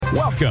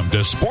Welcome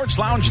to Sports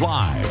Lounge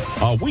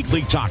Live, a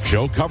weekly talk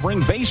show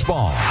covering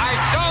baseball. I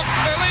don't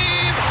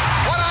believe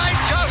what I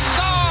just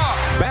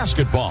saw.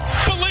 Basketball.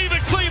 Believe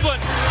it,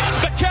 Cleveland.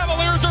 The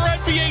Cavaliers are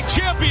NBA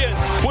champions.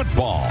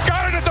 Football.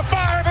 Got it at the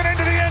 5 and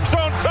into the end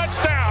zone.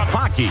 Touchdown.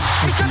 Hockey.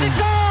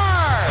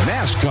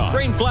 NASCAR.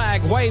 Green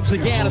flag waves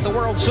again at the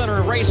World Center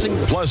of Racing.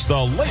 Plus the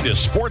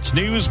latest sports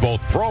news,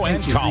 both pro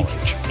and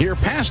college. Hear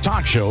past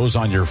talk shows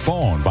on your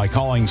phone by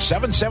calling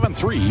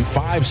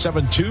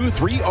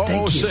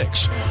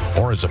 773-572-3006.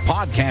 Or as a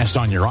podcast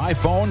on your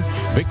iPhone,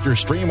 Victor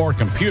Stream or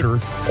computer,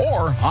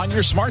 or on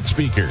your smart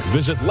speaker.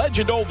 Visit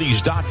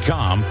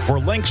legendoldies.com for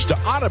links to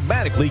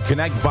automatically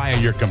connect via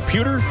your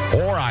computer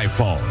or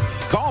iPhone.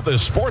 Call the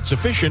Sports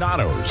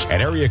Aficionados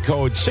at area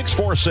code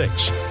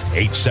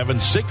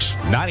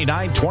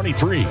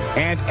 646-876-9923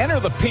 and enter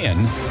the PIN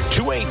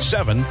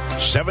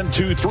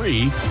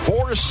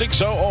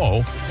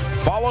 287-723-4600,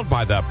 followed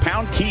by the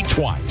pound key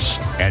twice.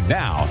 And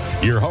now,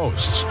 your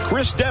hosts,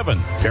 Chris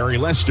Devon, Perry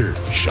Lester,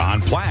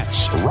 Sean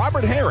Platts,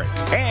 Robert Herrick,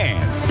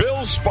 and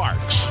Bill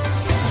Sparks.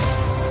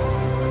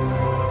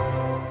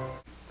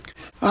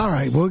 All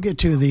right, we'll get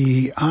to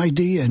the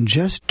ID in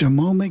just a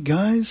moment,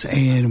 guys,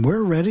 and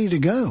we're ready to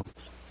go.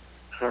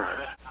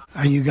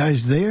 Are you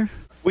guys there?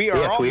 We are.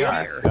 Yes, we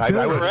are.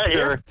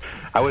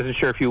 I wasn't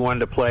sure if you wanted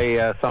to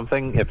play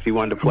something, if you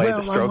wanted to play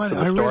the Strokes and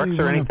the Storks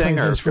or anything,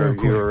 or if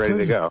you were ready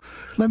to go.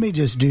 Let me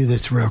just do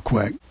this real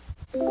quick.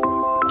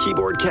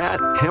 Keyboard Cat,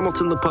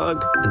 Hamilton the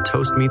Pug, and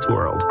Toast Meets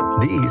World.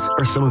 These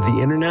are some of the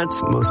Internet's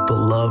most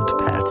beloved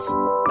pets,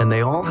 and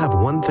they all have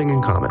one thing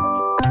in common.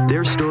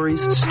 Their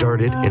stories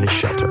started in a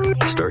shelter.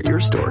 Start your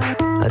story.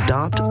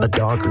 Adopt a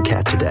dog or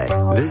cat today.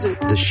 Visit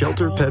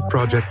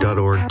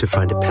theshelterpetproject.org to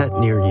find a pet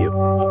near you.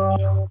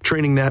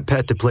 Training that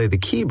pet to play the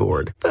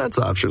keyboard, that's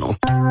optional.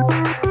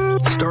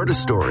 Start a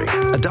story.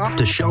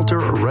 Adopt a shelter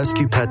or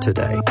rescue pet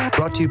today.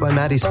 Brought to you by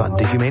Maddie's Fund,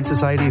 the Humane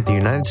Society of the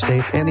United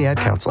States, and the Ad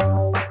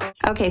Council.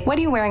 Okay, what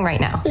are you wearing right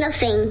now?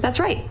 Nothing. That's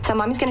right. So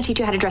Mommy's going to teach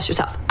you how to dress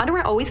yourself.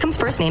 Underwear always comes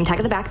first, name tag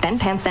at the back, then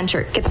pants, then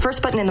shirt. Get the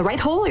first button in the right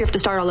hole or you have to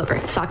start all over.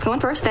 Socks going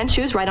first, then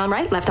shoes, right on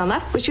right, left on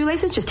left. With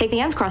shoelaces, just take the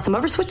ends, cross them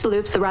over, switch the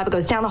loops. The rabbit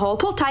goes down the hole,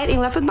 pull tight, and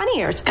you're left with bunny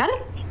ears. Got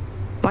it?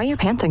 Why are your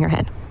pants on your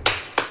head?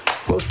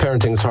 Most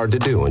parenting's hard to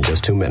do in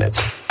just 2 minutes.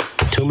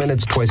 2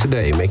 minutes twice a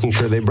day making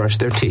sure they brush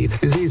their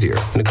teeth is easier,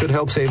 and it could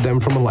help save them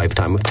from a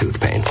lifetime of tooth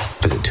pain.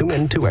 Visit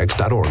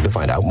 2min2x.org to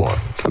find out more.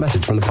 A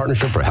message from the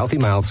Partnership for Healthy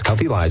Mouths,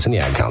 Healthy Lives, and the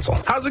Ad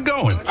Council. How's it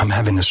going? I'm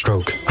having a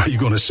stroke. Are you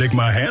going to shake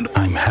my hand?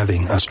 I'm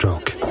having a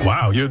stroke.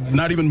 Wow, you're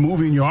not even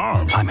moving your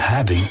arm. I'm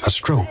having a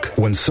stroke.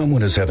 When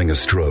someone is having a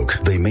stroke,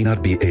 they may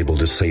not be able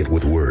to say it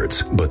with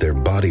words, but their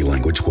body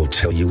language will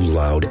tell you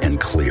loud and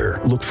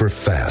clear. Look for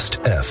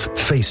FAST. F,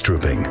 face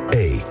drooping.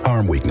 A,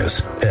 arm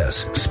weakness.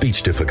 S,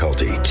 speech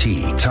difficulty.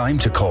 T, time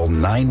to call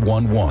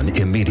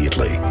 911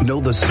 immediately. Know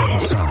the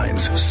sudden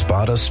signs.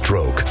 Spot a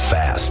stroke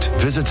fast.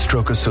 Visit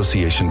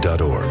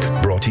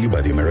strokeassociation.org. Brought to you by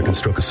the American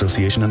Stroke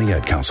Association and the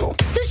Ad Council.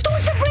 The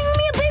Storks are bringing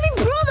me a baby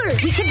brother.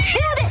 We can do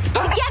this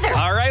together.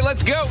 All right,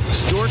 let's go.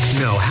 Storks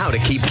know how to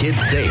keep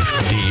kids safe.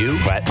 Do you?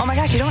 What? Oh my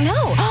gosh, you don't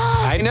know.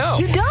 I know.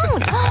 You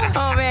don't?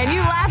 Oh man,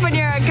 you laugh when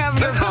you're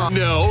uncomfortable.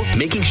 No.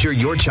 Making sure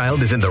your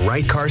child is in the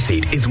right car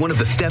seat is one of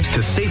the steps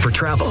to safer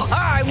travel.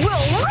 I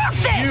will rock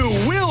this. You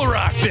will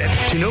rock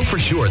this. To know for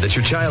sure that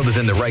your child is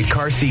in the right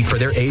car seat for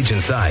their age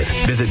and size,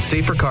 visit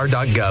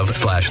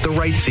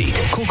safercar.gov/the-right-seat.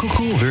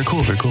 Cool. Very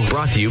cool.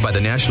 Brought to you by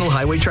the National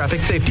Highway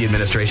Traffic Safety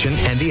Administration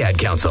and the Ad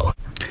Council.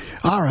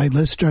 All right,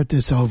 let's start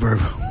this over.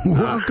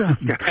 Welcome.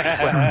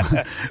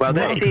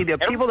 The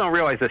people don't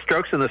realize the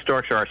Strokes and the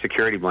Storks are our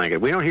security blanket.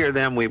 We don't hear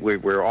them.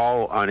 We're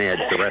all on edge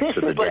the rest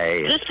of the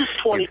day. This is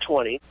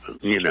 2020.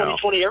 You know,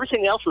 2020.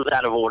 Everything else was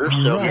out of order.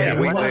 So right.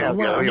 We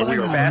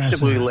were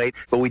fashionably late,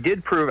 but we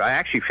did prove. I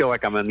actually feel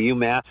like I'm on the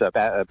UMass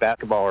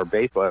basketball or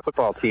baseball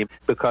football team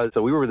because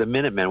we were the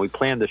Minutemen. We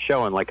planned the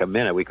show in like a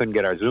minute. We couldn't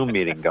get our Zoom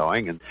meeting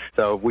going, and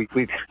so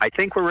I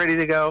think we're ready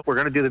to go. We're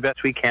going to do the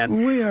best we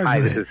can. We are. Hi,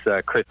 this is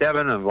Chris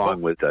Devon, along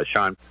with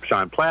Sean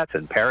Platts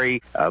and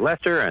Perry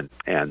Lester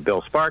and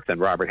Bill Sparks and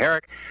Robert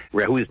Herrick,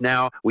 who's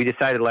now, we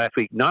decided last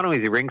week, not only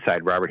is he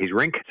ringside Robert, he's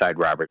rinkside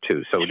Robert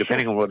too. So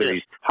depending on whether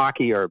he's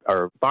hockey or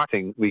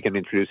boxing, we can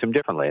introduce him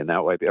differently, and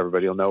that way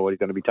everybody will know what he's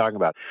going to be talking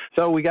about.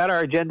 So we got our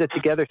agenda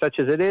together such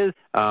as it is,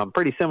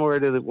 pretty similar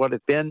to what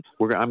it's been.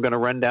 I'm going to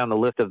run down the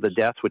list of the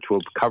deaths, which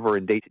we'll cover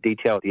in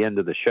detail at the end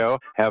of the show.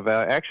 Have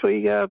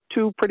actually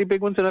two pretty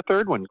big ones and a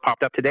third one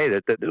popped up today.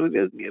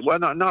 Well,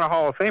 not a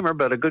Hall of Famer,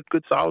 but a good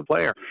solid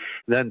player.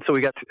 Then so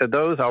we got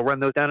those. I'll run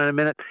those down in a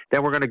minute.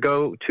 Then we're going to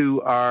go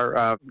to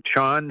our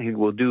Sean, who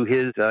will do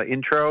his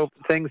intro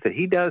things that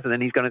he does, and then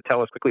he's going to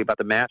tell us quickly about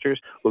the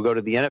Masters. We'll go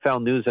to the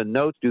NFL news and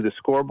notes, do the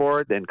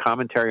scoreboard, then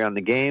commentary on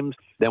the games.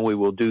 Then we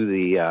will do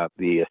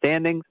the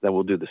standings. Then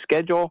we'll do the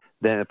schedule.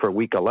 Then for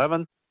Week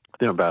 11.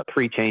 about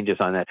 3 changes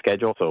on that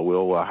schedule, so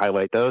we'll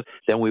highlight those.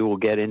 Then we will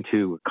get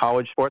into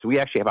college sports. We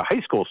actually have a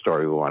high school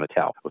story we want to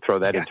tell. We'll throw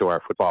that into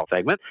our football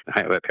segment.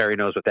 Perry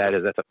knows what that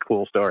is. That's a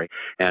cool story.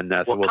 And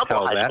so we'll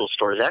tell that. High school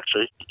stories,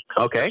 actually.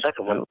 Okay.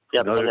 Second one.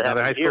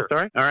 Another high school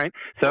story? All right.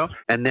 So,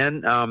 and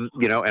then,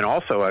 and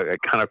also a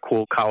kind of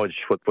cool college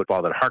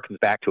football that harkens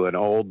back to an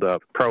old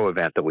pro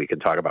event that we can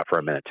talk about for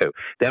a minute, too.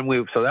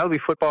 So that'll be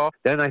football.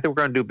 Then I think we're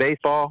going to do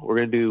baseball. We're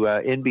going to do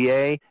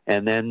NBA.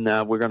 And then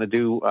we're going to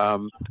do,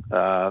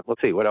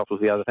 let's see, what else was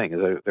the other thing? Is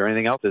there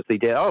anything else? The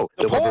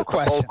poll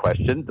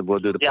question. We'll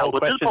do the poll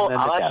question. I'll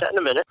ask that in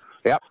a minute.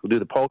 Yeah, we'll do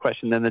the poll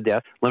question, then the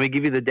death. Let me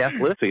give you the death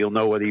list so you'll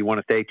know whether you want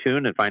to stay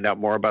tuned and find out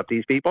more about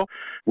these people.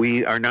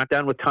 We are not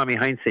done with Tommy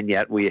Heinsohn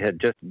yet. We had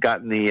just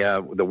gotten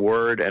the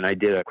word, and I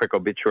did a quick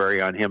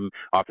obituary on him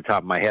off the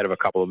top of my head of a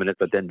couple of minutes,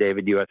 but then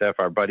David USF,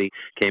 our buddy,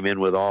 came in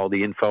with all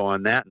the info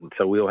on that, and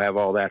so we'll have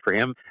all that for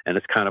him, and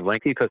it's kind of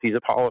lengthy because he's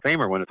a Hall of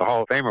Famer. When it's a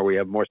Hall of Famer, we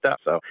have more stuff.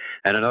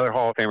 And another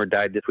Hall of Famer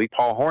died this week,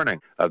 Paul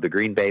Hornung of the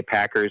Green Bay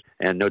Packers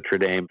and Notre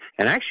Dame.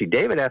 And actually,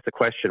 David asked the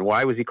question,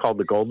 why was he called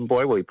the Golden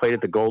Boy? Well, he played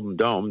at the Golden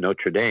Dome,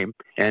 Notre Dame,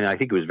 and I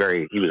think he was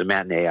a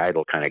matinee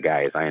idol kind of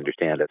guy, as I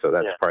understand it, so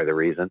that's part of the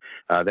reason.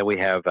 Then we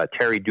have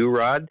Terry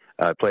Durod,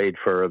 played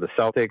for the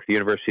Celtics, the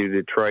University of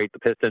Detroit, the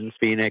Pistons,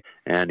 Phoenix,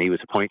 and he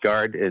was a point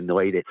guard in the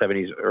late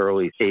 70s,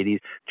 early 80s.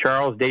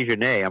 Charles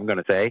Dejournay, I'm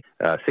going to say,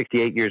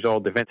 68 years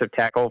old, defensive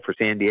tackle for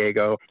San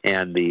Diego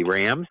and the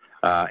Rams.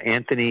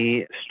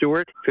 Anthony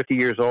Stewart, 50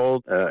 years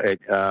old,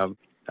 50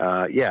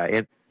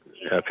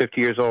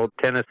 years old,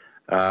 tennis.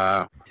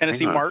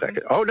 Tennessee Martin.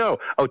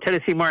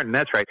 Tennessee Martin.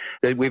 That's right.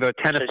 We have a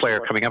tennis player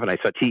coming up, and I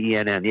saw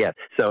TENN. Yes.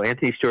 So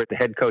Anthony Stewart, the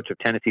head coach of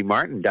Tennessee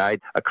Martin,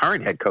 died. A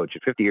current head coach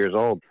at 50 years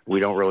old. We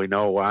don't really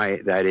know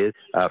why that is.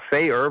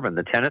 Faye Irvin,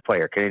 the tennis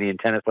player, Canadian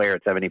tennis player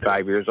at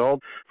 75 years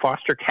old.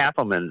 Foster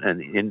Castleman,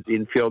 an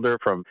infielder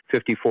from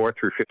 54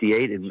 through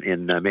 58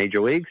 in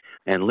major leagues,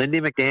 and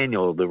Lindy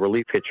McDaniel, the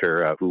relief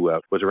pitcher, who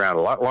was around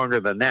a lot longer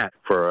than that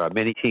for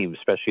many teams,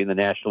 especially in the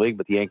National League,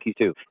 but the Yankees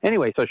too.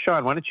 Anyway, so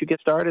Sean, why don't you get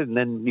started, and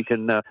then you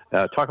can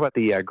talk about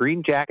the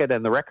green jacket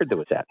and the record that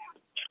was at.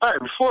 All right,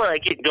 before I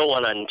get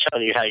going on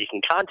telling you how you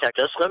can contact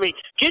us, let me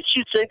get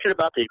you thinking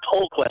about the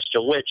poll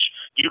question, which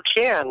you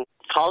can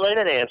call in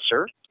and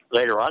answer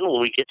later on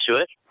when we get to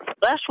it.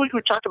 Last week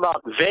we talked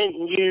about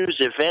venues,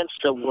 events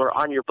that were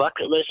on your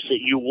bucket list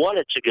that you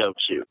wanted to go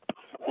to.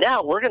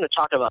 Now we're going to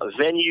talk about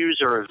venues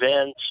or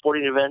events,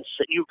 sporting events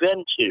that you've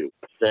been to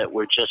that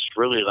were just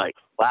really like,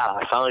 wow,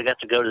 I finally got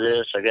to go to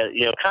this. I got,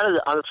 kind of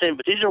on the same,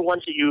 but these are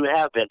ones that you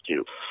have been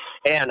to.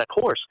 And, of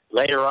course,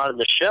 later on in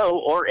the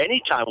show or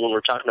anytime when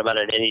we're talking about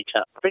any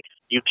topic,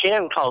 you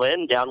can call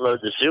in,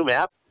 download the Zoom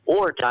app,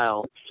 or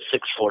dial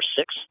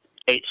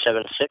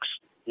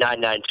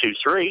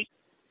 646-876-9923,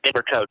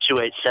 enter code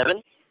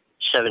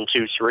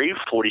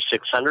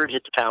 287-723-4600,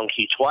 hit the pound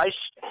key twice.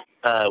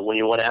 When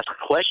you want to ask a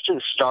question,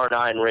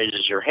 *9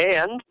 raises your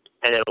hand,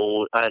 and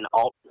it'll an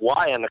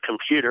Alt-Y on the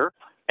computer.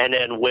 And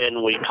then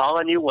when we call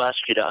on you, we'll ask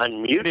you to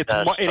unmute.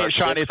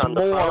 Sean, it's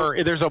more.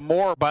 There's a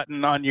more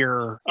button on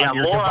your more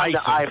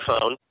devices. On the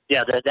iPhone.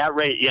 Yeah, that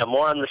rate. Yeah,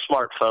 more on the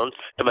smartphone.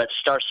 But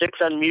 *6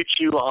 unmutes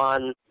you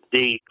on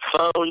the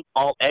phone.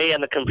 Alt-A on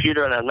the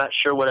computer, and I'm not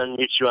sure what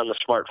unmutes you on the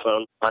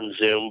smartphone on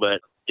Zoom,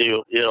 but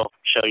it'll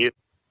show you.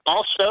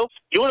 Also,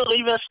 you want to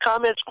leave us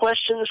comments,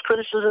 questions,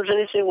 criticisms,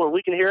 anything where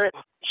we can hear it?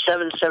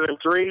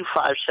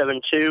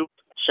 773-572.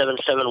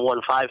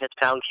 7715, hit the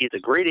pound key, the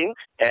greeting,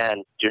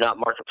 and do not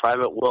mark it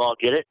private. We'll all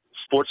get it.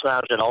 Sports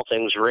Lounge at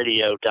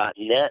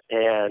allthingsradio.net.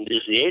 And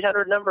is the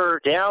 800 number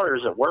down, or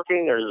is it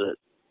working, or is it?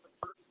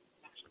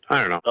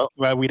 I don't know. Oh.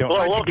 Well, we don't.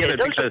 Well, give it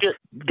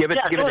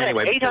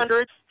anyway.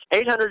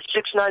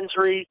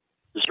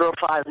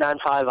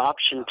 800-693-0595,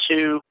 option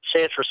 2.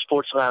 Say it for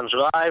Sports Lounge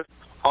Live.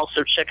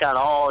 Also, check out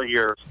all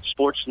your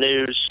sports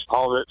news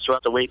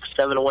throughout the week.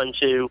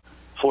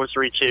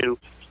 712-432-3642.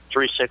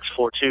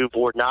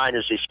 Board 9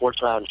 is the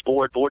Sports Lounge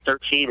board. Board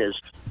 13 is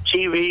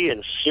TV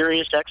and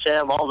Sirius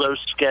XM, all those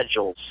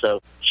schedules.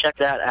 So check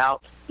that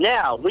out.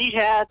 Now, we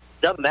had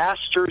the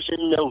Masters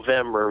in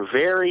November.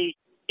 Very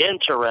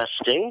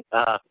interesting.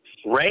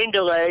 Rain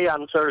delay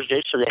on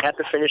Thursday, so they had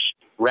to finish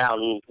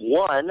round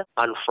 1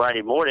 on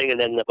Friday morning, and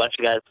then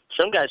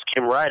some guys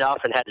came right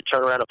off and had to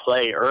turn around and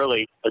play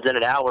early, within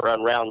an hour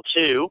on round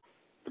 2.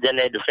 Then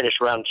they had to finish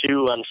round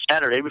 2 on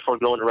Saturday before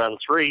going to round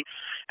 3.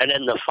 And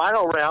then the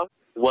final round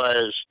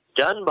was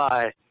done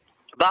by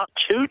about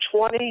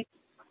 2:30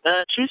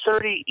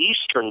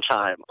 Eastern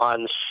time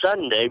on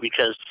Sunday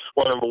because,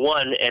 well, number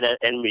one, and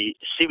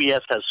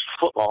CBS has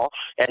football,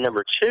 and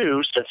number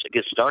 2, since it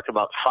gets dark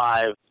about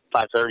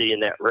 5:30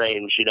 in that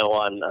range,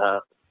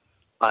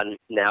 on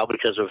now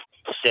because of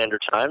standard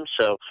time,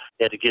 so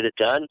they had to get it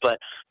done. But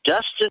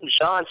Dustin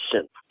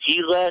Johnson,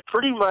 he led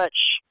pretty much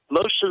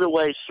most of the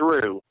way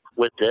through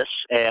with this,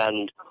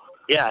 and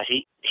yeah,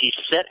 he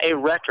set a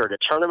record, a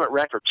tournament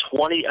record,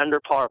 20 under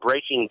par,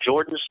 breaking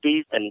Jordan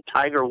Spieth and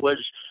Tiger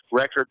Woods'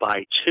 record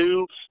by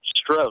 2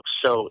 strokes.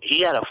 So he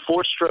had a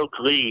 4-stroke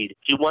lead.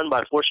 He won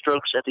by 4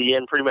 strokes at the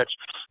end. Pretty much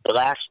the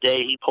last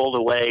day he pulled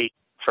away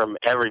from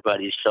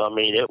everybody. So, I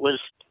mean, it was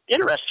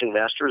interesting,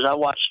 Masters. I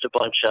watched a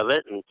bunch of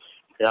it, and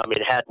I mean,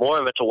 had more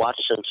of it to watch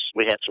since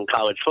we had some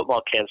college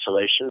football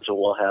cancellations, and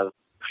we'll have a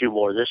few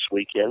more this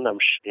weekend. I'm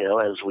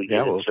as we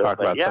get we'll into talk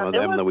it. about some of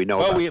them that we know.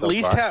 Well, about we at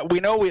least have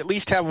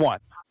one.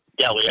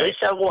 Yeah, we at least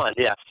have one.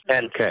 Yeah,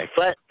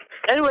 but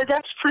anyway,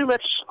 that's pretty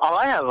much all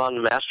I have on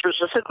the Masters.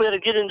 I think we had to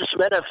get into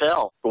some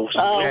NFL.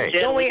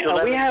 Don't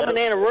we have an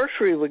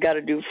anniversary we got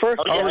to do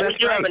first. Oh, yeah, we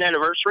do have an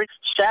anniversary.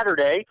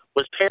 Saturday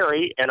was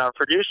Perry and our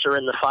producer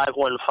in the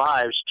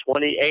 515's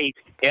 28th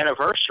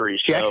anniversary.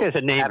 She actually has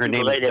a name. Her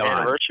name is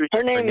Dawn.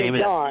 Her name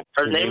is Dawn.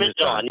 Her name is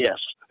Dawn, yes.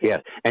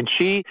 Yes, and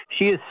she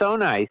is so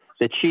nice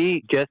that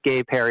she just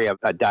gave Perry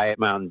a Diet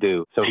Mountain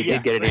Dew, so he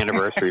did get an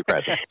anniversary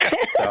present.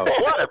 So,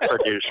 what a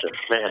producer,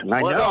 man!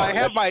 I know. I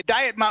have my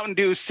Diet Mountain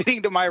Dew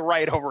sitting to my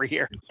right over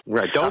here.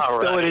 Right, don't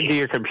spill it into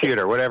your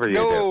computer, whatever you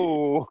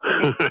do.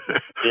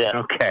 Yeah.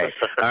 Okay.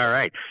 All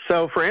right.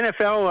 So for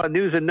NFL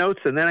news and notes,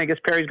 and then I guess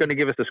Perry's going to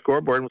give us a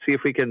scoreboard, and we'll see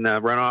if we can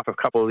run off a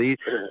couple of these.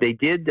 They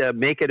did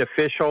make it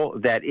official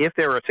that if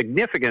there are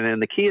significant,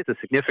 and the key is a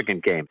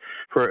significant game,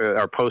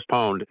 are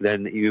postponed,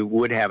 then you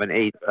would have an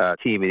 8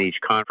 team in each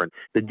conference.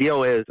 The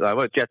deal is,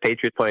 let Jet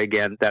Patriots play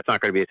again. That's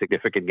not going to be a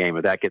significant game.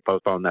 If that gets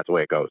postponed, that's the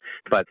way it goes.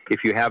 But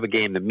if you have a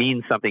game that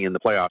means something in the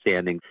playoff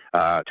standing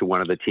to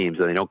one of the teams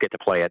and they don't get to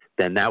play it,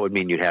 then that would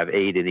mean you'd have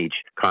 8 in each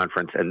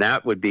conference. And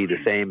that would be the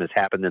same as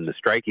happened in the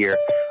strike year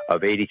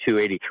of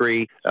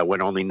 82-83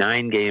 when only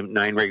 9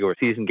 regular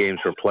season games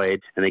were played,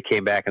 and they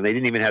came back and they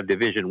didn't even have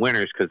division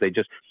winners because they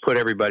just put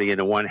everybody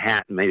into one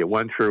hat and made it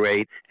 1 through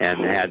 8 and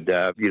had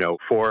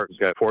 4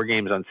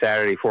 games on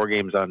Saturday, 4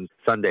 games on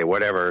Sunday,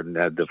 whatever. And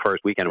the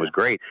first weekend was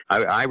great.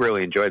 I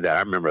really enjoyed that.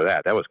 I remember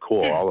that. That was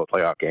cool. All the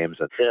playoff games,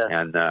 and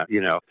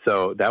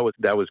so that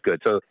was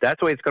good. So that's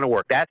the way it's going to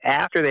work. That's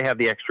after they have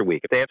the extra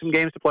week. If they have some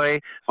games to play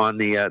on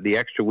the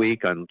extra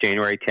week on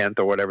January 10th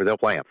or whatever, they'll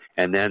play them.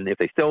 And then if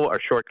they still are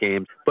short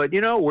games, but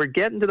we're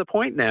getting to the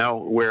point now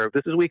where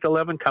this is week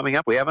 11 coming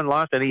up. We haven't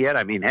lost any yet.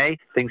 I mean, hey,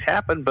 things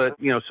happen, but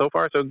so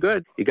far so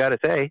good. You got to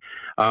say,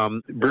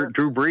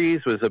 Drew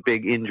Brees was a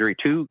big injury,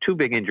 two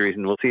big injuries,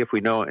 and we'll see if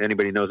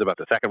anybody knows about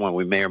the second one.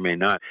 We may or may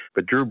not.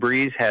 But Drew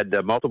Brees had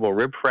multiple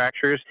rib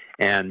fractures,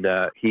 and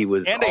he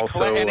was a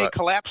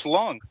collapsed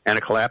lung. And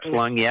a collapsed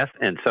lung, yes.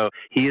 And so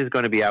he is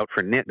going to be out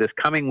for this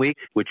coming week,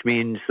 which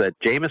means that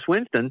Jameis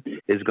Winston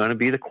is going to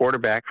be the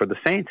quarterback for the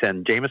Saints.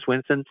 And Jameis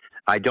Winston,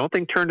 I don't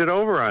think turned it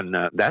over on.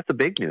 That's the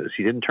big news.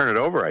 He didn't turn it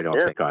over, I don't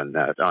think, on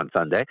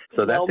Sunday.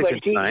 So that's a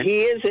good sign.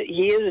 He is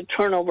a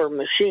turnover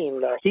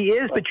machine, though. He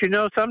is, but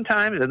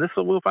sometimes, and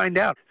we'll find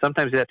out.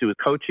 Sometimes it has to do with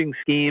coaching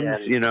schemes.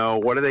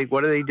 What are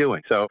they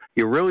doing? So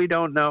you really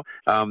don't know.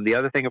 The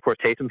other thing, of course,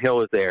 Taysom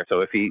Hill is there.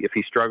 So if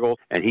he struggles,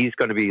 and he's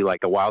going to be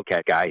like the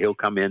Wildcat guy, he'll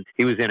come in.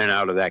 He was in and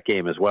out of that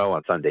game as well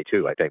on Sunday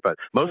too, I think. But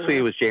mostly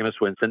it was Jameis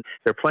Winston.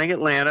 They're playing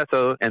Atlanta,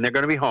 and they're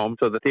going to be home.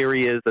 So the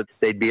theory is that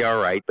they'd be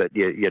all right, but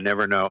you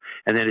never know.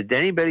 And then did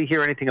anybody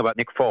hear anything about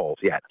Nick Foles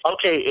yet?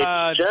 Okay,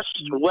 it's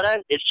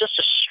just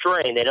a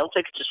strain. They don't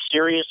think it's as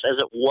serious as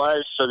it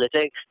was, so they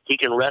think he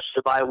can rest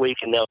the bye week,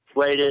 and they'll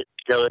rate it.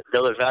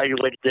 They'll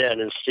evaluate it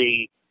then and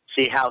see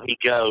how he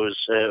goes.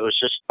 It was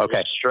just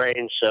a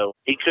strain, so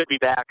he could be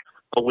back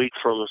a week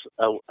from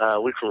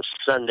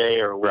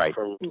Sunday or a week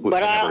from.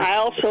 But I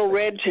also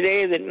read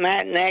today that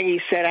Matt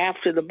Nagy said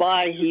after the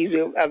bye he's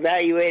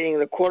evaluating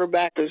the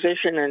quarterback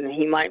position and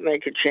he might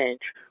make a change.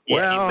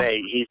 Well,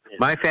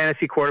 my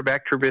fantasy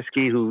quarterback,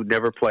 Trubisky, who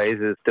never plays,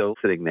 is still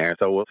sitting there,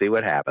 so we'll see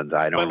what happens.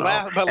 I don't know.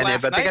 But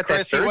last night,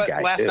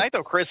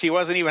 Chris, he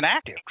wasn't even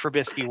active.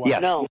 Trubisky wasn't. Yeah.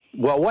 No.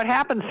 Well, what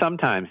happens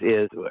sometimes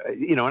is,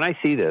 and I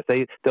see this,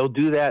 they'll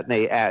do that,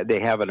 and they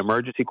have an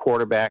emergency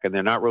quarterback, and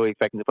they're not really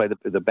expecting to play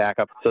the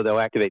backup, so they'll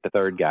activate the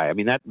third guy. I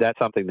mean, that's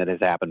something that has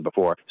happened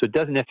before. So it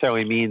doesn't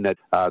necessarily mean that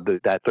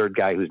that third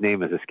guy, whose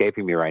name is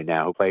escaping me right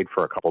now, who played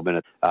for a couple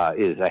minutes,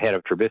 is ahead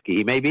of Trubisky.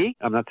 He may be.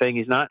 I'm not saying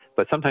he's not,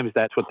 but sometimes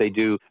that's what they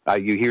do.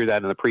 You hear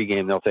that in the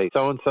pregame. They'll say,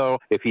 so-and-so,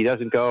 if he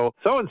doesn't go,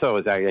 so-and-so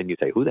is out, and you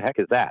say, who the heck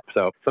is that?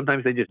 So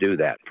sometimes they just do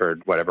that for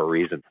whatever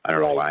reason. I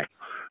don't know why.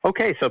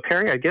 Okay, so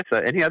Perry, I guess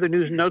any other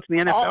news and notes in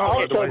the NFL?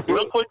 Also,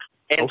 real quick,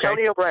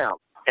 Antonio Brown.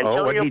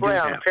 Antonio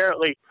Brown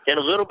apparently in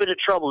a little bit of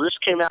trouble. This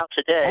came out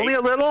today. Only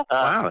a little?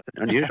 Wow,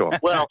 that's unusual.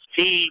 Well,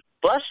 he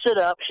busted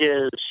up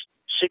his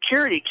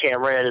security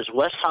camera at his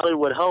West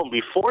Hollywood home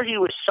before he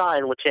was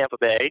signed with Tampa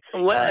Bay.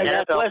 NFL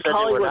West said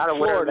Hollywood, they were not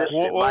aware of this.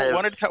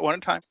 One at a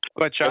time.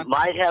 Go ahead, Sean. It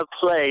might have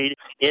played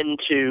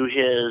into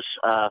his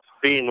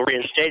being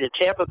reinstated.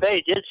 Tampa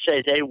Bay did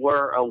say they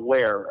were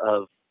aware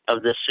of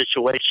this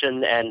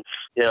situation, and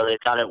they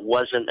thought it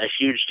wasn't a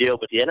huge deal.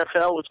 But the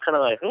NFL was kind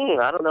of like,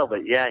 I don't know. But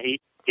yeah, he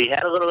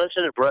had a little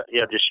incident,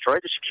 destroyed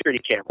the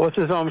security camera. Well, it's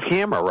his own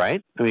camera,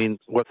 right? I mean,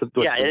 what's the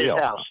deal? In his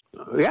house.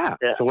 Yeah.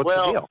 So what's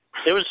the deal?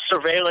 It was a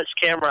surveillance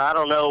camera. I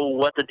don't know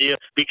what the deal,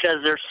 because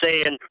they're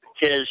saying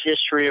his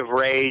history of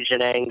rage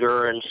and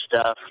anger and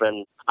stuff.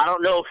 And I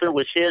don't know if it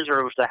was his or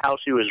it was the house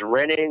he was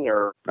renting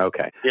or.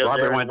 Okay.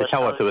 Robert wanted to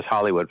tell us it was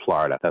Hollywood,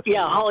 Florida.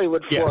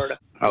 Hollywood, Florida.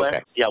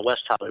 Okay.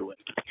 West Hollywood.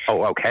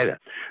 Oh, okay then.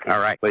 All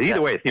right. But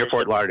either way, it's near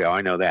Fort Lauderdale.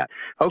 I know that.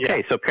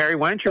 Okay, so Perry,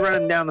 why don't you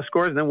run down the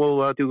scores, and then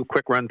we'll do a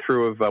quick run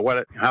through of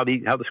how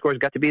the scores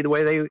got to be the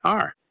way they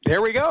are.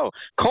 There we go.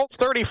 Colts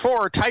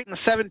 34, Titans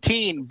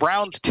 17,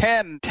 Browns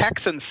 10,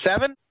 Texans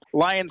 7,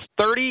 Lions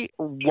 30,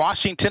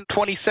 Washington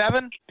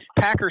 27,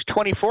 Packers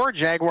 24,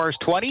 Jaguars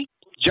 20,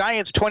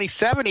 Giants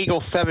 27,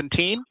 Eagles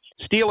 17,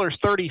 Steelers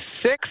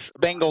 36,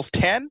 Bengals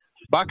 10,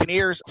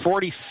 Buccaneers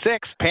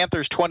 46,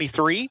 Panthers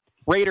 23,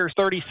 Raiders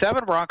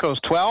 37, Broncos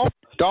 12,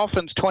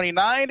 Dolphins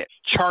 29,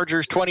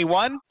 Chargers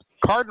 21,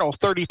 Cardinals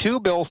 32,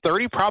 Bills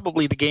 30,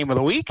 probably the game of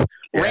the week.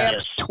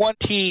 Rams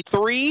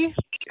 23,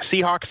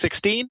 Seahawks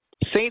 16,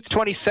 Saints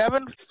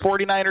 27,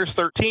 49ers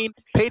 13,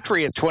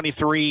 Patriots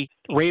 23,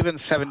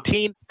 Ravens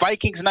 17,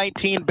 Vikings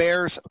 19,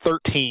 Bears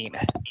 13.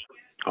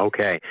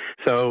 Okay,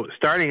 so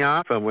starting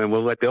off, and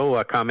we'll let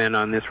Bill comment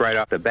on this right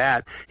off the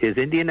bat, is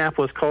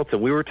Indianapolis Colts,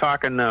 and we were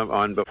talking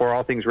on Before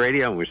All Things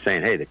Radio, and we were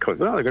saying, hey, they're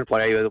going to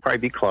play, they'll probably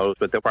be close,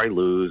 but they'll probably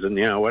lose, and,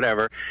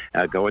 whatever,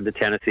 go into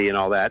Tennessee and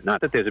all that. Not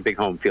that there's a big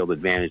home field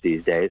advantage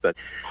these days, but,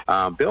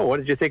 Bill, what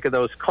did you think of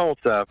those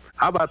Colts? How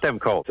about them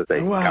Colts, as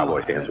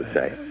Cowboy fans would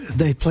say?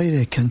 They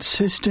played a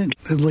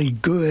consistently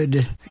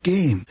good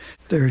game.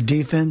 Their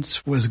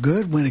defense was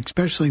good,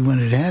 especially when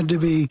it had to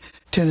be.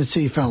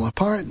 Tennessee fell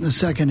apart in the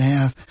second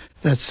half.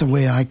 That's the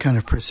way I kind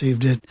of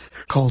perceived it.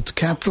 Colts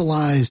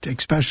capitalized,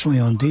 especially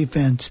on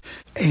defense,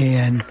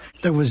 and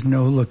there was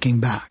no looking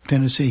back.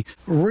 Tennessee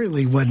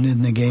really wasn't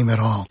in the game at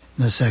all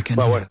in the second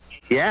half.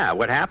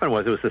 What happened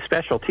was it was the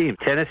special team.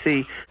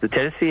 Tennessee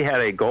had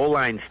a goal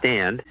line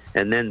stand,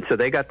 and then so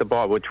they got the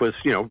ball, which was,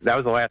 that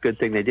was the last good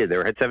thing they did. They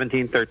were at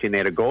 17-13. They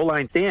had a goal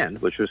line stand,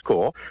 which was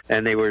cool,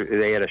 and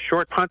they had a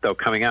short punt, though,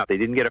 coming out. They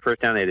didn't get a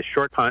first down. They had a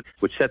short punt,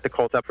 which set the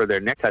Colts up for their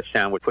next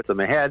touchdown, which put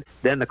them ahead.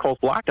 Then the Colts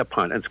blocked a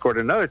punt and scored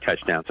another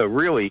touchdown. So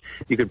really,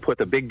 you could put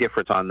the big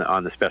difference on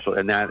the special.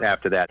 And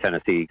after that,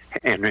 Tennessee,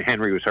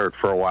 Henry was hurt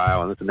for a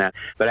while and this and that.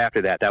 But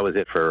after that, that was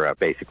it for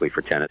basically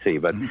for Tennessee.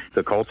 But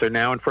the Colts are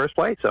now in first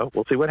place, so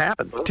we'll see what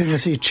happens.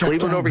 Tennessee checked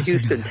Cleveland over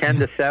Houston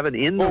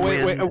 10-7 in the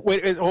win.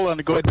 Wait, hold on.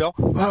 Go ahead, Bill.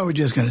 Well, I was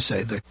just going to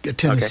say that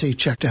Tennessee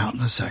checked out in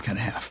the second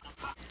half.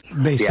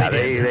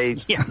 Basically.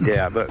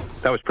 But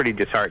that was pretty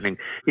disheartening.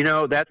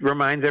 That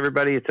reminds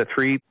everybody it's a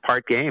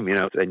 3-part game,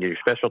 and your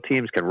special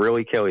teams can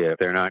really kill you if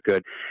they're not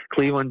good.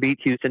 Cleveland beat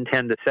Houston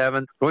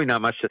 10-7. Really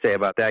not much to say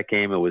about that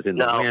game. It was in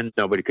the wind.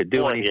 Nobody could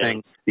do anything.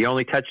 Yeah. The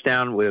only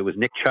touchdown was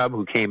Nick Chubb,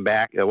 who came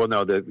back.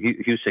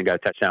 Houston got a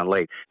touchdown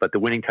late, but the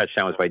winning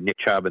touchdown was by Nick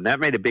Chubb, and that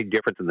made a big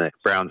difference in the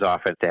Browns'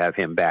 offense to have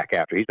him back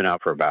after he's been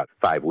out for about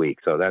 5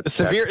 weeks. So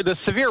the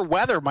severe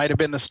weather might have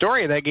been the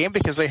story of that game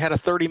because they had a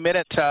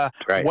 30-minute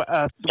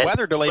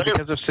weather delay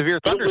because of severe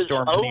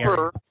thunderstorms in the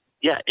area.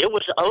 Yeah, it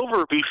was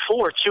over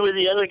before 2 of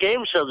the other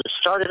games, so they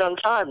started on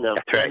time, though.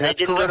 That's right. And they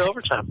didn't go to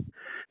overtime.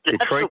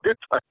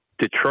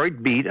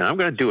 Detroit beat, and I'm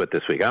going to do it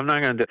this week. I'm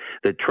not going to.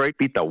 Detroit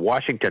beat the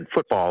Washington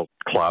Football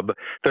Club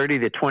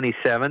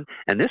 30-27,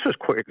 and this was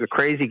a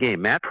crazy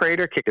game. Matt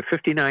Prater kicked a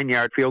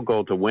 59-yard field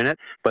goal to win it,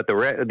 but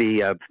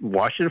the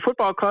Washington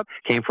Football Club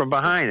came from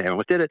behind. They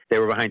almost did it. They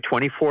were behind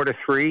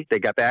 24-3. They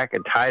got back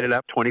and tied it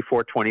up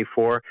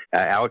 24-24.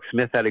 Alex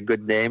Smith had a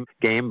good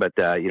game, but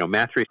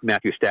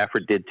Matthew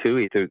Stafford did too.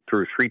 He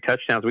threw 3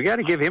 touchdowns. We got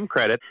to give him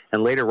credit,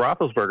 and later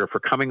Roethlisberger for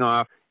coming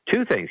off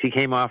 2 things. He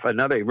came off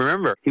another.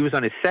 Remember, he was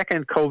on his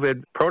second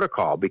COVID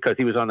protocol because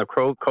he was on the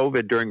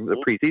COVID during the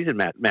preseason.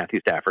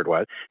 Matthew Stafford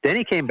was. Then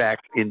he came back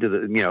into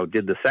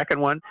did the second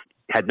one.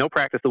 Had no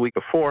practice the week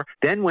before,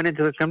 then went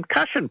into the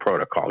concussion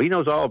protocol. He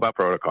knows all about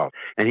protocols,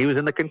 and he was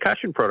in the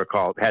concussion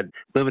protocol, had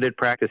limited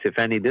practice, if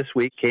any, this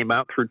week, came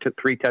out through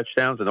 3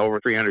 touchdowns and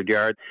over 300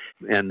 yards,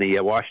 and the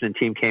Washington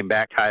team came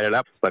back, tied it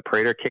up, but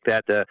Prater kicked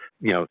that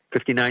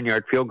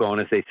 59-yard field goal,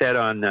 and as they said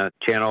on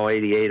Channel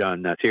 88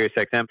 on Sirius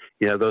XM,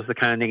 those are the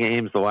kind of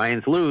games the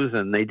Lions lose,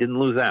 and they didn't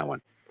lose that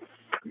one.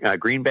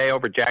 Green Bay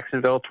over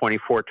Jacksonville,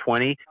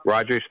 24-20.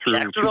 Rodgers threw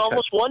Jacksonville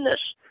almost won this.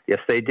 Yes,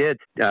 they did.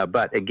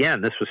 But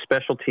again, this was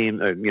special team,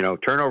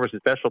 turnovers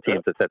and special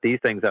teams that set these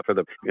things up for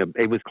the.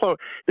 It was close.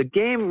 The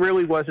game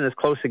really wasn't as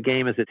close a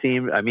game as it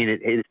seemed. I mean,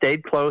 it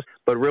stayed close,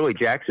 but really,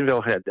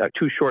 Jacksonville had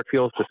 2 short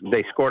fields.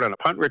 They scored on a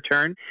punt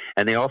return,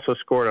 and they also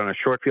scored on a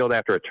short field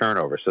after a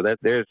turnover. So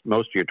there's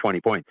most of your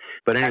 20 points.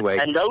 But anyway,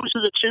 and those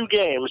are the 2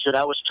 games that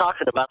I was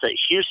talking about that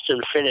Houston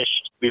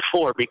finished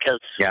before because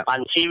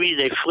on TV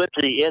they flipped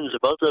the ends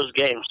of both those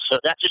games. So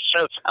that just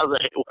shows how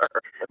they were.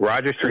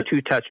 Rodgers threw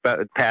 2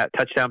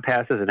 touchdown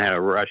passes and had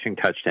a rushing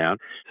touchdown.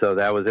 So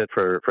that was it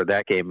for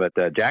that game. But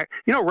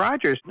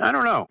Rodgers, I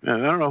don't know.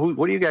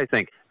 What do you guys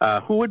think?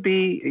 Who would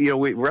be,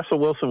 Russell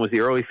Wilson was the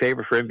early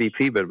favorite for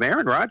MVP, but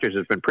Aaron Rodgers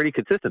has been pretty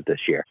consistent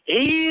this year.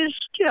 He's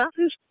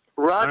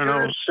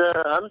Rodgers.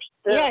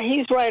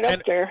 He's right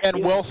up there.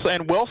 And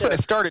Wilson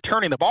has started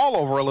turning the ball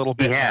over a little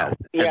bit. He has.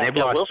 And they've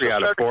lost 3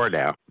 out of 4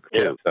 now,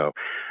 too. So,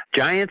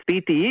 Giants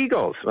beat the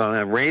Eagles.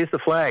 Raise the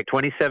flag,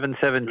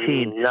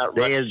 27-17.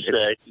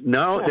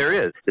 No, there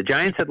is. The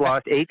Giants had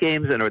lost 8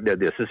 games, and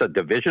this is a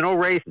divisional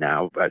race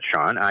now,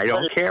 Sean. I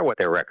don't care what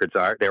their records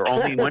are. They're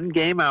only 1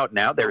 game out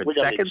now. They're in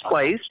second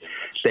place.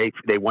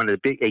 They won a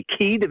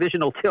key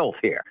divisional tilt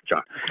here,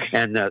 John.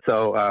 And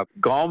so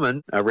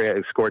Gallman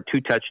scored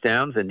 2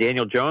 touchdowns, and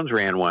Daniel Jones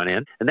ran 1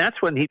 in. And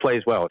that's when he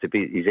plays well.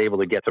 He's able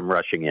to get some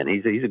rushing in.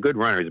 He's a good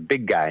runner. He's a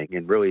big guy and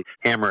can really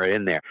hammer it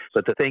in there.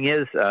 But the thing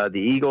is, the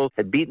Eagles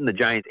had beaten the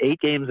Giants 8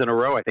 games in a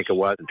row, I think it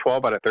was, and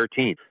 12 out of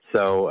 13.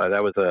 So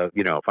that was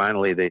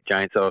finally the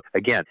Giants. So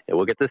again,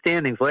 we'll get the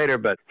standings later,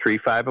 but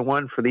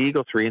 3-5-1 for the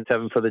Eagles,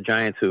 3-7 for the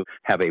Giants, who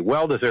have a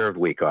well-deserved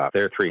week off.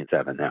 They're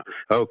 3-7 now.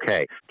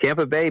 Okay,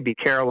 Tampa Bay beat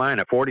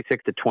Carolina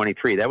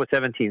 46-23. That was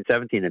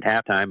 17-17 at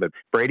halftime, but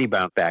Brady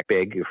bounced back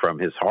big from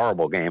his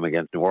horrible game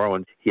against New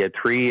Orleans. He had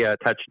 3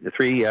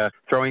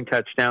 throwing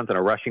touchdowns and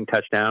a rushing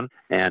touchdown,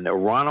 and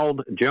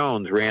Ronald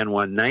Jones ran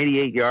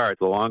 98 yards,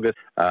 the longest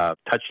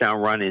touchdown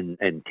run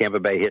in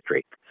Tampa Bay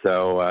history.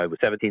 So it was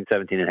 17-17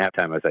 at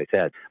halftime, as I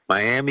said.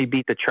 Miami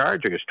beat the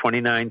Chargers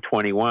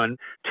 29-21.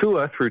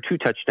 Tua threw 2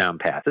 touchdown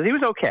passes. He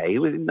was okay. He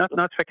was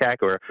not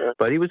spectacular,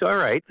 but he was all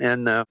right.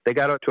 And they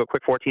got out to a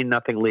quick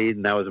 14-0 lead,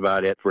 and that was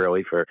about it,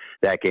 really, for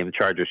that game. The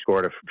Chargers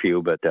scored a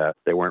few, but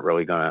they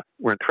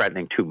weren't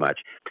threatening too much.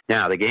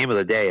 Now, the game of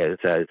the day is,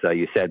 as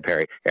you said,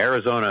 Perry,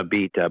 Arizona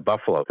beat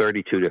Buffalo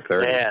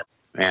 32-30. Man.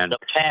 And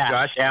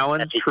Josh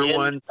Allen threw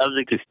one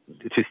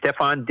to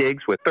Stephon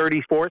Diggs with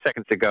 34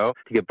 seconds to go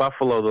to give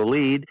Buffalo the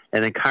lead.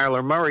 And then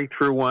Kyler Murray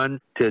threw one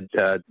to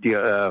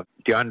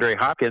DeAndre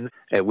Hopkins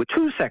with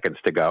 2 seconds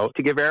to go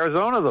to give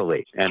Arizona the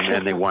lead.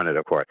 And they won it,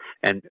 of course.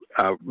 And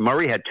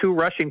Murray had 2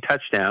 rushing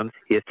touchdowns.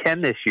 He has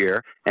 10 this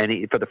year. And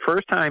for the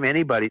first time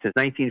anybody since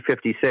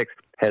 1956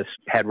 has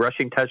had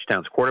rushing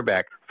touchdowns,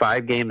 quarterback,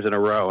 5 games in a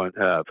row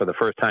for the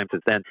first time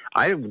since then.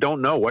 I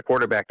don't know what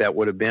quarterback that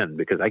would have been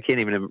because I can't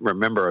even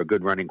remember a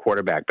good running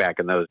quarterback back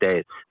in those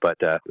days. But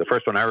the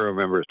first one I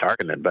remember is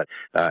Tarkenton. But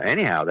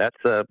anyhow, that's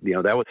that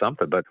was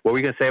something. But what were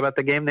you going to say about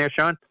the game there,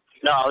 Sean?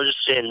 No, I was just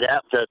saying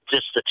that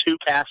just the 2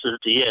 passes at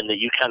the end that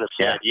you kind of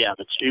said. Yeah,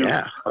 the 2.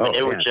 Yeah.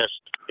 Were just.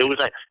 It was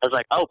like I was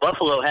like, oh,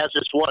 Buffalo has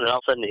this one, and all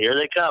of a sudden here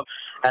they come.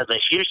 As a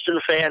Houston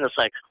fan, it's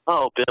like,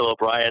 oh, Bill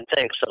O'Brien,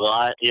 thanks a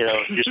lot. You're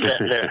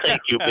sitting there,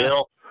 thank you,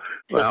 Bill.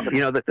 Well,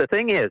 the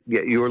thing is,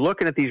 you were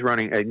looking at these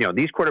running,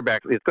 these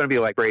quarterbacks, it's going to be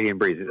like Brady and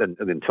Breeze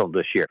until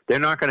this year. They're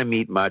not going to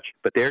meet much,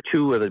 but they're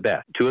 2 of the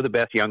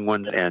best young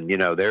ones, and,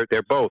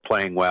 they're both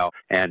playing well.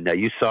 And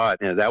you saw it.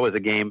 That was a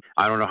game,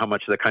 I don't know how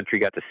much of the country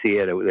got to see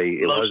it.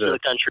 Most of the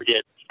country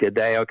did. Did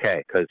they?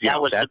 Okay.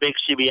 That was the big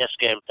CBS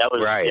game. That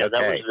was right. Yeah, okay.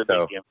 That was the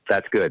big game.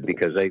 That's good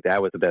because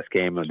that was the best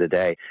game of the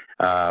day.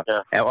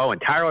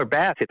 And Tyler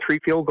Bass hit 3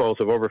 field goals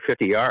of over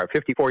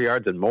 54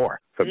 yards and more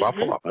for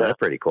Buffalo. Well, that's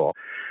pretty cool.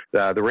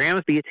 The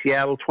Rams beat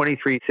Seattle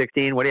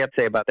 23-16. What do you have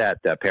to say about that,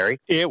 Perry?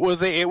 It was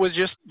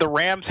just the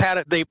Rams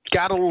they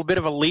got a little bit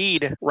of a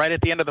lead right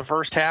at the end of the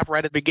first half,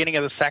 right at the beginning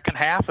of the second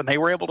half, and they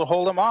were able to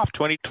hold them off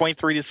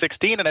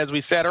 23-16. And as we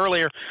said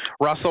earlier,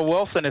 Russell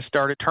Wilson has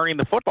started turning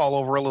the football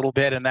over a little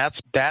bit, and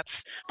that's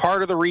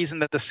part of the reason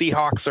that the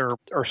Seahawks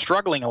are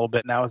struggling a little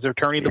bit now is they're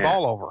turning the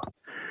ball over.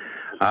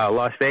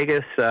 Las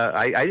Vegas,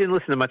 I didn't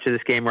listen to much of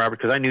this game, Robert,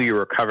 because I knew you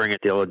were covering it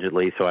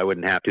diligently, so I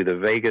wouldn't have to. The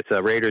Vegas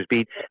Raiders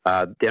beat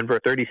Denver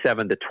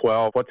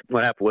 37-12.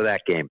 What happened with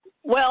that game?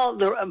 Well,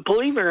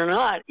 believe it or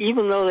not,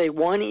 even though they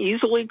won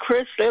easily,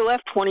 Chris, they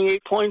left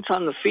 28 points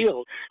on the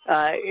field.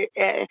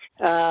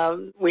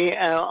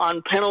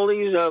 On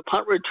penalties, a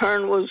punt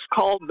return was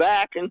called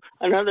back, and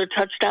another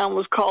touchdown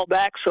was called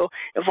back. So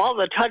if all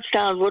the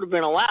touchdowns would have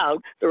been allowed,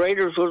 the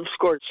Raiders would have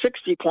scored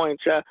 60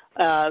 points. It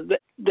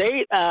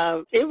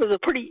was a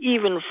pretty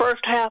even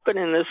first half, and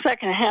in the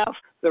second half,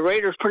 the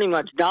Raiders pretty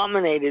much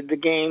dominated the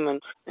game,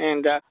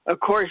 and of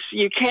course,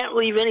 you can't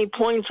leave any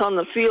points on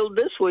the field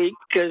this week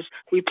because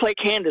we play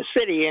Kansas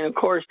City, and of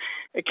course,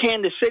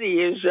 Kansas City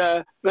is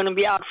going to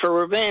be out for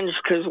revenge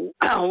because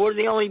we're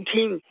the only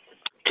team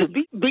to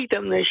beat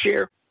them this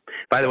year.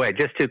 By the way,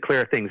 just to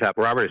clear things up,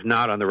 Robert is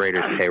not on the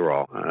Raiders'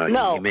 payroll.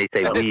 No. He may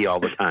say we all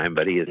the time,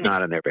 but he is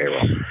not on their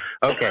payroll.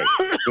 Okay,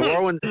 New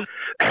Orleans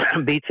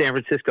beat San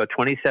Francisco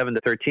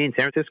 27-13.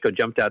 San Francisco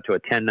jumped out to a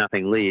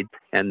 10-0 lead,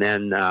 and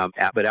then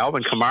but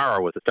Alvin Kamara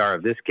was the star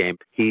of this game.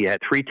 He had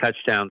 3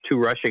 touchdowns, 2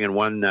 rushing and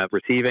 1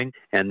 receiving,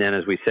 and then,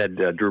 as we said,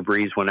 Drew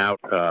Brees went out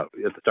at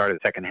the start of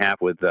the second half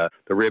with the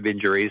rib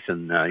injuries,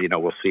 and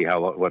we'll see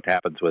what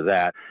happens with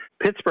that.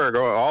 Pittsburgh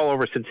all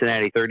over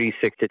Cincinnati,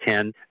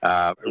 36-10.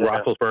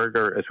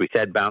 Roethlisberger, as we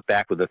said, bounced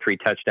back with the 3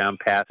 touchdown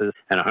passes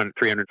and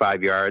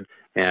 305 yards.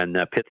 And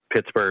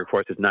Pittsburgh, of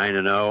course, is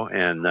 9-0,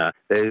 and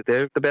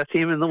they're the best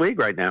team in the league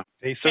right now.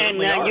 They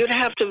certainly are. You'd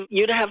have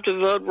to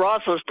vote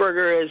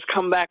Roethlisberger as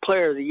comeback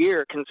player of the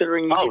year,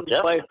 considering he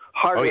didn't play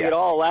hardly at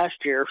all last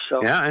year.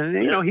 So yeah,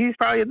 and he's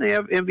probably in the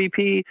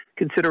MVP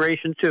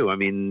consideration too. I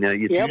mean,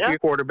 you think your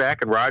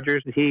quarterback and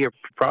Rodgers and he are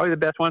probably the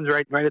best ones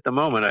right at the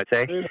moment, I'd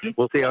say.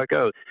 We'll see how it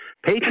goes.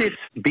 Patriots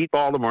beat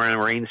Baltimore in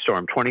a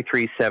rainstorm,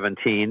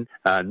 23-17.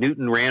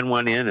 Newton ran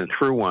one in and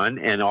threw one,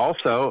 and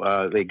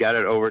also they got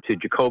it over to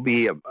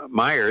Jacoby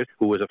Myers,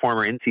 who was a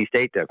former NC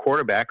State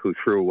quarterback who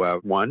threw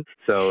one.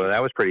 So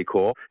that was pretty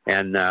cool.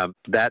 And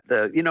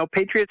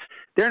Patriots,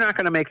 they're not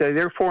going to make that.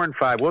 They're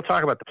 4-5. We'll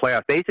talk about the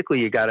playoffs. Basically,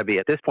 you got to be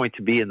at this point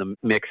to be in the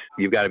mix.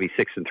 You've got to be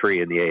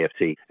 6-3 in the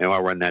AFC, and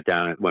I'll run that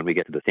down when we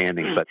get to the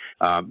standings. But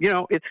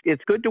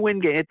it's good to win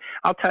games.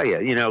 I'll tell you,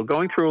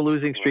 going through a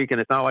losing streak, and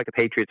it's not like the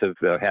Patriots have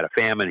had a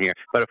famine here.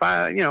 But if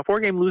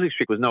 4-game losing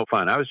streak was no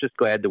fun. I was just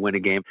glad to win a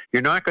game.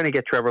 You're not going to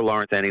get Trevor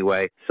Lawrence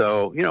anyway,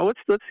 so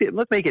let's see.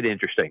 Let's make it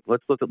interesting.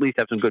 Let's at least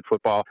have some good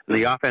football.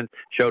 The offense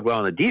showed well,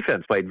 and the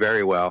defense played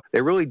very well.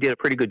 They really did a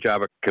pretty good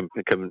job of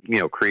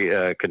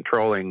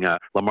controlling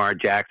Lamar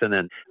Jackson,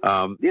 and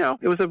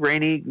it was a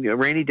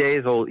rainy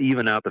days will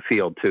even out the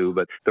field too.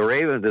 But the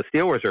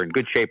Steelers are in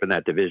good shape in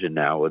that division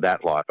now with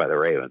that loss by the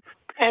Ravens.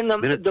 And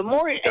the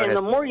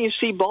more you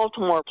see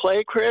Baltimore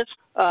play, Chris,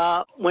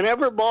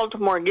 whenever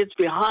Baltimore gets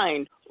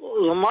behind,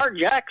 Lamar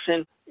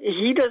Jackson,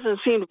 he doesn't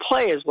seem to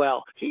play as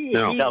well. He's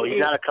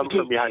not a come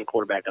from behind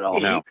quarterback at all.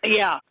 No.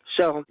 Yeah.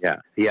 So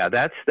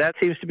that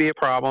seems to be a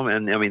problem.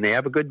 And I mean, they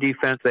have a good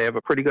defense. They have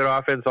a pretty good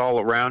offense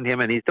all around him,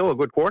 and he's still a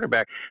good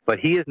quarterback. But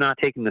he is not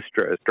taking the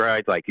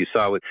strides like you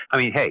saw with. I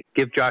mean, hey,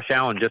 give Josh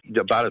Allen just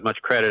about as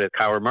much credit as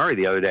Kyler Murray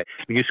the other day.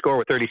 When you score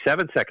with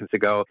 37 seconds to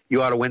go,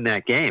 you ought to win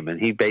that game. And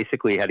he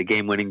basically had a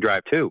game-winning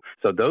drive too.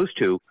 So those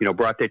two,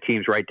 brought their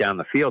teams right down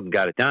the field and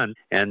got it done.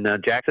 And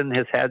Jackson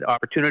has had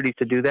opportunities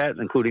to do that,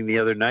 including the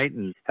other night,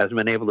 and hasn't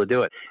been able to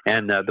do it.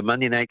 And the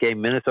Monday night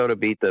game, Minnesota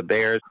beat the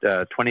Bears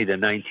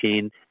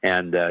 20-19.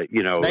 And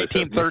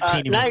 19-13.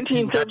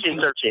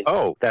 19-13.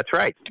 Oh, that's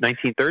right,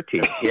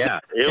 19-13. Yeah,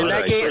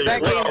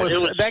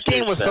 that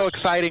game was so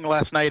exciting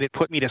last night. It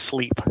put me to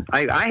sleep.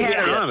 I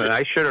had it on, and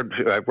I should have.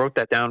 I wrote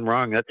that down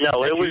wrong. I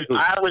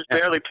was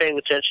barely paying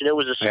attention. It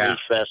was a snooze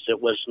fest.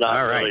 It was not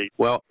all right. Really.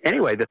 Well,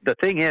 anyway, the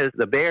thing is,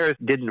 the Bears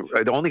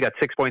only got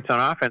 6 points on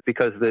offense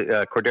because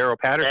the Cordero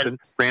Patterson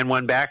ran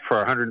one back for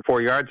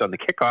 104 yards on the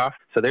kickoff.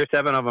 So there's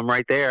 7 of them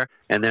right there.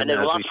 And then, they've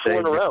lost 4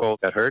 in a row. Cole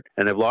got hurt,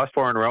 and they've lost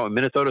 4 in a row. And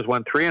Minnesota's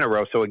won 3 in a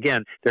row. So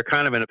again, they're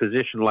kind of in a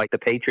position like the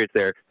Patriots.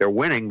 They're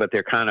winning, but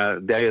they're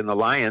in the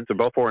Lions. They're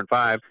both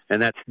 4-5,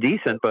 and that's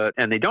decent.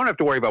 And they don't have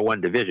to worry about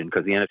one division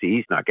because the NFC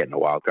East not getting a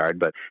wild card.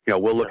 But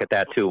we'll look at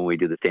that too when we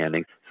do the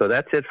standings. So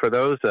that's it for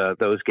those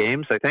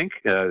games. I think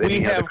we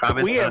have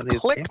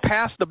clicked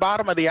past the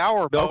bottom of the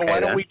hour, Bill. Okay,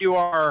 why don't we do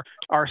our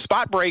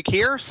spot break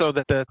here so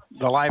that the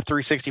Live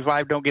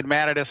 365 don't get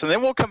mad at us, and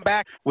then we'll come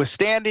back with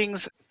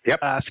standings.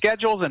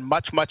 Schedules, and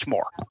much, much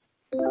more.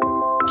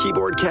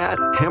 Keyboard Cat,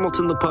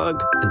 Hamilton the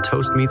Pug, and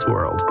Toast Meets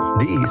World.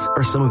 These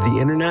are some of the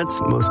internet's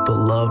most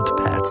beloved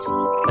pets.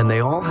 And they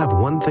all have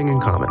one thing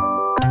in common.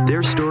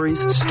 Their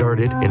stories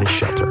started in a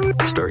shelter.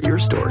 Start your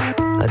story.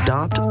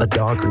 Adopt a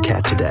dog or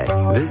cat today.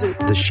 Visit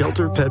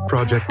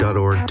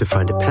theshelterpetproject.org to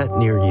find a pet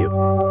near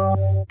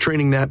you.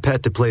 Training that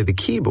pet to play the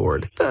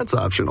keyboard, that's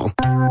optional.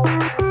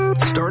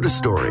 Start a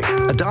story.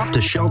 Adopt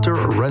a shelter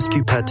or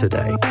rescue pet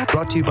today.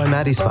 Brought to you by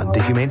Maddie's Fund,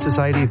 the Humane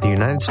Society of the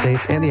United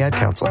States, and the Ad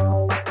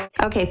Council.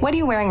 Okay, what are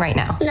you wearing right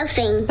now?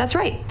 Nothing. That's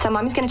right. So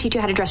mommy's going to teach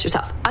you how to dress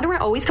yourself.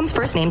 Underwear always comes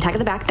first, name tag at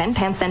the back, then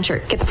pants, then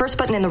shirt. Get the first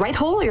button in the right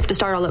hole or you have to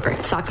start all over.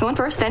 Socks going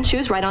first, then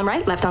shoes, right on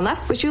right, left on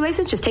left. With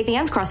shoelaces, just take the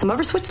ends, cross them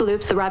over, switch the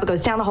loops. The rabbit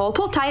goes down the hole,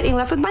 pull tight, and you're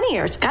left with bunny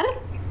ears. Got it?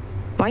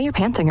 Why are your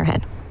pants on your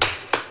head?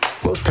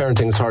 Most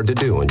parenting is hard to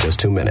do in just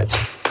 2 minutes.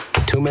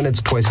 2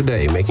 minutes twice a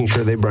day making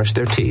sure they brush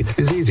their teeth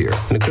is easier,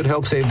 and it could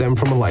help save them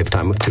from a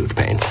lifetime of tooth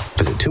pain.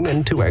 Visit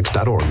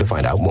 2min2x.org to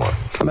find out more.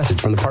 A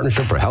message from the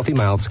Partnership for Healthy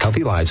Mouths,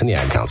 Healthy Lives, and the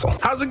Ad Council.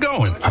 How's it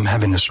going? I'm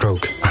having a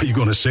stroke. Are you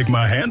going to shake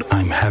my hand?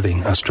 I'm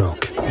having a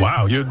stroke.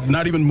 Wow, you're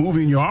not even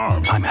moving your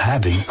arm. I'm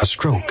having a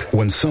stroke.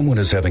 When someone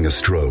is having a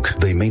stroke,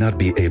 they may not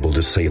be able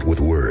to say it with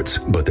words,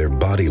 but their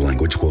body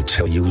language will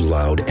tell you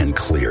loud and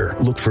clear.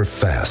 Look for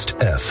FAST.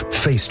 F,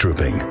 face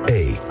drooping.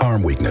 A,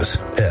 arm weakness.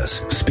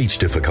 S, speech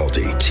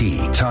difficulty.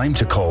 T, time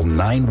to call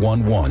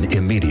 911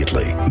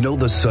 immediately. Know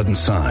the sudden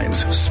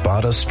signs.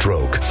 Spot a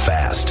stroke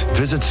fast.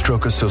 Visit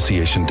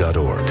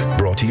strokeassociation.org.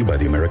 Brought to you by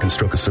the American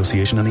Stroke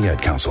Association and the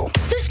Ad Council.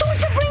 The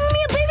storks are bringing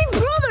me a baby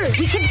brother.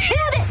 We can do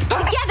this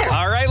together.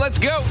 All right, let's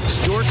go.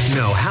 Storks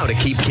know how to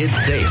keep kids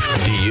safe.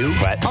 Do you?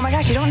 What? Oh my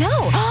gosh, you don't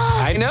know.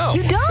 I know.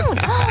 You don't.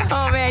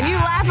 Oh man, you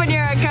laugh when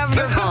you're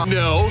uncomfortable.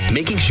 No.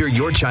 Making sure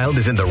your child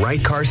is in the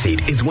right car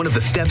seat is one of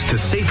the steps to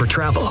safer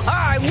travel.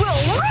 I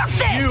will rock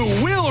this. You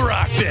will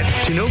rock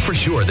this. To know for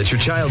sure that your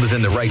child is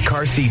in the right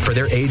car seat for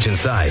their age and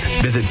size,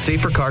 visit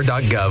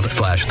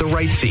safercar.gov/the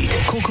right seat.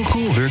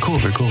 Cool. Very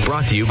cool.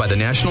 Brought to you by the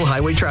National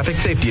Highway Traffic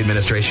Safety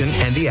Administration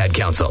and the Ad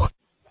Council.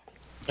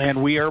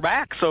 And we are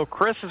back. So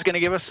Chris is going to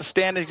give us the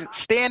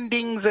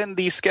standings and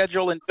the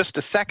schedule in just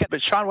a second.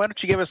 But Sean, why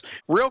don't you give us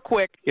real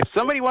quick, if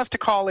somebody wants to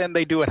call in,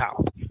 they do it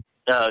how?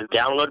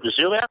 Download the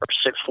Zoom app or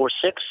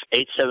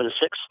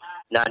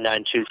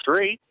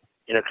 646-876-9923.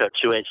 Enter code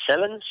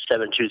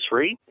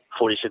 287-723-4600.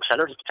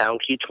 Pound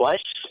key twice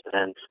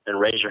and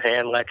raise your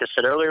hand. Like I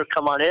said earlier,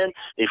 come on in.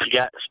 If you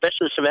got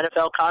especially some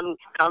NFL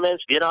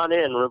comments, get on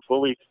in before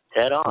we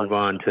head on. Move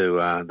on to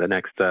the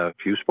next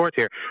few sports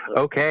here.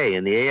 Okay,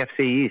 in the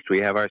AFC East, we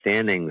have our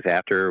standings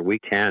after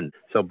Week 10.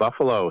 So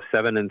Buffalo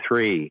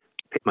 7-3,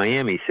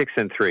 Miami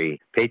 6-3,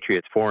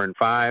 Patriots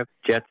 4-5,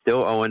 Jets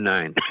still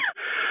 0-9.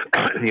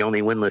 The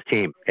only winless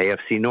team.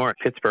 AFC North,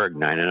 Pittsburgh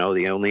 9-0,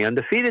 the only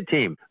undefeated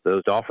team.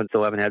 Those Dolphins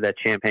still haven't had that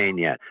champagne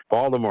yet.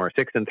 Baltimore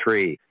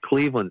 6-3,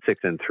 Cleveland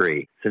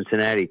 6-3,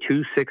 Cincinnati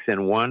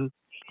 2-6-1.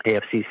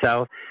 AFC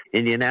South,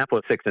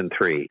 Indianapolis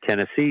 6-3,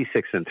 Tennessee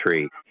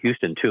 6-3,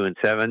 Houston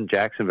 2-7,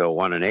 Jacksonville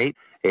 1-8,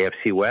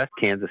 AFC West,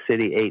 Kansas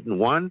City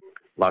 8-1,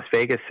 Las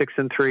Vegas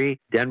 6-3,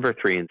 Denver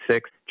 3-6,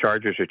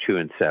 Chargers are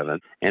 2-7.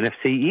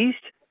 NFC East,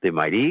 the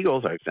Mighty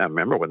Eagles. I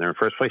remember when they're in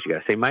first place, you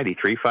got to say mighty.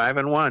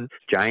 3-5-1,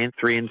 Giants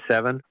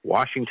 3-7,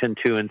 Washington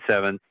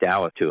 2-7,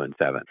 Dallas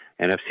 2-7.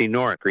 NFC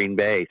North, Green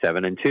Bay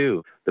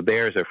 7-2. The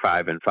Bears are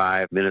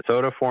 5-5,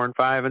 Minnesota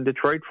 4-5, and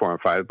Detroit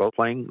 4-5, both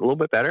playing a little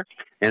bit better.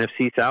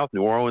 NFC South,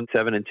 New Orleans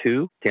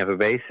 7-2, Tampa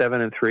Bay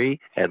 7-3,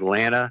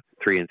 Atlanta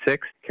 3-6,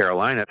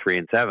 Carolina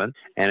 3-7,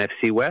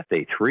 NFC West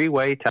a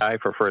three-way tie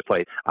for first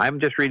place. I'm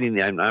just reading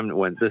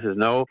when this is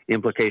no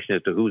implication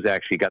as to who's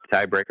actually got the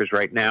tiebreakers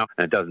right now,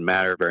 and it doesn't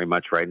matter very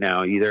much right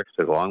now either.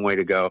 There's a long way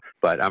to go,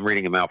 but I'm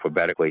reading them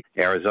alphabetically.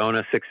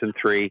 Arizona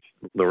 6-3,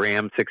 the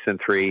Rams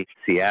 6-3,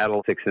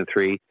 Seattle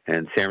 6-3,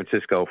 and San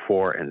Francisco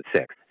 4-6,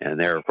 and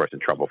they're of course in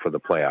trouble for the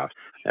playoffs.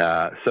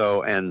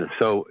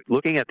 So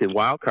looking at the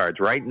wild cards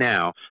right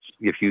now,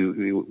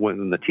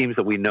 when the teams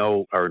that we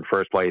know are in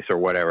first place or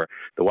whatever,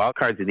 the wild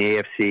cards in the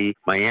AFC,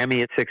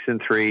 Miami at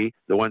 6-3,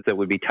 the ones that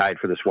would be tied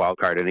for this wild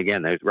card. And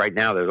again, right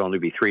now there's only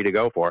be 3 to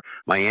go for.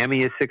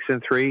 Miami is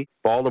 6-3,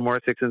 Baltimore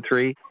at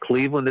 6-3,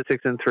 Cleveland at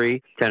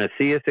 6-3,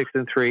 Tennessee at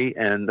 6-3,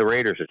 and the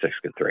Raiders at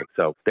 6-3.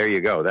 So there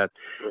you go. They're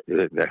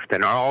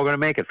not all going to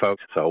make it,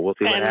 folks. So we'll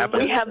see what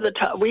happens.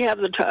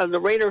 The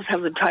Raiders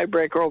have the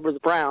tiebreaker over the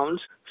Browns.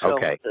 So,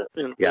 okay.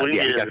 He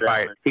got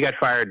fired. He got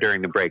fired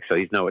during the break, so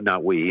he's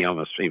not we. He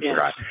almost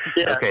forgot.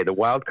 Yeah. Okay, the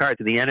wild cards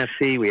in the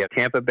NFC, we have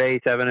Tampa Bay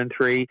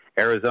 7-3,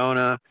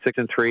 Arizona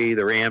 6-3,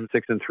 the Rams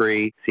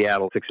 6-3,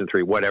 Seattle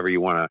 6-3, whatever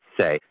you want to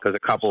say, because a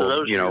couple,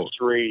 those are your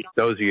three.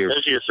 Those are your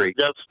three.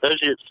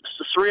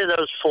 Three of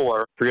those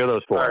four.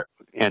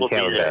 And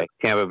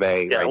Tampa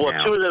Bay. Yeah, right well,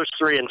 now. 2 of those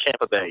 3 in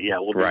Tampa Bay. Yeah,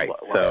 we'll right.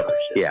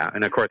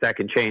 And of course that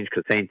can change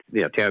because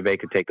Tampa Bay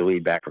could take the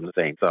lead back from the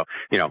Saints. So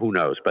who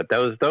knows? But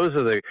those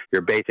are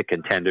your basic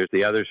contenders.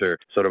 The others are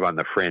sort of on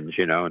the fringe,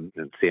 and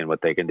seeing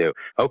what they can do.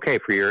 Okay,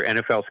 for your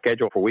NFL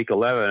schedule for Week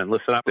 11, and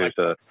listen up. There's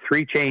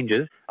 3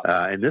 changes.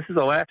 And this is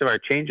the last of our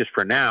changes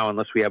for now,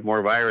 unless we have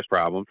more virus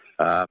problems.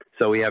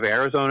 So we have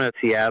Arizona at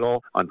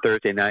Seattle on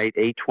Thursday night,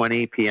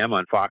 8:20 p.m.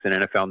 on Fox and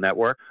NFL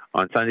Network.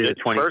 On Sunday the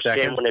 22nd. First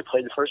game when they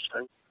played the first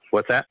time.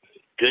 What's that?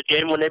 Good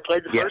game when they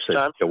played the first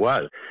time. It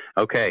was.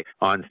 Okay.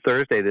 On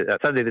Sunday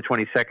the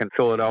 22nd,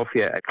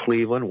 Philadelphia at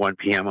Cleveland, 1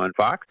 p.m. on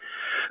Fox.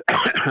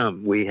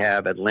 We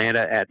have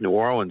Atlanta at New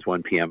Orleans,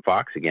 1 p.m.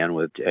 Fox, again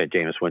with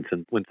Jameis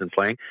Winston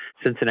playing.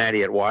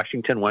 Cincinnati at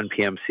Washington, 1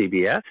 p.m.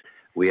 CBS.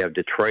 We have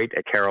Detroit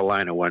at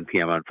Carolina, 1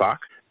 p.m. on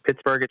Fox.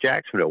 Pittsburgh at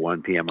Jacksonville,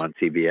 1 p.m. on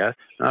CBS.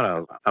 Not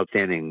an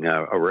outstanding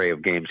array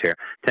of games here.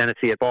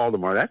 Tennessee at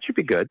Baltimore. That should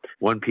be good.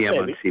 1 p.m.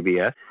 on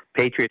CBS.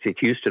 Patriots at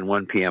Houston,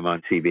 1 p.m.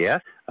 on CBS.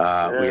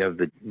 We have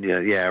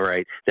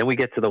right. Then we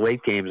get to the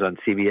late games on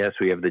CBS.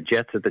 We have the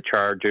Jets at the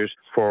Chargers,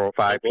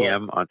 4:05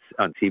 p.m. on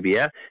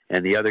CBS,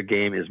 and the other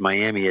game is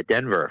Miami at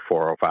Denver,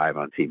 4:05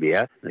 on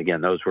CBS. And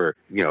again, those were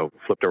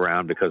flipped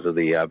around because of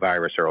the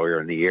virus earlier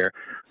in the year.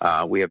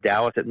 We have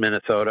Dallas at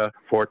Minnesota,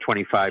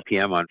 4:25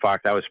 p.m. on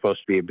Fox. That was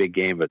supposed to be a big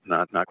game, but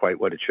not quite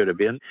what it should have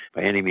been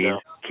by any means.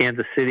 Yeah.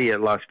 Kansas City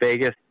at Las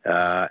Vegas.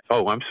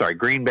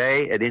 Green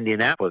Bay at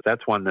Indianapolis.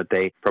 That's one that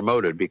they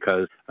promoted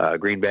because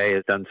Green Bay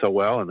has done so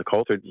well, and the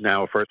Colts are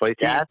now a first-place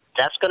team.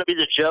 That's going to be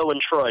the Joe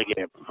and Troy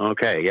game.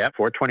 Okay,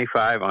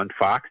 4:25 on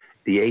Fox.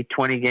 The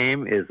 8:20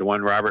 game is the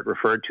one Robert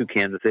referred to,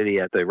 Kansas City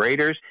at the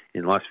Raiders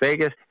in Las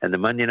Vegas, and the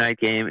Monday night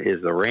game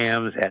is the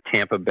Rams at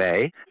Tampa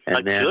Bay.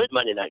 And good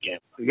Monday night game.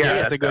 Yeah,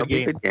 that's a good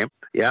game.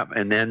 Yeah,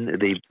 and then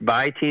the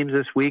bye teams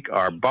this week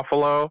are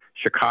Buffalo,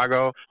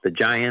 Chicago, the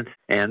Giants,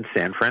 and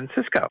San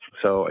Francisco.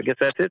 So I guess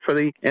that's it for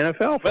the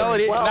NFL. Well,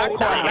 not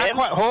quite.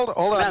 Hold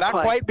on, not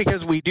quite,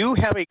 because we do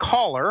have a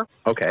caller.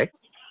 Okay.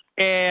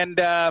 And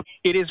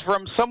it is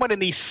from someone in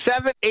the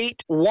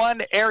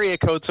 781 area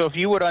code. So if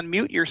you would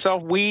unmute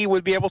yourself, we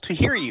would be able to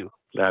hear you.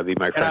 That'd be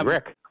my friend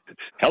Rick.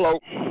 Hello.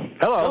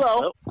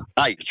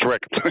 Hi, it's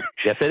Rick.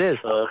 Yes, it is.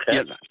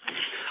 Okay. Yes.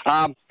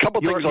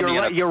 Couple things on the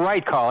NFL. You're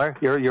right, caller.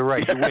 You're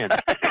right. You win. Yeah,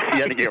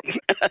 thank you.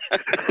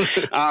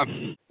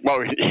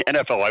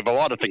 NFL. I have a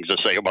lot of things to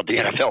say about the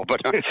NFL,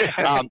 but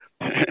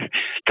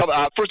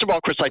first of all,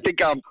 Chris, I think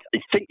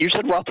think you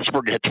said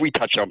Roethlisberger had 3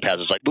 touchdown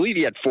passes. I believe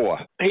he had 4.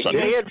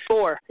 He had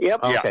 4.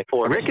 Yep. Okay. Yeah,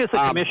 4. Rick is the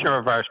commissioner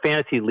of our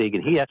fantasy league,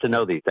 and he has to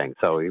know these things.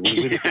 So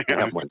we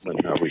have one when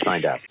we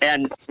find out.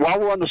 And while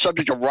we're on the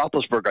subject of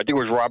Roethlisberger, I think it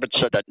was Robert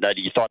said that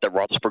he thought that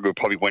Roethlisberger would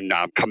probably win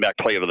comeback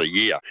player of the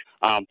year.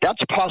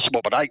 That's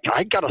possible, but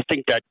I got to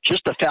think that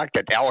just the fact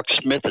that Alex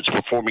Smith is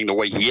performing the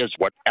way he is,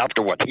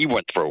 after what he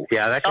went through.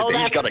 Yeah, that's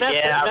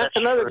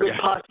another good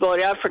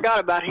possibility. I forgot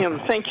about him.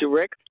 Thank you,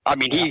 Rick. I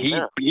mean, he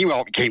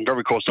came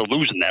very close to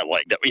losing that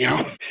leg.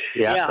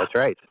 Yeah, that's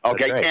right.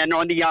 Okay, that's right. And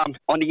on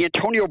the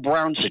Antonio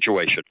Brown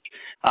situation,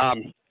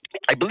 I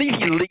believe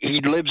he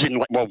lives in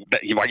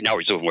right now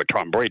he's living with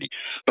Tom Brady,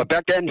 but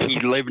back then he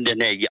lived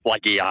in a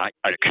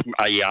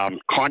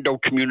condo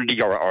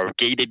community or a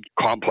gated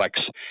complex,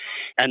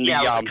 and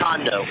a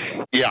condo.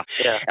 Yeah,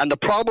 and the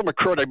problem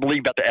occurred, I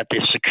believe, at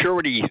the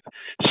security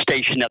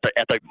station at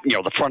the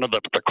front of the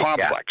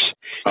complex.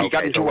 Yeah. He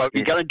got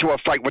into a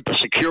fight with the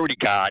security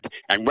guard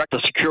and wrecked the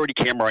security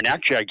camera, and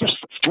actually, I guess,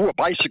 threw a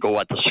bicycle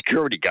at the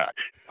security guard.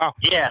 Oh,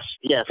 yes.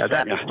 Yeah,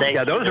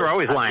 those are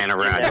always lying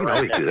around. You can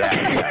always do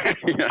that.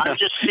 I'm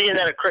just seeing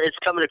that it's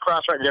coming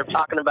across right. They're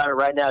talking about it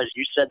right now as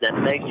you said that.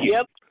 Thank you.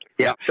 Yep.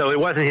 Yeah. So it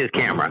wasn't his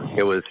camera.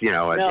 It was,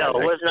 no,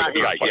 it was not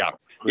his. Right. Yeah.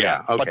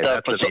 Yeah, okay,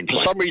 but for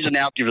some reason,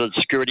 after the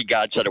security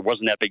guard said it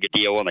wasn't that big a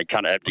deal, and they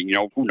kind of,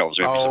 who knows,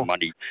 maybe some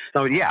money.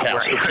 Oh, yeah,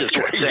 right.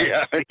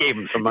 Yeah. They gave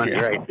him some money,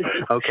 right?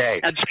 Okay.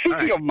 And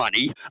speaking of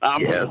money,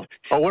 yes.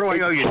 Oh, what do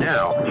I owe you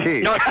now?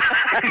 Jeez. No,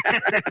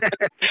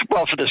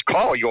 well, for this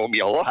call, you owe me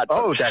a lot.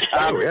 Oh, that's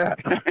true. Yeah.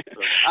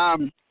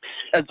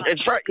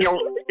 It's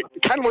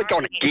kind of like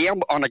on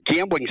a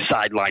gambling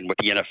sideline with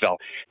the NFL.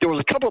 There was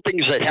a couple of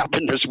things that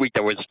happened this week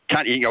that was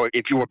kind of,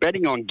 if you were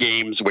betting on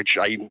games, which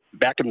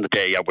back in the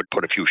day I would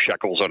put a few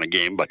shekels on a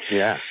game, but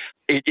yeah,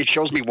 it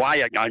shows me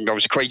why I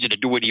was crazy to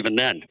do it even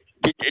then.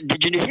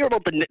 Did you hear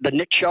about the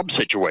Nick Chubb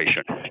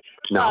situation?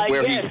 No,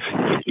 where he took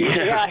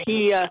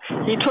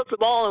the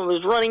ball and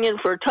was running in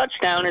for a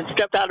touchdown and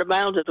stepped out of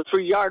bounds at the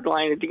 3-yard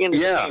line at the end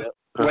of the game.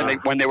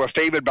 When they were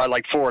favored by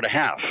like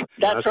 4.5.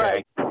 That's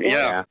right.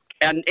 Yeah.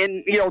 And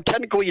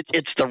technically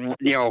it's the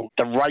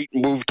right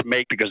move to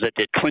make because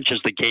it clinches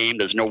the game.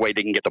 There's no way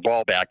they can get the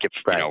ball back if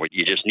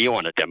you just kneel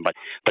on it then. But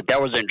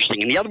that was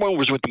interesting. And the other one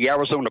was with the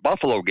Arizona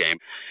Buffalo game.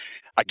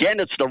 Again,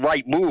 it's the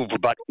right move,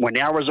 but when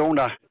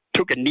Arizona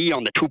took a knee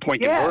on the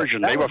 2-point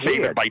conversion, they were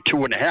favored by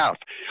 2.5.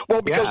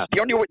 Well, because the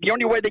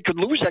only way they could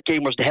lose that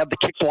game was to have the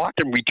kick blocked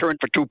and return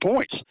for 2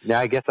 points. Yeah,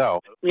 I guess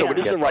so. So it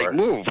is the right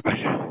move.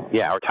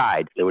 Yeah, or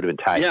tied. It would have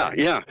been tied.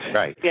 Yeah.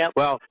 Right. Yeah.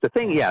 Well, the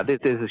thing, there's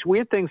this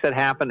weird things that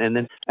happen,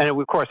 and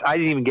of course, I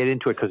didn't even get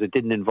into it because it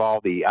didn't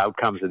involve the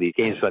outcomes of these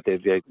games. But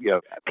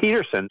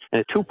Peterson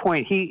and a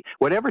 2-point,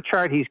 whatever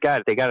chart he's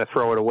got, they got to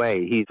throw it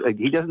away. He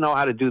doesn't know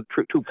how to do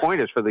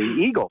 2-pointers for the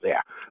Eagles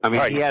there. I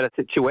mean, he had a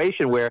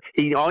situation where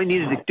all he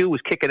needed to do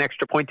was kick an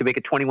extra point to make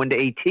it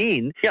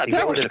 21-18. Yeah,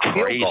 that was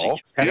crazy.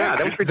 Yeah,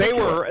 that was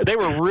ridiculous. They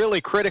were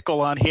really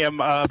critical on him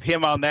on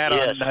that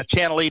on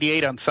Channel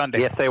 88 on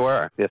Sunday. Yes, they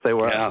were. Yeah.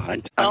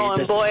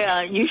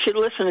 You should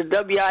listen to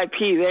WIP.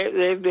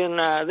 They've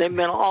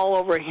been all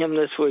over him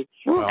this week.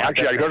 Well,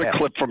 actually, I heard a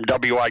clip from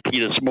WIP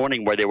this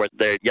morning where they were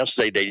there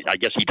yesterday. I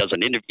guess he does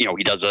an interview.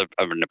 He does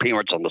an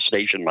appearance on the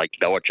station like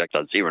Belichick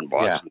does here in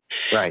Boston.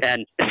 Yeah, right.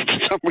 And for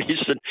some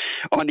reason,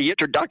 on the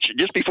introduction,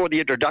 just before the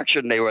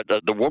introduction, they were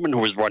the woman who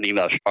was running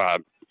the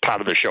part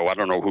of the show, I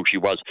don't know who she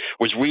was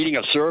reading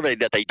a survey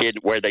that they did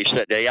where they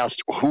asked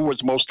who was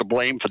most to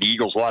blame for the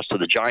Eagles' loss to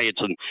the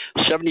Giants, and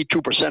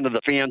 72% of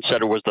the fans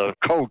said it was the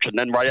coach, and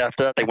then right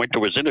after that they went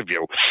to his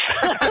interview.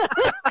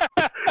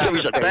 So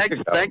he said,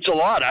 thanks a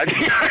lot.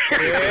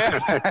 Yeah,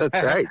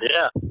 that's right.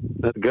 Yeah.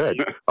 That's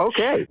good.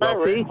 Okay.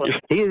 Well,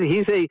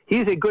 see,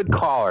 he's a good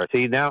caller.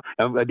 See, now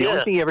the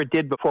only thing he ever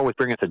did before was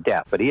bring us to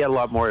death, but he had a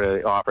lot more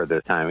to offer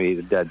this time.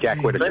 He's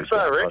Jack Whitaker.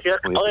 Thanks, Rick.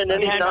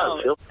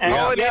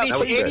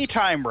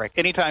 Anytime, Rick.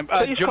 Anytime.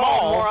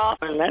 Jamal, more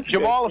often. That's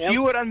Jamal, good. If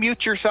you would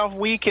unmute yourself,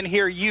 we can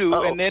hear you.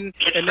 Oh. And then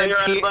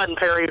button,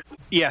 Perry.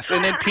 Yes,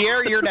 and then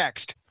Pierre, you're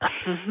next.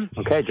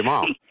 Okay,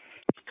 Jamal.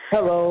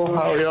 Hello,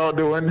 how are y'all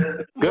doing?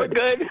 Good.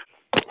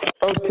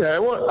 Okay, I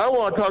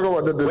want to talk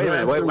about the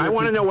disaster. Wait a minute. I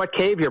want to know what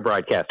cave you're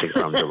broadcasting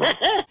from, Jamal.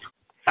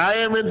 I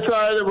am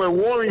inside of a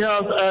warming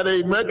house at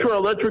a Metro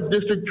Electric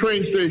District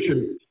train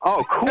station.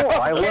 Oh, cool.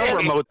 I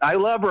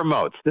love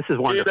remotes. This is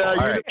wonderful.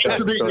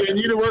 In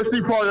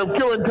University Park. I'm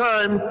killing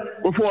time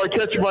before I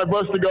catch my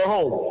bus to go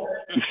home.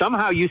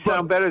 Somehow you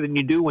sound better than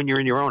you do when you're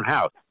in your own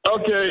house.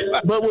 Okay,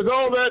 but with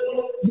all that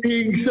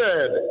being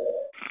said,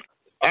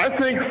 I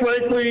think,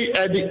 frankly,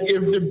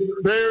 if the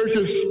Bears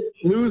just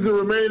lose the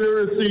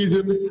remainder of the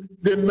season,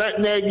 then Matt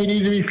Nagy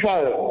needs to be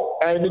fired.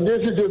 And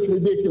this is just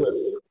ridiculous.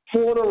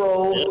 4 in a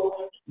row.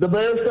 The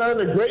Bears signed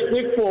a great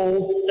Nick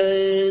Foles,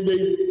 and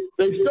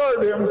they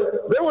started him.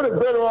 They would have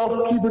been better off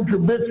keeping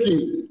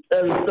Trubisky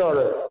as a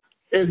starter,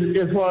 as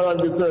far as I'm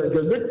concerned,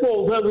 because Nick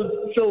Foles hasn't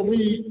shown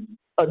me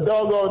a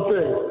doggone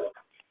thing.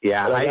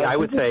 Yeah, I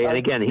would say, and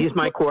again, he's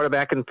my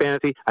quarterback in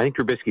fantasy. I think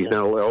Trubisky's been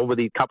over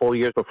the couple of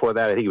years before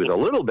that. I think he was a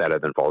little better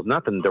than Foles.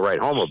 Nothing to write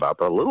home about,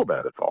 but a little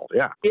better than Foles.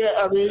 Yeah. Yeah,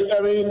 I mean,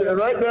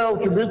 right now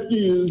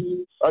Trubisky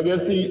is. I guess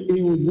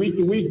he was week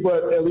to week,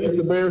 but at least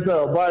the Bears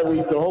have a bye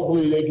week, so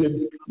hopefully they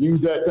can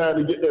use that time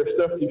to get their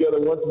stuff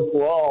together once and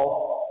for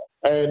all.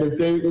 And if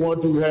they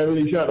want to have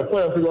any shot at the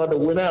playoffs, they're going to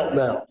win out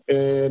now.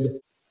 And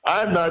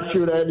I'm not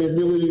sure they have the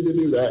ability to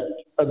do that,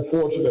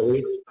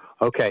 unfortunately.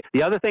 Okay.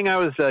 The other thing I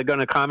was going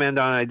to comment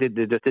on, I just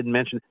didn't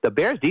mention, the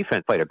Bears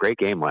defense played a great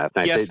game last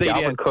night. Yes, they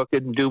Dalvin did. Cook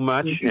didn't do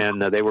much, and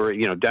they were,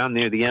 down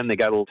near the end. They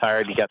got a little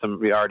tired. He got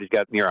some yards. He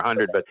got near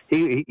 100, but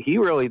they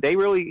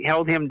really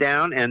held him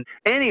down. And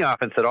any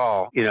offense at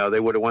all, they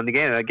would have won the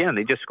game. And again,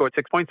 they just scored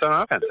 6 points on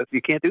offense.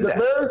 You can't do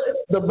that.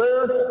 The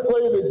Bears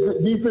played the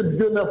defense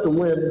good enough to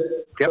win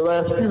the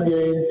last few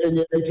games, and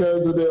yet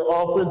because of their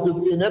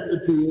offensive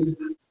ineptitude,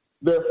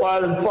 they're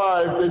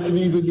 5-5. They should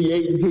either be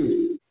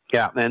 8-2.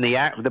 Yeah, and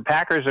the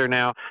Packers are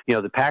now,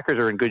 the Packers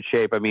are in good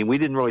shape. I mean, we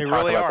didn't really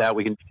talk about that.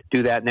 We can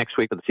do that next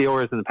week. But the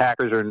Steelers and the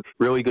Packers are in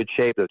really good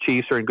shape. The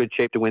Chiefs are in good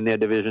shape to win their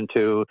division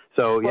too.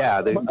 So yeah,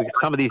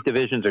 some of these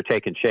divisions are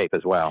taking shape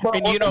as well.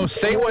 And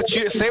say what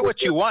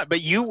you want, but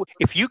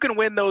if you can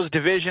win those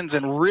divisions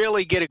and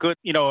really get a good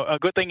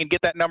thing and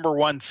get that number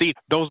 1 seed,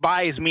 those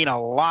buys mean a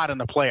lot in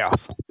the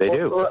playoffs. They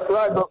do.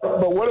 Right,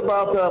 but what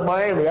about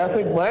Miami? I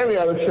think Miami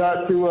had a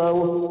shot to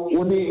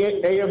win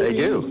the AFC. They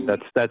do.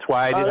 That's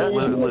why I didn't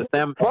lose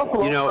them.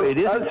 Buffalo, it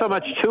isn't so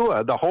much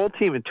Tua. The whole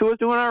team, and Tua's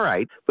doing all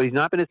right, but he's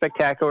not been as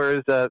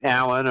spectacular as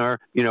Allen or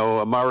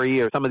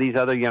Murray or some of these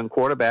other young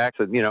quarterbacks.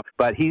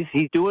 But he's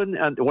doing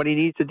what he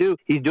needs to do.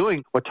 He's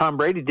doing what Tom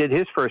Brady did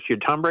his first year.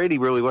 Tom Brady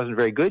really wasn't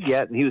very good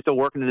yet, and he was still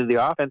working into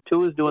the offense.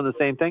 Tua's doing the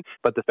same thing,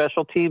 but the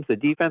special teams, the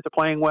defense are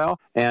playing well,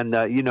 and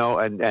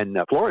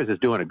Flores is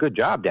doing a good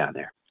job down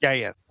there.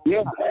 Yeah.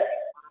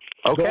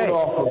 Okay.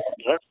 All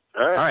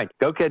right.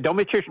 Go, kid. Don't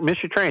miss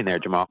your train there,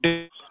 Jamal.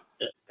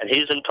 And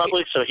he's in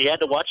public, so he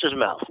had to watch his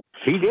mouth.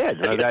 He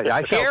did.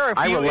 Pierre,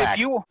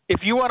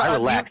 if you want to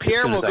unmute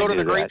Pierre, we'll go to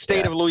the great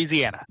state of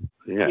Louisiana.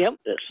 Yeah. Yep.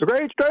 The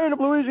great state of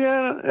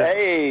Louisiana.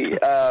 Hey.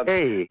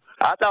 Hey.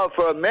 I thought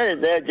for a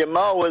minute there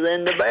Jamal was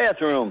in the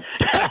bathroom.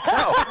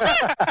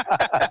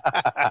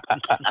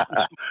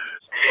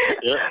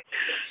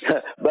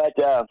 But,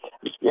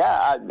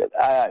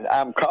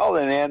 I'm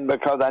calling in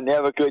because I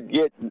never could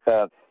get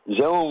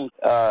Zoom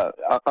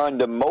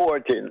under more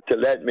to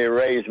let me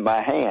raise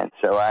my hand,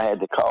 so I had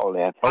to call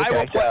in.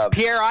 Okay.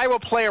 Pierre, I will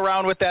play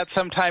around with that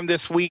sometime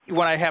this week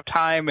when I have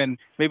time, and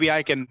maybe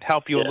I can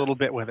help you a little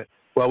bit with it.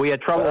 Well, we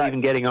had trouble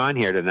even getting on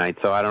here tonight,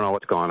 so I don't know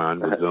what's going on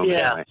with Zoom.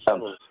 Yeah.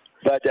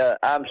 But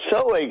I'm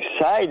so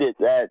excited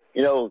that,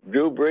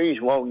 Drew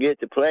Brees won't get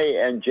to play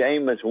and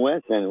Jameis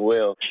Winston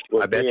will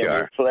I bet be you able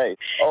are. to play.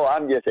 Oh,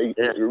 I'm just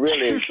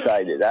really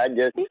excited.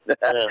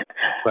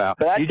 Well,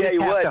 but I you tell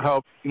you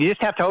what. You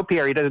just have to hope,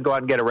 Pierre, he doesn't go out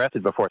and get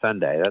arrested before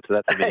Sunday. That's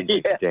the main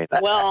thing, James.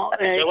 Well,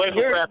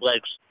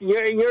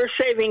 you're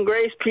saving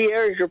grace,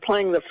 Pierre, as you're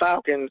playing the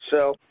Falcons.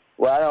 So.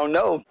 Well, I don't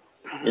know.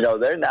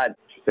 They're not.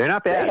 They're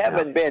not bad. They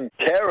haven't been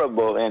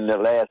terrible in the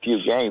last few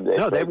games.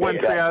 They've won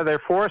 3 out of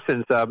their 4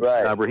 since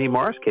Raheem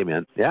Morris came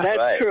in. Yeah,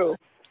 that's true.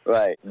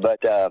 Right, but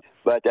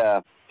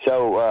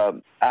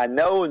so I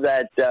know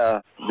that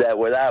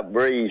without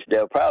Brees,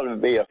 there'll probably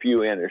be a few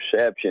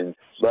interceptions.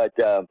 But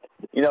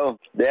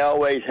they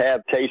always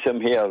have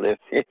Taysom Hill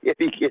if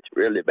he gets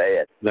really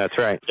bad. That's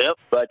right. Yep.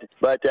 But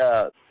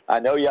I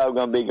know y'all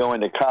going to be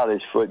going to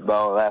college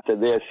football after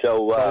this.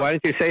 So why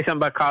don't you say something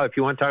about college? If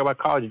you want to talk about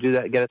college, do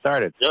that. Get it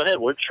started. Go ahead.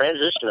 We're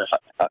transitioning.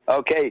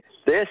 Okay,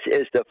 this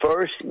is the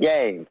first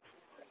game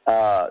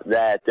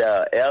that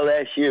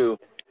LSU.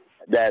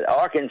 That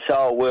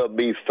Arkansas will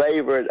be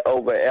favored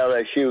over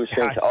LSU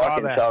since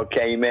Arkansas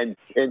came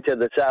into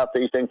the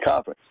Southeastern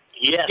Conference.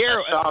 Yes,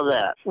 Pierre, I saw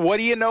that. What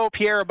do you know,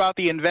 Pierre, about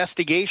the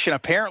investigation?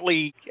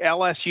 Apparently,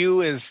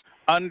 LSU is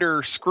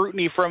under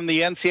scrutiny from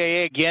the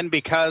NCAA again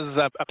because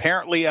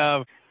apparently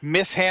of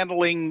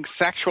mishandling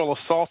sexual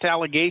assault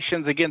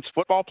allegations against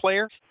football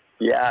players.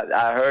 Yeah,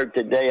 I heard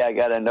today, I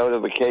got a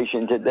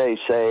notification today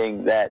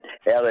saying that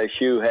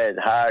LSU had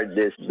hired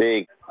this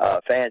big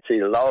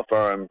fancy law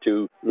firm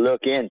to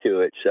look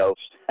into it. So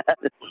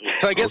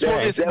I guess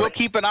we'll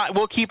keep an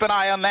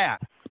eye on that.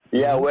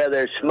 Yeah, where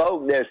there's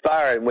smoke, there's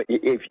fire.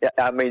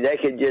 They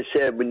could just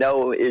say,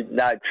 no, it's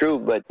not true.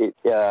 But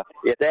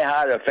if they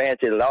hire a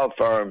fancy law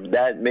firm,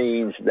 that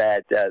means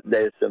that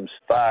there's some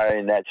fire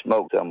in that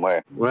smoke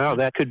somewhere. Well,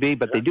 that could be,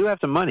 but they do have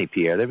some money,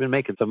 Pierre. They've been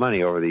making some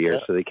money over the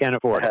years, so they can't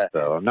afford it.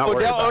 So I'm not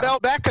worried about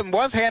Odell Beckham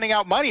was handing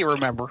out money,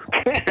 remember?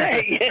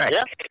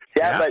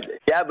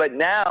 But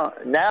now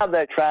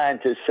they're trying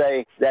to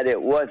say that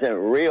it wasn't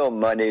real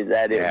money,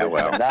 that it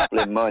was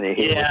monopoly money.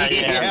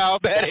 Yeah, I'll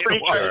bet it was.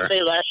 Pretty sure to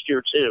say last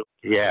year too.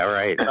 too. Yeah,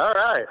 right. All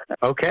right.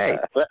 Okay.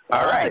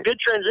 All right. A good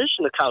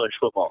transition to college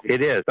football.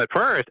 It is. But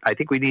first, I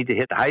think we need to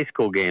hit the high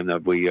school game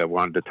that we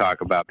wanted to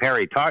talk about.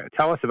 Perry,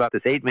 tell us about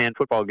this 8-man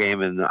football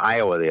game in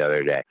Iowa the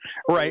other day.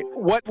 Right.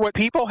 What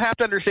people have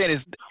to understand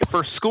is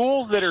for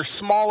schools that are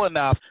small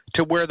enough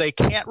to where they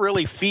can't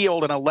really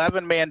field an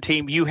 11-man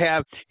team, you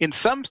have, in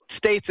some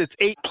states it's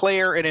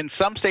 8-player, and in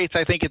some states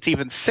I think it's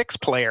even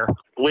 6-player.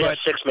 We have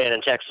 6-man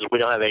in Texas. We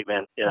don't have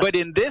 8-man. Yeah. But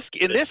in this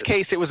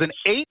case, it was an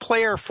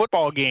 8-player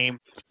football game,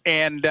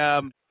 and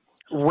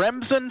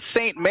Remsen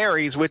St.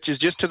 Mary's, which is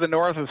just to the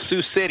north of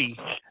Sioux City,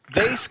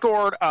 they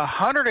scored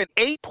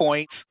 108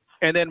 points.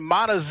 And then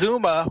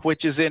Montezuma,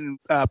 which is in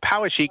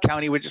Poweshiek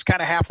County, which is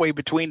kind of halfway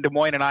between Des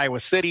Moines and Iowa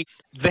City,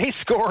 they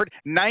scored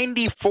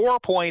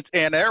 94 points,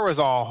 and there was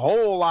a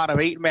whole lot of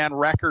 8-man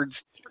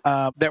records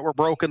that were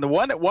broken. The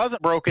one that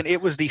wasn't broken, it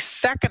was the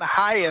second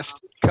highest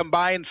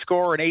combined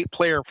score in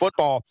 8-player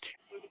football.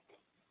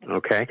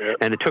 Okay.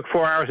 And it took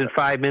 4 hours and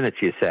 5 minutes,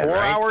 you said, 4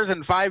 right? 4 hours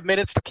and 5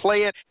 minutes to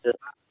play it. The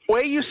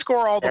way you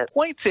score all the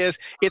points is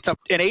it's an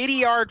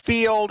 80-yard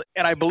field,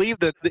 and I believe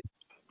that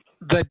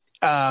the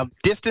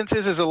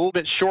distances is a little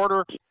bit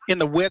shorter in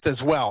the width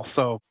as well.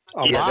 So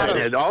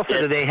and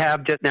also, do they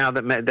have just now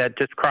that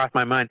just crossed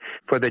my mind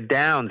for the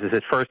downs? Is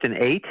it 1st and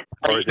 8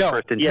 or is it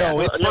 1st and 10? No,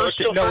 it's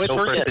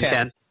first and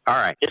 10. All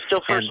right, it's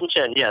still 1st and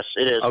 10. Yes,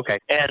 it is. Okay,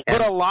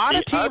 but a lot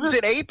of teams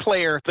in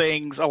 8-player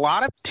things, a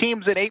lot of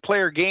teams in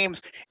 8-player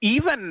games,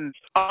 even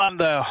on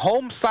the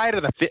home side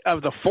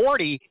of the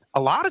 40, a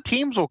lot of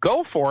teams will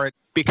go for it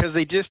because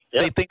they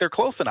think they're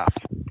close enough.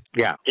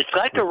 Yeah, it's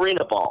like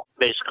arena ball,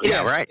 basically.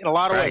 Yeah, right. In a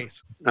lot of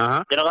ways.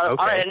 Uh-huh. All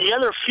right, and the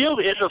other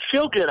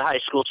feel-good high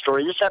school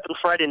story. This happened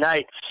Friday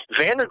night.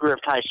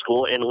 Vandergrift High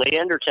School in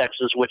Leander,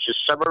 Texas, which is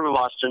a suburb of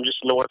Austin, just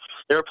north.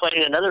 They were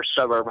playing another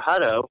suburb,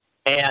 Hutto,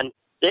 and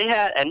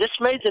this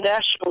made the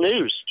national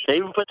news.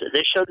 They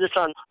showed this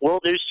on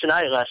World News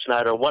Tonight last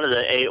night, or one of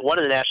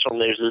the national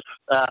newses.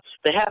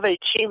 They have a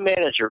team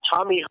manager,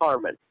 Tommy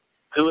Harmon,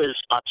 who is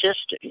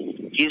autistic.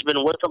 He's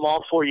been with them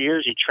all 4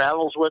 years. He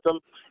travels with them,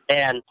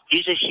 and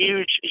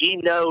he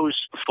knows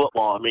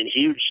football. I mean,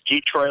 huge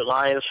Detroit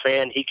Lions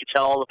fan. He could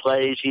tell all the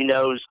plays. He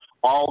knows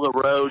all the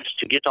roads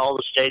to get to all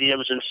the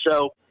stadiums. And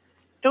so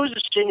it was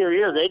his senior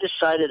year. They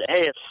decided,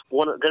 hey, it's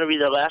going to be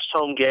their last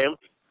home game.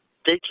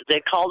 They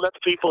called up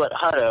the people at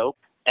Hutto,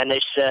 and they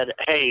said,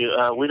 hey,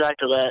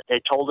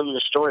 they told them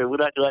the story,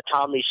 we'd like to let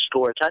Tommy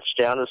score a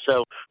touchdown. And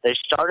so they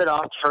started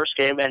off the first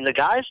game, and the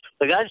guys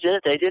did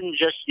it. They didn't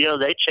just,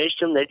 they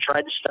chased him. They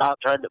tried to stop,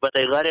 but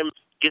they let him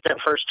get that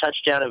first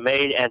touchdown it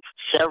made, and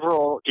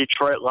several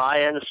Detroit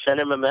Lions sent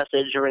him a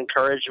message of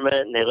encouragement,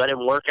 and they let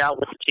him work out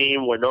with the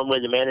team where normally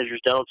the managers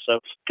don't.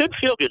 So good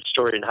feel-good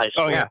story in high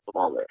school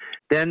football there.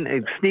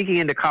 Then sneaking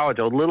into college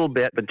a little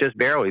bit, but just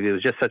barely. It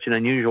was just such an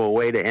unusual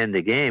way to end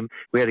the game.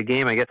 We had a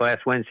game, I guess,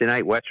 last Wednesday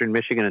night. Western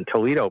Michigan and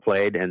Toledo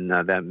played, and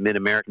the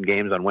Mid-American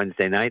games on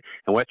Wednesday night.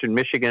 And Western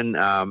Michigan,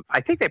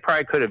 I think they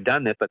probably could have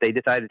done this, but they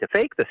decided to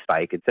fake the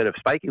spike. Instead of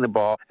spiking the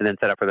ball and then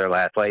set up for their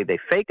last play, they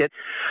faked it,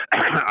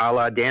 a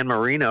la Dan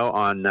Marino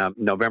on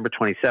November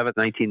 27th,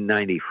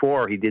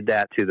 1994. He did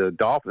that to the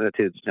Dolphins,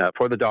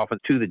 for the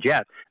Dolphins to the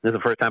Jets. This is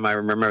the first time I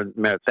remember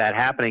that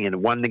happening,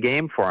 and won the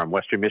game for him.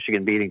 Western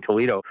Michigan beating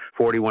Toledo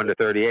 41-38.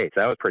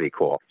 So that was pretty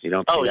cool. You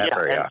don't see that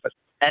very often.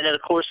 And then,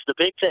 of course, the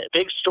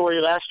big story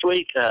last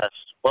week,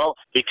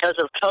 because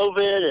of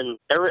COVID and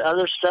every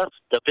other stuff,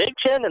 the Big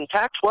Ten and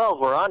Pac-12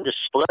 were on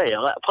display.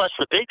 Plus,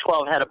 the Big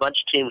 12 had a bunch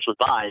of teams with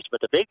byes, but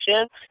the Big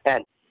Ten,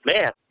 and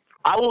man,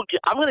 I'm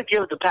going to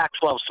give the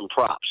Pac-12 some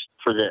props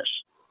for this.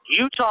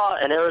 Utah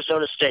and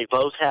Arizona State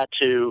both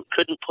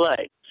couldn't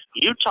play.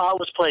 Utah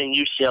was playing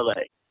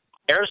UCLA.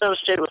 Arizona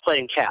State was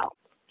playing Cal.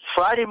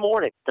 Friday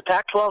morning, the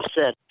Pac-12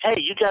 said, hey,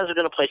 you guys are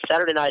going to play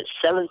Saturday night,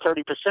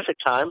 7:30 Pacific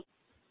time.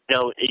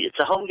 It's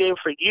a home game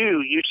for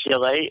you,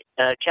 UCLA.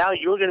 Cal,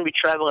 you're going to be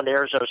traveling to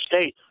Arizona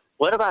State.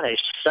 What about a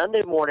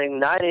Sunday morning,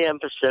 9 a.m.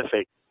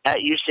 Pacific at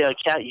UCLA?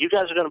 Cal, you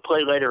guys are going to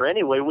play later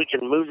anyway. We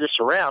can move this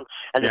around.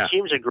 And the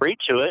teams agreed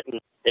to it, and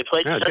they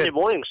played Sunday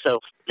morning. So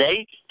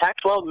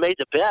Pac-12 made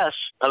the best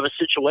of a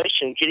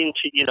situation, getting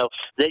to,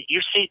 that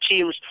you see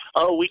teams,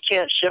 we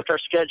can't shift our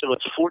schedule.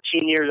 It's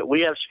 14 years.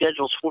 We have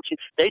schedules 14.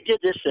 They did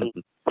this in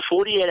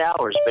 48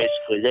 hours,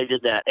 basically. They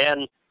did that.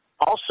 And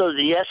also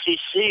the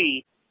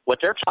SEC, what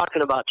they're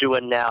talking about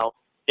doing now,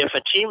 if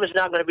a team is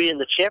not going to be in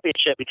the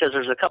championship, because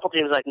there's a couple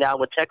teams like now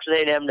with Texas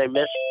A&M, they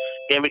missed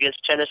game against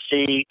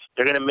Tennessee.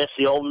 They're going to miss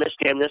the Ole Miss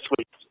game this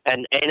week.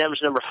 And A&M's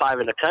number 5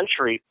 in the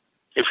country.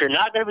 If you're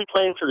not going to be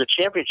playing for the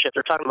championship,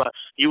 they're talking about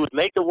you would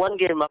make the one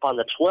game up on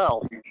the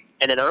 12th,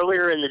 and then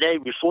earlier in the day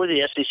before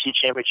the SEC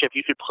championship,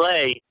 you could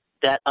play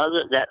that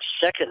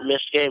second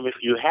missed game if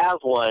you have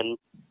one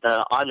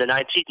on the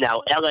 19th.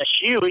 Now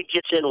LSU, it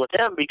gets in with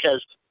them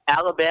because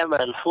Alabama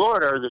and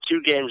Florida are the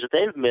two games that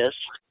they've missed,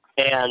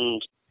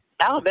 and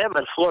Alabama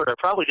and Florida are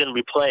probably going to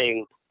be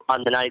playing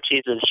on the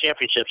 19th in the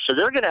championship, so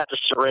they're going to have to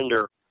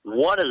surrender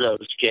one of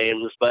those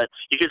games, but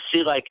you could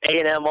see like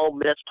A&M Ole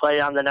Miss play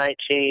on the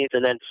 19th,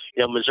 and then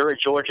Missouri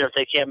Georgia if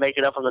they can't make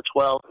it up on the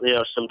 12th.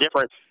 Some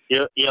different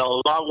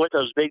along with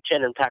those Big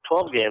Ten and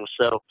Pac-12 games.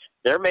 So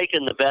they're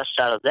making the best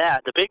out of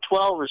that. The Big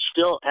 12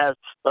 has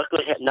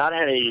luckily not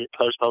had any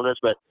postponements,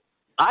 but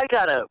I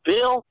got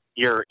Bill,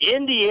 your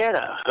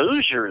Indiana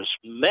Hoosiers,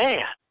 man.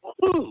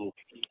 Woo.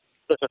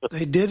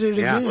 They did it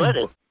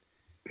again.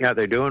 Yeah,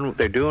 they're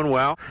doing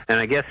well. And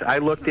I guess I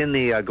looked in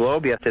the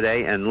Globe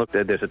yesterday and looked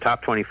at there's a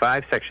top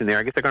 25 section there.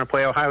 I guess they're going to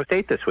play Ohio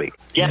State this week.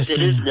 Yes,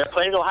 it is. They're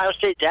playing Ohio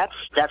State. That's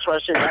what I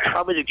said. That's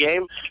probably the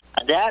game.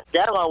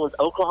 That along with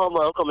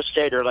Oklahoma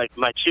State are like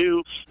my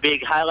two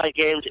big highlight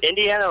games.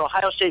 Indiana and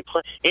Ohio State.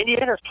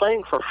 Indiana's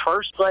playing for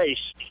first place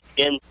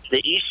in the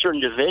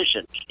Eastern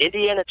Division.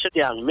 Indiana took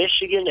down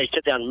Michigan. They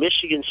took down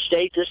Michigan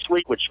State this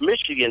week, which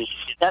Michigan,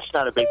 that's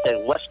not a big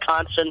thing.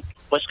 Wisconsin,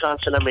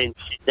 I mean,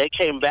 they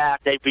came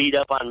back. They beat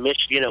up on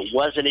Michigan. It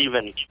wasn't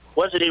even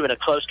a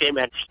close game.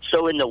 And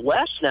so in the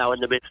West now,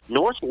 in the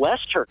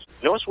Northwestern,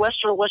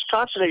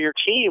 Wisconsin are your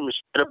teams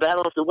that are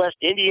battling with the West.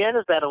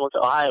 Indiana's battling with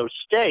Ohio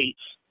State.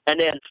 And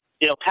then,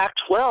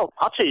 Pac-12,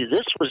 I'll tell you,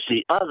 this was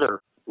the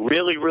other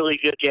really, really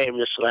good game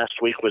this last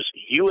week was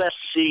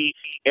USC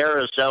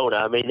Arizona.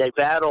 I mean, they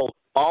battled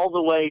all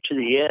the way to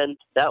the end.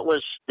 That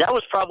was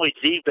probably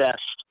the best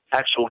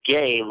actual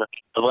game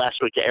of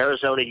last week. The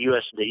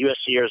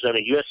USC Arizona.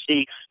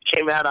 USC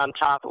came out on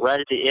top right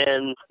at the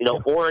end.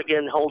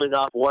 Oregon holding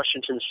off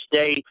Washington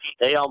State.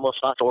 They almost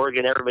lost to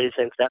Oregon. Everybody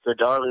thinks that's a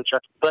darling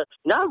truck, but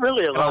not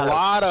really a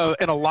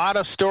lot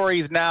of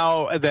stories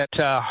now that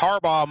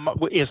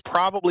Harbaugh is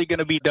probably going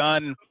to be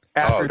done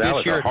after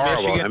this year at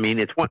Michigan. I mean,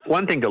 it's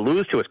one thing to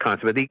lose to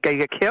Wisconsin, but they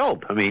get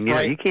killed. I mean,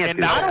 you can't. And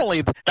not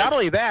only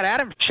that,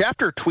 Adam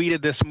Schefter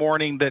tweeted this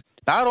morning that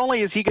not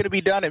only is he going to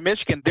be done at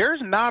Michigan,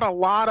 there's not a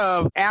lot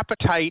of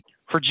appetite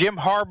for Jim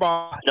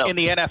Harbaugh in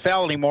the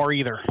NFL anymore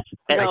either.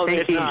 And I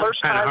think he's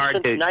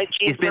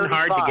been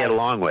hard to get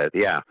along with.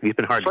 Yeah, he's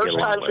been hard to get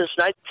along with.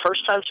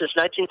 First time since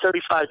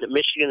 1935 that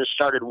Michigan has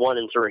started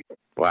 1-3.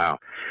 Wow.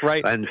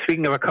 Right. And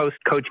speaking of a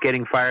coach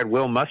getting fired,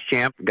 Will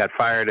Muschamp got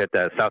fired at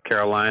South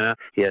Carolina.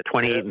 He had a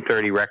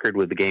 28-30 record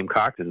with the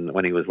Gamecocks and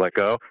when he was let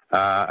go.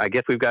 I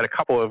guess we've got a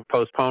couple of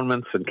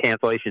postponements and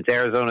cancellations.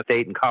 Arizona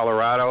State and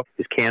Colorado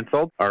is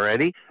canceled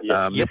already.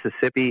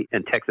 Mississippi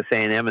and Texas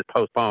A&M is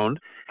postponed.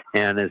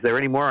 And is there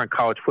any more on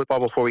college football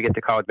before we get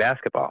to college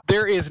basketball?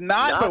 There is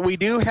not, but we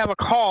do have a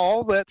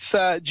call. That's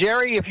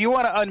Jerry. If you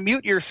want to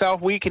unmute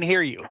yourself, we can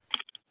hear you.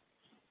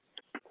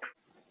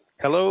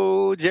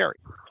 Hello, Jerry.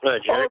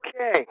 Jerry.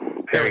 Okay.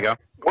 There we go.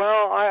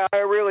 Well, I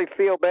really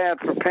feel bad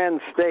for Penn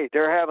State.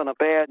 They're having a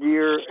bad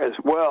year as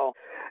well.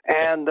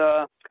 And,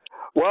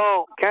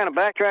 kind of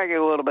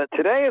backtracking a little bit,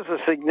 today is a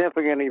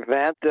significant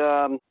event.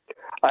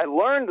 I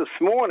learned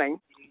this morning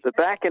that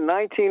back in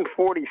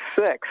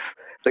 1946,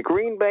 the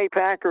Green Bay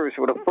Packers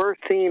were the first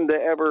team to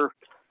ever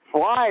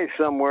fly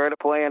somewhere to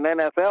play an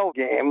NFL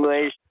game.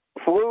 They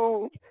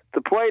flew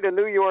to play the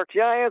New York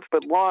Giants,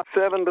 but lost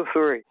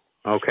 7-3.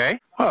 Okay.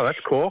 Oh, that's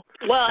cool.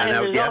 Well, and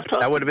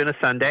that would have been a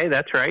Sunday.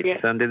 That's right.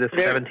 Yeah, Sunday the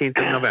 17th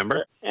of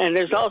November. And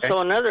there's also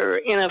another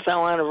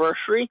NFL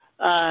anniversary.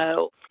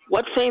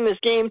 What famous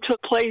game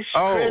took place,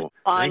 Chris,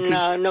 on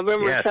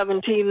November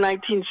 17,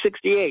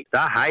 1968? The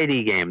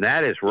Heidi game.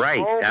 That is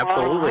right.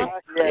 Absolutely.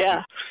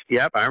 Yeah.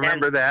 Yep, I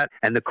remember that.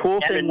 And the cool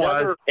thing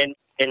was...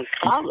 In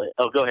college.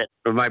 Oh, go ahead.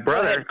 My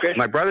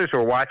brothers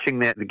were watching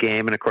the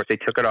game, and of course they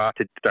took it off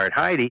to start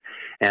Heidi,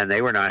 and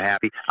they were not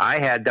happy.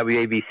 I had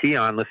WABC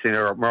on listening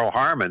to Merle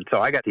Harmon, so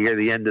I got to hear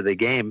the end of the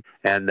game,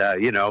 and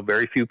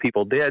very few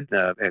people did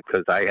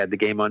because I had the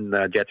game on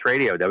Jets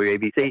Radio,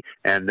 WABC,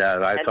 and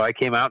so I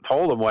came out and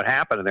told them what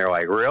happened, and they're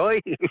like,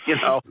 "Really?"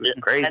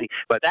 Crazy.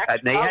 But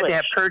they had to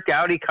have Kurt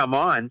Gowdy come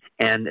on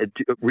and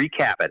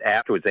recap it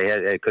afterwards. They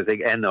had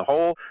and the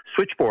whole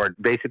switchboard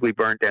basically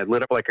burnt and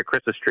lit up like a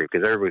Christmas tree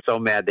because everybody was so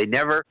mad. They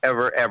never,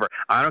 ever, ever.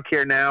 I don't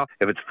care now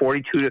if it's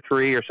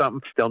 42-3 or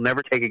something. They'll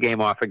never take a game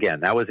off again.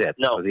 That was it.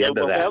 No, that was the end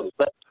of that.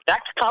 But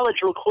back to college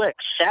real quick.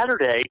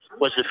 Saturday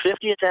was the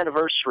 50th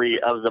anniversary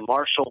of the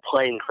Marshall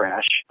plane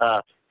crash.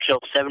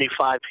 Killed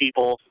 75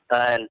 people,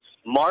 and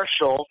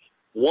Marshall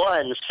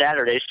won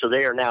Saturday, so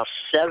they are now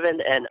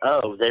 7-0.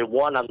 They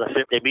won on the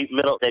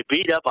 5th. They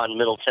beat up on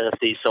Middle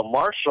Tennessee. So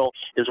Marshall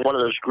is one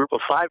of those group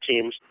of 5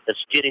 teams that's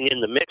getting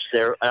in the mix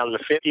there on the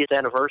 50th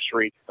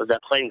anniversary of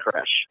that plane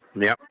crash.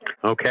 Yep.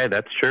 Okay,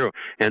 that's true.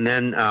 And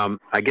then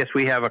I guess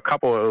we have a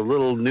couple of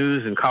little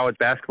news in college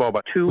basketball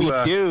about two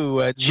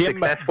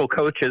successful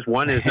coaches.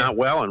 One is not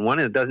well, and one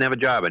doesn't have a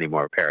job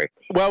anymore, Perry.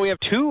 Well, we have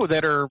two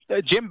that are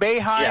Jim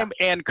Boeheim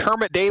and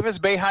Kermit Davis.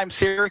 Boeheim,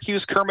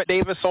 Syracuse, Kermit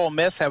Davis, Ole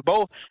Miss have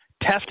both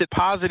tested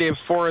positive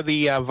for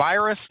the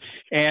virus,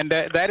 and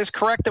that is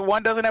correct that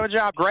one doesn't have a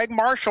job. Greg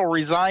Marshall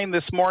resigned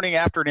this morning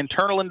after an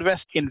internal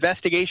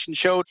investigation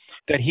showed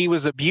that he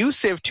was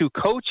abusive to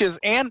coaches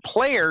and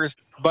players.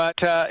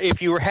 But if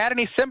you had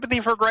any sympathy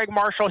for Greg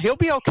Marshall, he'll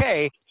be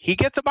okay. He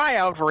gets a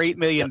buyout for $8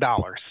 million.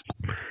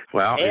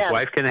 Well, his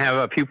wife can have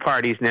a few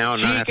parties now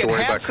and not have to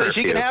worry about curfew.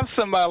 She can have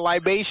some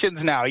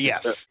libations now,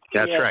 yes.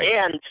 That's right.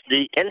 And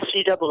the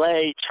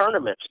NCAA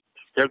tournaments,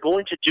 they're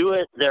going to do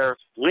it, they're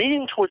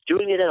leaning toward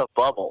doing it in a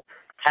bubble,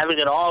 having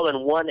it all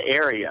in one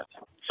area.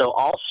 So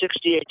all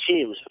 68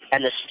 teams.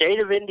 And the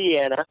state of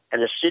Indiana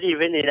and the city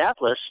of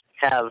Indianapolis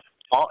have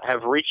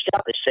reached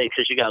out, they say,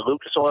 because you got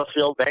Lucas Oil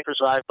Field, Bankers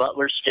Live,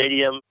 Butler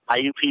Stadium,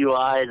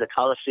 IUPUI, the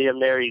Coliseum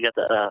there. You got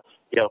the,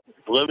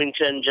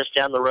 Bloomington just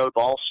down the road,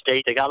 Ball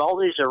State. They got all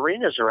these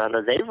arenas around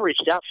there. They've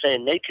reached out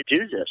saying they could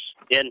do this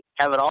and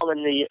have it all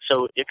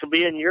so it could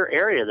be in your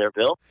area there,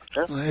 Bill.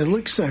 Huh? Well, it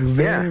looks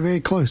very, very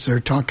close. They're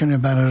talking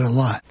about it a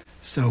lot.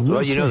 So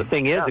well, see. The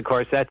thing is, of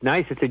course, that's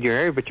nice. It's in your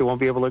area, but you won't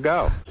be able to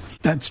go.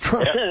 That's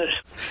true.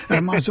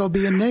 I might as well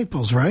be in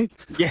Naples, right?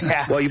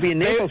 Yeah. Well, you'd be in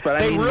Naples, but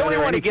they really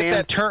want to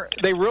get that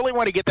They really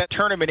want to get that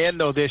tournament in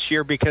though this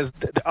year because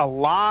a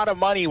lot of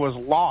money was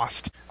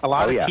lost. A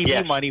lot of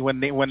TV money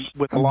with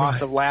the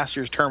loss of last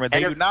year's tournament. They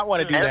do not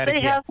want to do that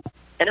again.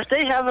 And if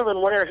they have them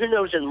in winter, who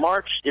knows, in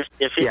March,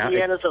 if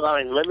Indiana's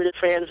allowing limited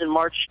fans in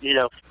March,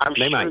 I'm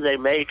sure they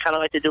may, kind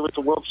of like they do with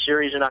the World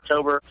Series in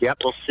October. Yep.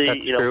 We'll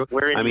see, True.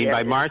 where I mean,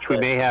 by March, we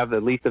may have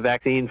at least a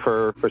vaccine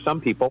for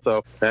some people,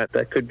 so that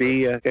could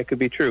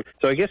be true.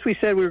 So I guess we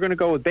said we were going to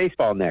go with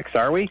baseball next,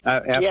 are we?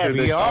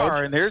 We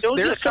are, and there's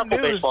some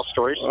news. Baseball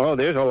stories. Oh,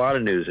 there's a lot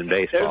of news in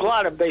baseball. There's a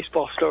lot of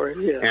baseball stories,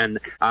 yeah. And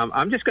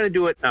I'm just going to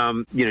do it,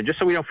 just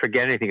so we don't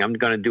forget anything, I'm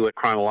going to do it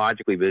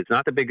chronologically, but it's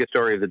not the biggest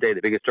story of the day.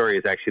 The biggest story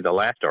is actually the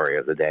last story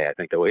of the day, I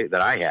think,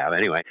 that I have.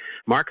 Anyway,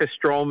 Marcus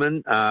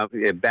Stroman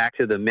back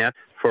to the Mets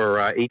for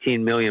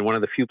 $18 million, one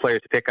of the few players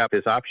to pick up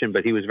his option,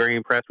 but he was very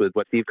impressed with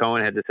what Steve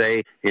Cohen had to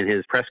say in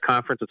his press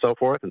conference and so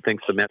forth, and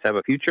thinks the Mets have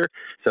a future.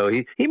 So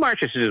he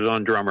marches as his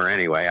own drummer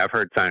anyway. I've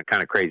heard kind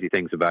of crazy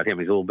things about him.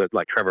 He's a little bit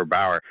like Trevor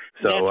Bauer.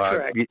 So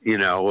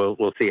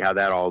we'll see how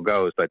that all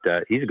goes. But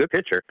he's a good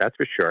pitcher, that's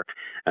for sure.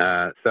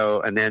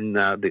 And then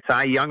the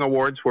Cy Young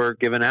Awards were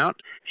given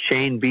out.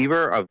 Shane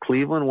Bieber of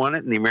Cleveland won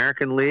it in the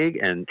American League,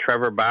 and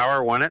Trevor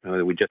Bauer won it.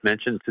 We just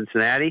mentioned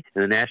Cincinnati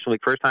in the National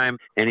League. First time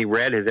any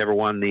Red has ever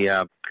won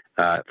the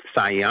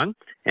Cy Young,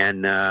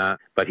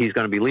 but he's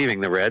going to be leaving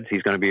the Reds.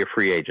 He's going to be a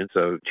free agent,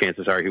 so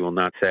chances are he will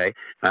not say.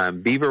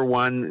 Bieber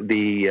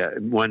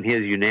won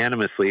his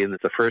unanimously, and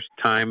it's the first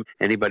time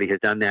anybody has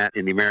done that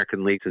in the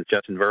American League since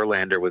Justin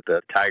Verlander with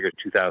the Tigers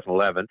in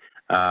 2011.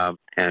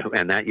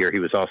 And that year he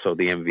was also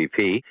the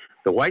MVP.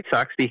 The White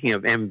Sox, speaking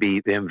of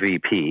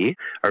MVP,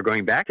 are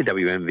going back to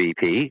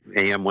WMVP,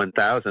 AM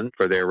 1000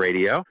 for their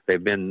radio.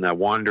 They've been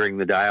wandering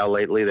the dial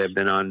lately. They've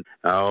been on,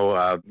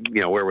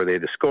 where were they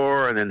to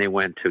score? And then they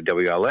went to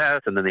WLS,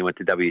 and then they went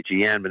to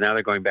WGN. But now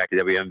they're going back to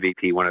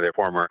WMVP, one of their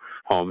former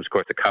homes. Of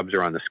course, the Cubs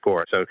are on the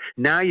score. So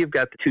now you've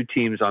got the two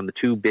teams on the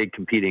two big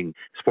competing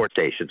sports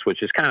stations,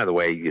 which is kind of the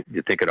way you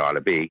think it ought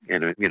to be.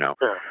 And,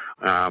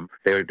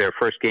 their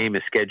first game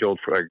is scheduled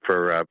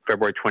for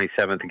February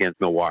 27th against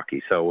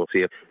Milwaukee. So we'll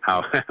see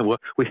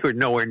we were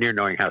nowhere near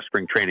knowing how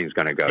spring training is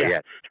going to go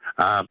yet.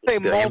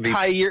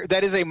 That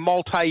is a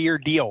multi-year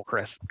deal,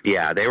 Chris.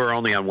 Yeah, they were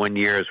only on 1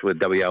 years with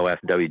WLS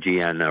and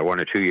WGN, 1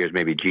 or 2 years,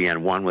 maybe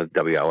GN1 with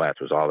WLS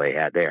was all they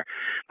had there.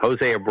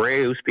 Jose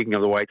Abreu, speaking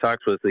of the White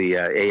Sox, was the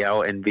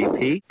AL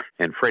MVP,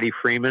 and Freddie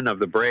Freeman of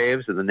the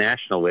Braves in the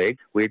National League.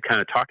 We had kind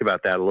of talked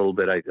about that a little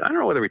bit. I don't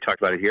know whether we talked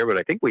about it here, but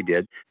I think we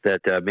did,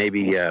 that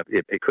maybe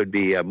it could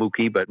be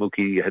Mookie, but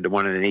Mookie had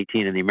won it in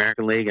 18 in the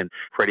American League, and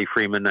Freddie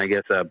Freeman, I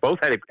guess, both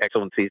had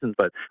excellent seasons,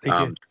 but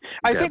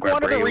I think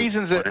one of the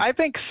reasons that I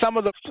think some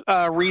of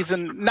the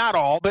reason, not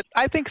all, but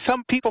I think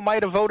some people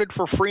might have voted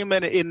for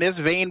Freeman in this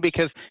vein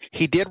because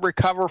he did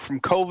recover from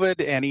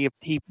COVID and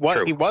he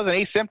wasn't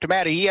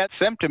asymptomatic. He had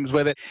symptoms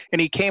with it, and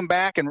he came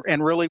back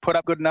and really put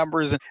up good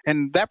numbers,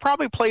 and that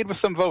probably played with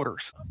some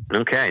voters.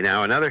 Okay,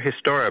 now another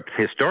historic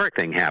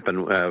thing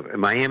happened.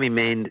 Miami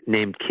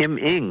named Kim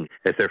Ng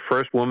as their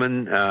first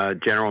woman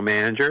general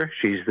manager.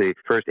 She's the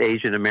first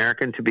Asian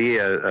American to be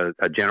a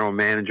general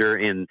manager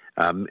in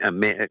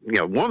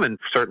woman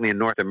certainly in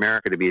North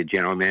America to be a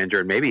general manager,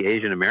 and maybe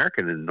Asian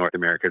American in North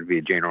America to be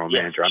a general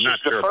manager. I'm not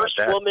sure about that.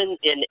 She's the first woman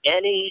in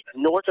any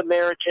North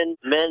American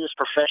men's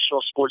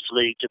professional sports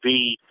league to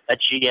be a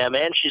GM,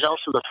 and she's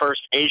also the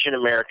first Asian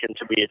American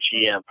to be a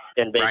GM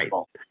in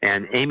baseball. Right.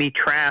 And Amy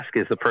Trask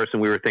is the person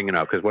we were thinking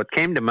of, because what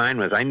came to mind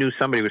was I knew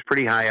somebody who was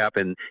pretty high up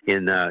in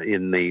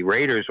the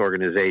Raiders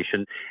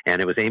organization,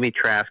 and it was Amy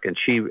Trask, and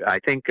she, I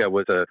think,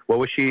 what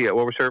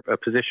was her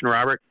position,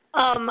 Robert?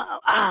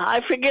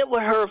 I forget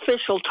what her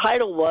official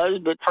title was,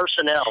 but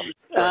personnel.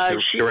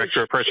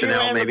 Director of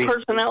personnel, she ran maybe. The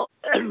personnel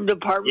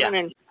department,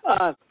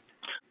 and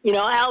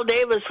Al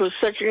Davis was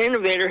such an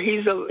innovator.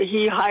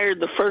 He hired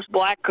the first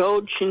black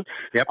coach and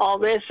all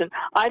this. And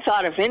I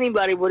thought if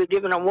anybody would have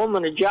given a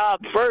woman a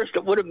job first,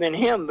 it would have been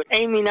him. But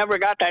Amy never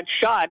got that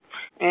shot,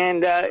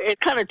 and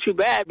it's kind of too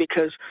bad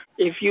because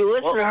if you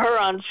listen to her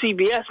on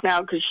CBS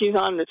now, because she's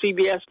on the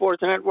CBS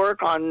Sports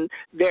Network on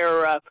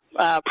their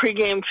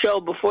pregame show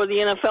before the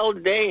NFL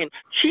today, and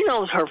she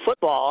knows her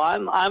football.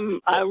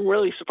 I'm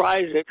really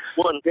surprised that.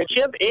 Well,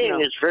 Jim Ing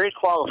is very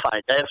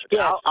qualified.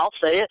 I'll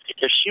say it.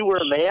 If she were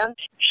a man,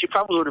 she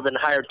probably would have been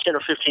hired 10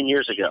 or 15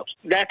 years ago.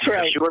 That's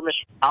right.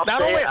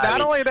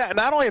 Not only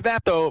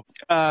that though,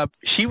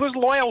 she was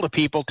loyal to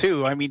people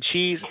too. I mean,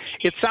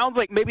 it sounds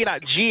like maybe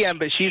not GM,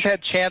 but she's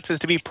had chances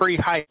to be pretty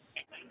high.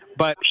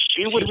 But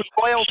she was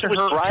loyal to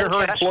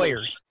her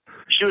employers.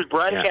 She was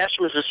Brian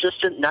Cashman's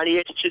assistant,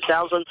 98 to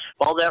 2000,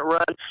 all that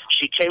run.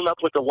 She came up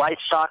with the White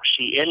Sox.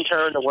 She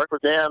interned to work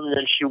with them, and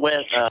then she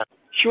went to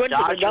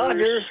the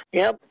Dodgers.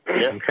 Yep.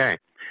 Okay.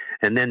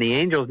 And then the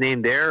Angels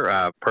named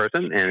their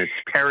person, and it's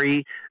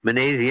Perry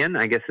Manassian,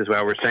 I guess is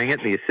how we're saying it,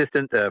 the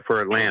assistant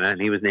for Atlanta, and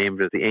he was named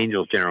as the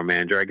Angels general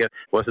manager. I guess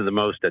wasn't the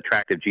most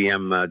attractive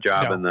GM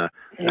job in the.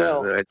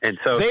 And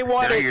so they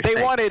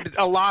wanted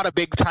a lot of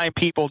big time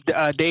people,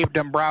 Dave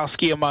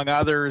Dombrowski among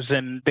others,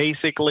 and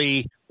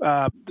basically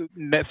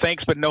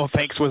thanks but no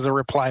thanks was the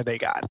reply they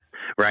got.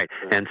 Right,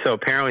 and so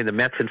apparently the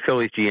Mets and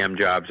Phillies GM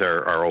jobs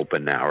are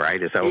open now,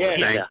 right? Is that what we're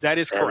saying? Yes, that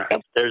is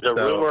correct. There's a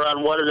rumor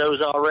on one of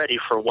those already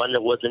for one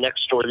that was the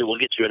next story that we'll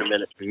get to in a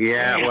minute.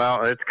 Yeah,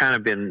 well, it's kind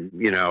of been,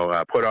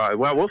 put on.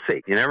 Well, we'll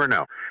see. You never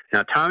know.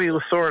 Now, Tommy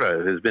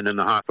Lasorda has been in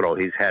the hospital.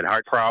 He's had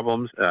heart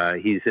problems.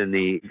 He's been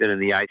in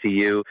the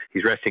ICU.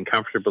 He's resting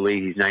comfortably.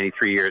 He's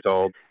 93 years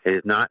old. It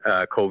is not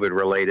COVID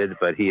related,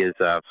 but he is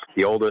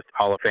the oldest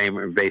Hall of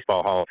Famer,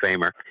 baseball Hall of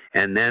Famer.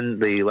 And then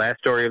the last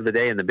story of the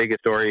day, and the biggest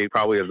story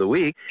probably of the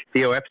week,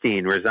 Theo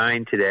Epstein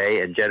resigned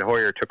today, and Jed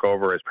Hoyer took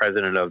over as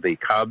president of the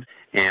Cubs.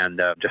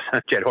 And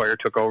Jed Hoyer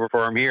took over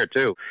for him here,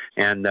 too.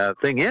 And the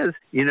thing is,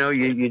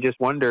 you just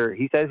wonder.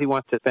 He says he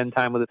wants to spend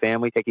time with the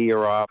family, take a year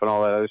off and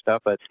all that other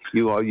stuff. But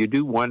you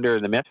do wonder,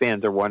 and the Mets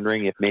fans are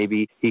wondering if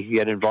maybe he could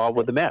get involved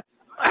with the Mets.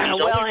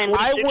 Well, and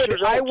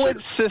I would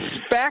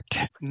suspect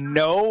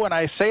no, and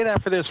I say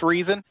that for this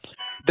reason.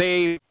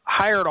 They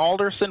hired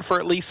Alderson for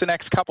at least the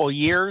next couple of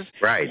years.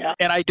 Right.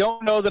 And I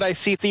don't know that I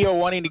see Theo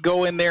wanting to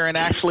go in there and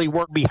actually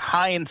work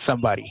behind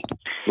somebody.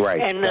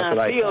 Right. And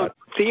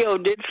Theo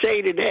did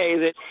say today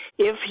that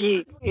if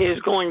he is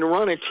going to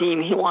run a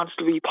team, he wants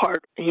to be part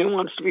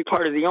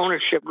of the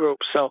ownership group.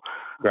 So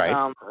right.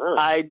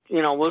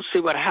 We'll see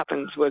what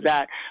happens with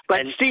that.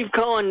 But Steve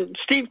Cohen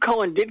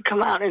did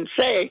come out and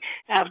say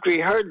after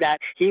he heard that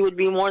he would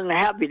be more than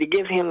happy to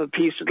give him a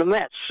piece of the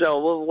Mets. So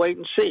we'll wait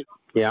and see.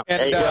 Yeah.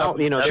 And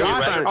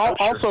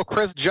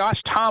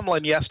Josh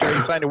Tomlin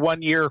yesterday signed a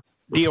 1-year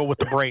deal with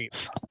the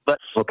Braves. But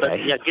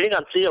getting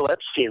on Theo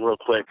Epstein real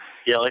quick.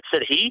 Like I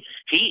said, he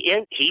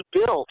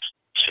built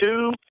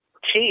 2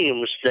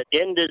 teams that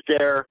ended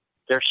their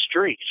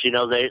streaks.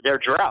 Their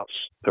droughts.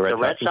 The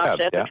Red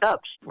Sox and the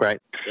Cubs. Right.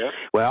 Yeah.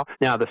 Well,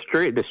 now the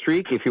streak,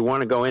 if you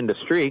want to go into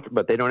streak,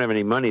 but they don't have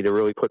any money to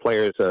really put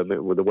players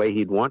with the way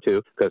he'd want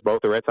to, because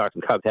both the Red Sox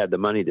and Cubs had the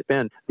money to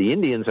spend. The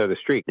Indians are the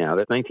streak now.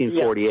 That's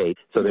 1948.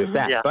 So there's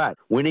that. Yeah. But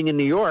winning in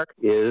New York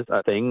is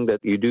a thing that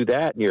you do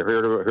that, and you're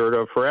heard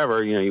of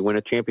forever. You win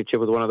a championship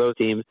with one of those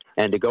teams,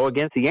 and to go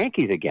against the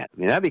Yankees again. I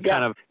mean, that'd be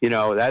kind of,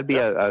 that'd be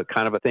a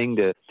kind of a thing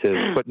to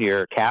put in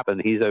your cap.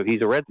 And he's a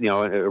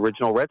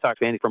original Red Sox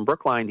fan from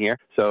Brookline here.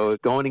 So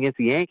going against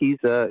the Yankees,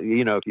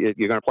 you're going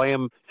to play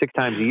them 6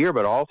 times a year,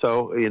 but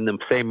also in the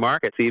same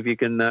market. See if you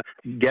can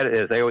get it,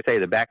 as they always say,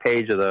 the back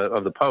page of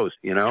the Post.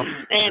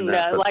 And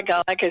like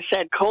I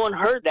said, Cohen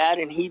heard that,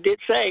 and he did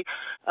say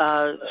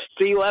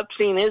Theo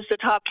Epstein is the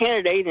top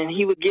candidate, and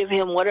he would give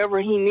him whatever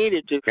he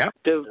needed to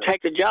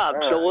take the job.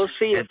 So we'll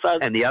see if.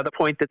 And the other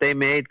point that they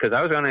made, because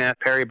I was going to ask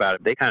Perry about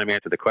it, they kind of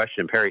answered the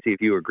question. Perry, see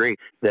if you agree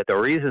that the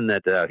reason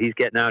that he's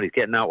getting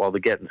out while the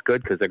getting's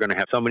good, because they're going to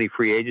have so many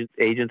free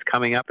agents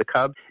coming up, the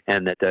Cubs,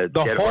 and that the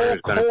whole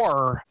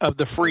core of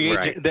the free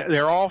agent,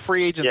 they're all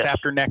free agents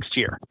after next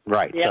year.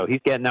 Right. Yep. So he's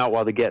getting out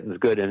while the getting's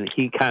good, and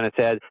he kind of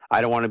said,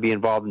 I don't want to be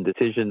involved in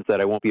decisions that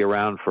I won't be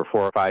around for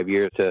 4 or 5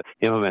 years to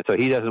implement. So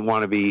he doesn't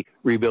want to be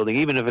rebuilding,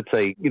 even if it's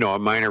a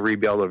minor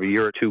rebuild of a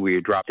year or two where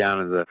you drop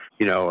down into the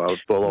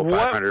below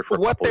 500 for a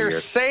what couple they're of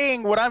years.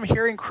 Saying, what I'm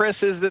hearing,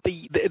 Chris, is that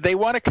they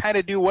want to kind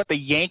of do what the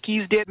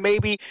Yankees did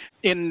maybe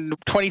in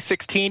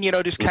 2016.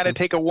 Just kind of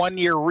take a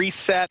 1-year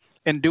reset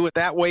and do it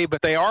that way.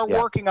 But they are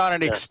working on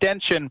an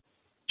extension.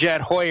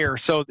 Jed Hoyer,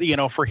 so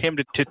for him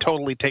to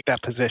totally take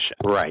that position,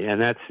 right?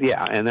 And that's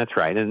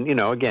right.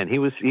 And again, he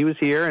was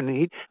here,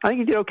 and I think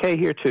he did okay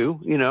here too.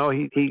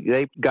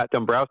 They got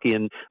Dombrowski,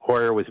 and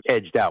Hoyer was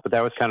edged out, but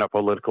that was kind of a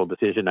political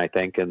decision, I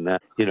think. And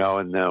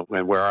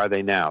and where are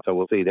they now? So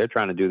we'll see. They're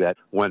trying to do that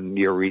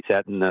 1-year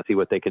reset and see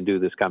what they can do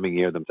this coming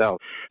year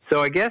themselves.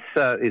 So I guess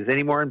is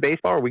any more in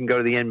baseball, or we can go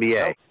to the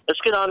NBA?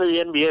 Let's get on to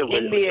the NBA.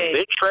 With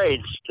big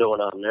trades going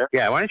on there.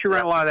 Yeah, why don't you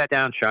run a lot of that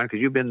down, Sean? Because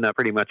you've been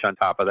pretty much on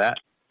top of that.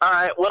 All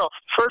right. Well,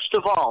 first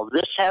of all,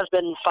 this has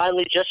been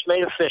finally just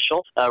made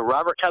official.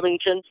 Robert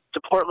Covington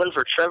to Portland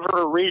for Trevor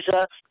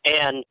Ariza,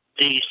 and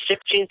the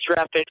 16th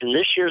draft pick in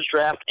this year's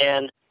draft,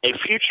 and a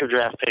future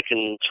draft pick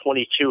in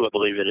 22, I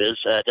believe it is.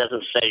 It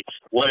doesn't say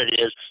what it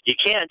is. You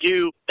can't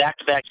do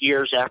back-to-back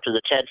years after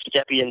the Ted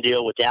Stepien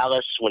deal with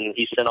Dallas when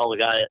he sent all the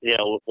guys,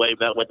 way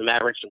back with the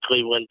Mavericks in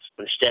Cleveland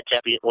when Ted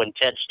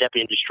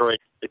Stepien destroyed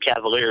the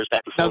Cavaliers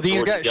back before. Now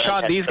these guys,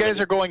 Sean, these guys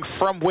are going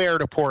from where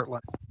to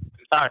Portland?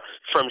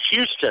 From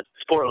Houston,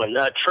 Portland.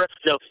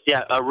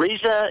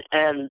 Ariza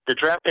and the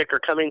draft pick are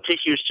coming to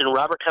Houston.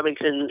 Robert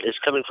Covington is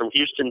coming from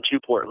Houston to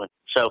Portland.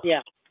 So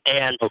yeah.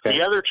 And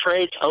the other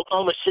trades,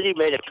 Oklahoma City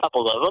made a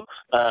couple of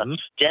them.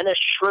 Dennis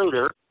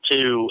Schroeder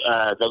to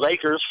the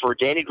Lakers for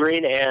Danny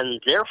Green and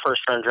their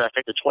first-round draft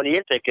pick, the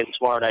 28th pick in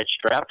tomorrow night's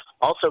draft.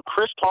 Also,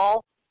 Chris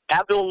Paul,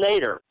 Abdul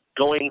Nader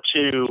going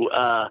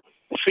to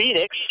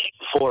Phoenix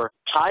for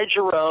Ty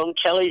Jerome,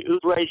 Kelly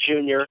Oubre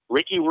Jr.,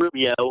 Ricky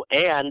Rubio,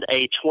 and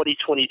a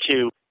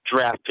 2022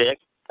 draft pick.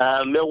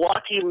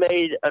 Milwaukee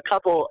made a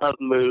couple of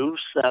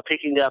moves,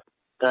 picking up.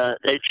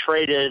 They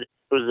traded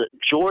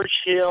George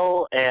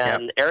Hill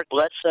and Eric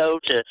Bledsoe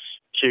to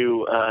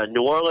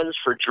New Orleans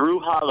for Drew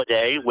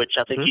Holiday, which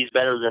I think he's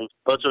better than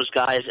both those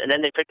guys. And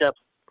then they picked up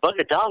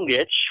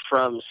Bogdanovic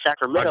from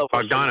Sacramento.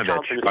 Bogdanovic,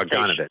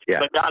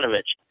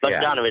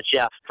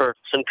 for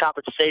some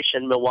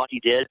compensation Milwaukee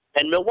did.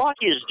 And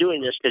Milwaukee is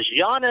doing this because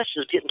Giannis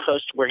is getting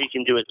close to where he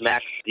can do his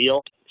max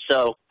deal.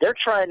 So they're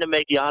trying to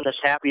make Giannis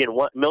happy, and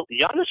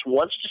Giannis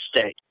wants to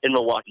stay in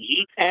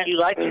Milwaukee. He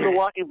likes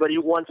Milwaukee, but he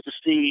wants to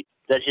see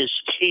that his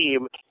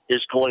team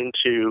is going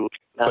to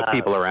put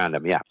people around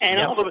him. Yeah,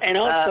 and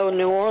also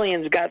New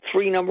Orleans got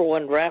 3 number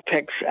 1 draft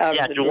picks out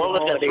of the New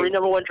Orleans got 3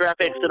 number 1 draft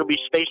picks that'll be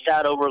spaced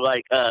out over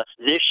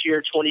this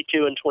year,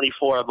 22 and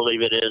 24, I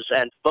believe it is.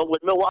 But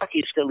with Milwaukee,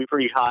 it's going to be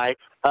pretty high.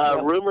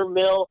 Rumor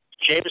mill.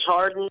 James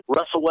Harden,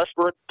 Russell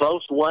Westbrook,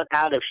 both want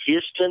out of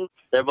Houston.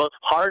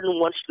 Harden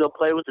wants to go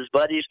play with his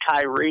buddies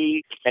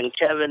Kyrie and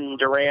Kevin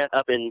Durant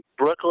up in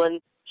Brooklyn.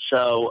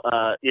 So,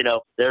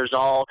 there's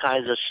all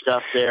kinds of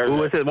stuff there. Who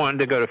was it wanted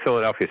to go to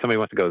Philadelphia? Somebody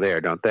wants to go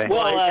there, don't they?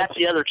 Well, that's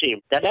the other team.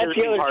 That's the other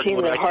team Harden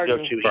would like to go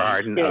to. For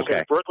Harden,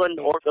 okay. Brooklyn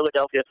or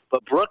Philadelphia,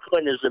 but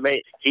Brooklyn is the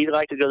main. He'd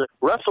like to go there.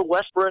 Russell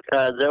Westbrook,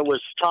 there was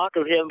talk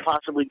of him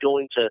possibly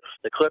going to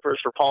the Clippers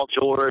for Paul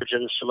George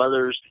and some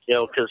others,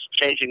 because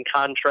changing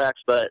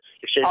contracts. But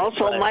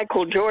also,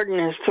 Michael Jordan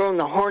has thrown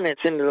the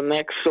Hornets into the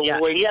mix. So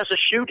he has a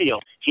shoe deal.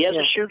 He has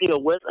a shoe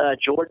deal with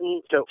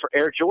Jordan for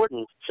Air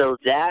Jordan. So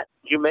that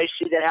you may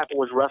see that happen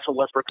with Russell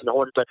Westbrook and the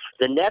Hornets. But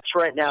the Nets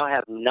right now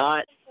have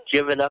not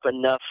given up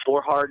enough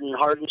for Harden.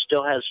 Harden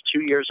still has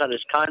 2 years on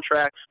his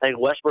contract. I think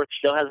Westbrook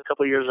still has a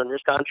couple years on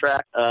his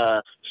contract.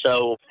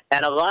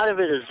 And a lot of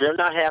it is they're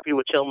not happy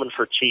with Tillman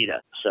Fertitta.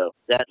 So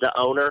that the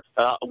owner,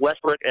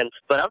 Westbrook,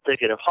 but I'm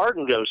thinking if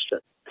Harden goes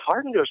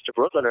to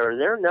Brooklyn, are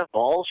there enough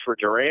balls for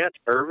Durant,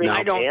 Irving?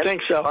 I don't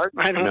think so. Harden?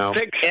 I don't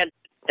think so.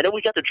 And then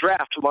we got the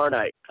draft tomorrow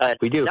night.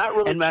 We do. Not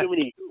really too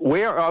many.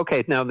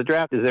 Now the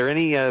draft, is there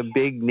any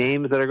big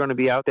names that are going to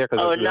be young that's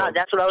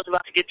what I was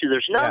about to get to.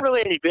 There's not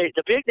really any big.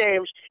 The big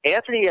names,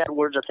 Anthony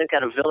Edwards, I think,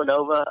 out of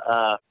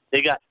Villanova.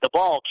 They got the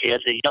ball kid,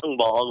 the young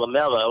ball,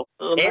 LaMelo.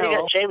 And they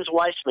got James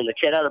Wiseman, the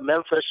kid out of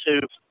Memphis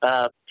who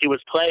he was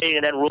playing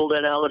and then ruled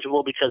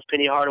ineligible because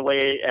Penny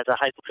Hardaway, as a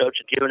high school coach,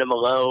 had given him a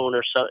loan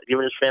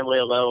given his family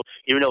a loan,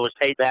 even though it was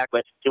paid back.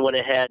 But he went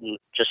ahead and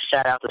just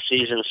sat out the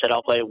season and said,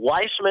 I'll play.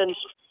 Wiseman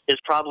is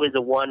probably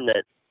the one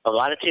that a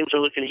lot of teams are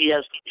looking.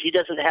 He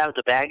doesn't have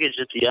the baggage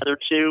that the other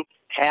two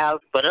have,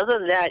 but other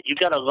than that, you've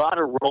got a lot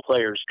of role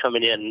players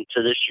coming in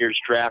to this year's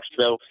draft.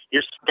 So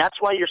that's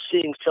why you're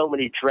seeing so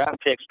many draft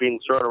picks being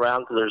thrown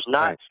around, because there's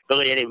not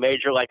really any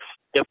major. Like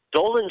if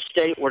Golden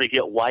State were to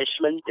get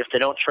Wiseman, if they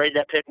don't trade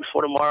that pick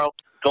before tomorrow,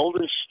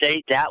 Golden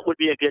State, that would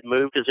be a good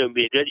move because it would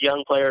be a good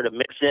young player to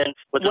mix in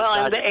with.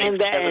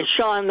 And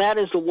Sean, that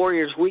is the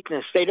Warriors'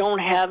 weakness. They don't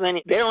have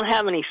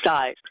any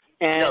size.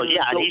 And he's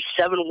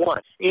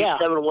 7'1". He's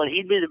 7'1".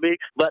 He'd be the big,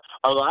 but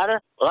a lot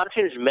of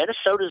teams.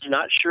 Minnesota's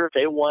not sure if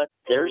they want.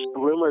 There's a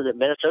rumor that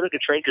Minnesota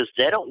could trade because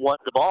they don't want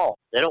the ball.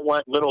 They don't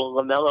want little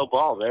LaMelo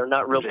Ball. They're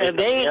not real.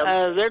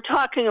 They're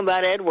talking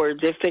about Edwards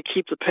if they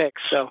keep the pick.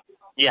 So.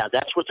 Yeah,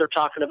 that's what they're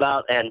talking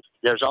about. And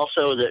there's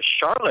also that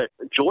Charlotte,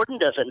 Jordan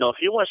doesn't know if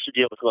he wants to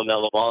deal with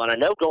LaMelo Ball, and I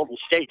know Golden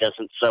State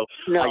doesn't. So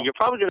you're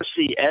probably going to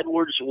see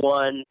Edwards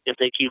 1 if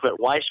they keep it,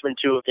 Wiseman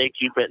 2 if they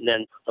keep it, and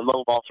then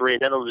LaMelo Ball 3,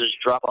 and then it'll just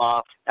drop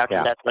off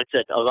after that. Like I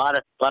said, a lot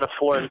of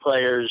foreign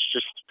players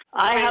just.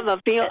 I have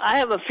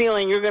a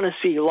feeling you're going to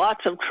see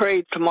lots of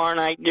trades tomorrow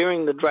night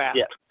during the draft.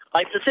 Yeah.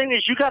 Like the thing is,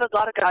 you got a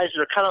lot of guys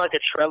that are kind of like a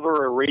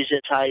Trevor or Ariza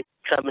type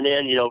coming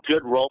in,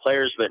 good role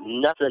players, but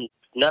nothing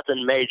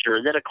major.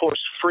 And then, of course,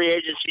 free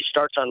agency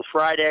starts on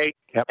Friday,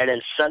 and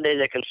then Sunday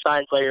they can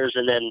sign players,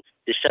 and then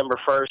December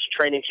 1st,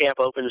 training camp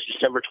opens,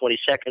 December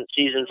 22nd,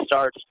 season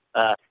starts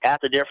at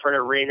the different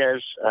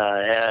arenas,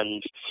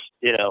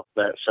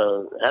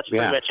 so that's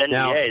pretty much NBA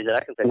now, that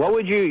I can think what of.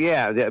 Would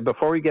you,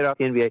 before we get off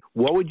the NBA,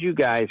 what would you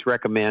guys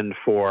recommend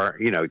for,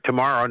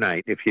 tomorrow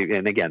night,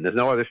 and again, there's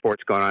no other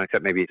sports going on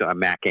except maybe a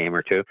MAC game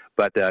or two,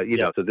 but, so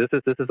this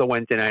is a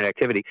Wednesday night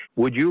activity.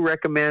 Would you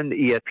recommend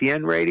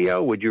ESPN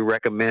radio? Would you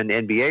recommend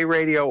NBA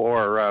radio?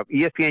 Or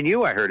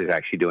ESPNU, I heard, is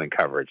actually doing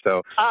coverage. So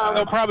So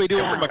they'll probably do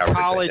it from a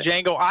college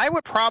angle. I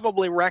would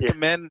probably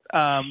recommend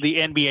the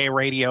NBA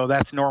radio.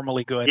 That's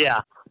normally good.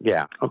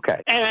 Yeah.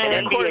 Okay.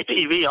 And NBA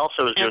TV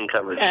also is doing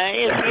coverage.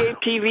 NBA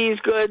TV is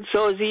good.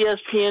 So is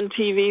ESPN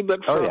TV.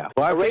 But for well,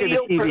 I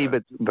radio TV,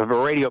 but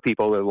for radio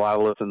people, there's a lot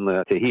to listen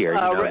to hear.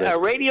 A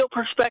radio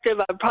perspective,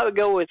 I'd probably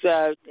go with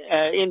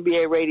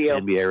NBA radio.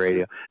 NBA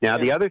radio. Now,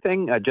 the other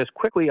thing, just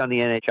quickly on the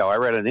NHL, I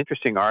read an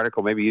interesting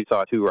article. Maybe you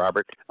saw it too,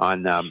 Robert,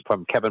 on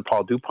from Kevin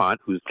Paul Dupont,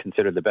 who's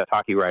considered the best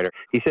hockey writer.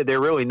 He said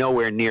they're really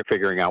nowhere near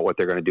figuring out what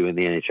they're going to do in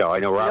the NHL. I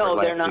know Robert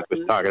last week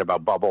was talking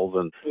about bubbles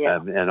and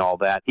all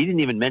that. He didn't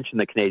even mention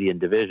the Canadian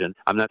division.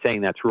 I'm not saying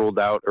that's ruled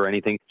out or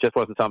anything. Just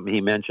wasn't something he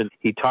mentioned.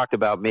 He talked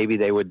about maybe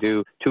they would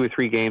do 2 or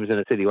 3 games in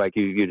a city like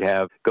you'd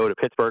have go to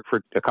Pittsburgh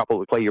for a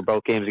couple, play your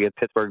both games against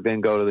Pittsburgh,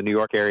 then go to the New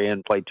York area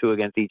and play 2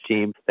 against each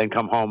team, then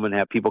come home and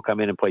have people come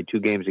in and play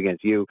 2 games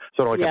against you,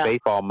 sort of like a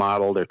baseball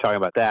model. They're talking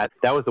about that.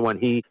 That was the one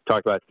he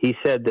talked about. He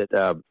said that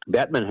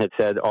Bettman had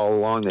said all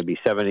along there'd be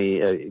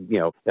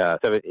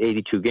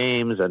 82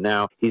 games, and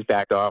now he's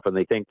backed off, and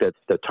they think that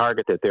the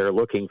target that they're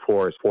looking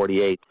for is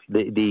 48.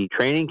 The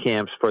training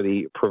camps for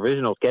the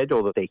provisional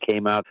schedule that they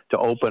came out to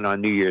open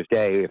on New Year's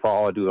Day, if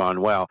all had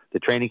gone well, the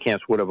training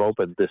camps would have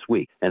opened this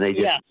week, and they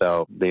just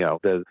so the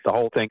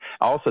whole thing.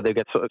 Also, they've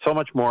got so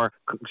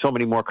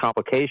many more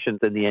complications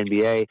than the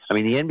NBA. I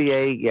mean, the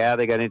NBA,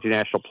 they got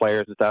international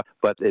players and stuff,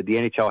 but the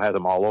NHL has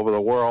them all over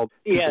the world.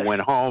 People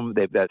went home.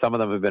 Some of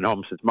them have been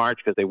home since March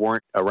because they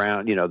weren't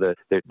around.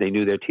 They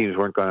knew their teams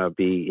weren't going to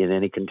be in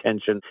any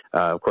contention.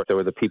 Of course, there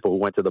were the people who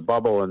went to the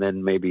bubble, and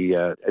then maybe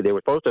they were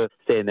supposed to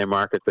stay in their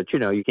markets, but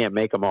you can't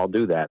make them all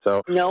do that.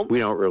 So we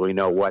don't really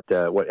know what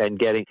and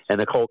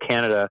the whole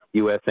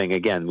Canada-U.S. thing.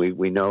 Again,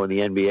 we know in the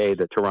NBA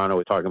that Toronto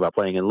is talking about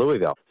playing in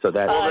Louisville. So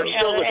that's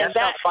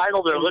that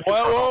final they're looking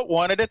for.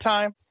 One at a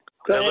time.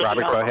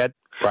 Robert, go ahead.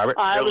 Robert,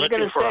 I was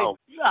going to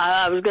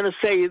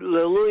say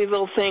the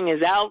Louisville thing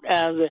is out.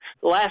 The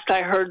last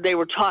I heard, they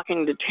were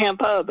talking to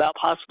Tampa about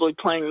possibly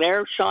playing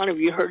there. Sean, have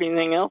you heard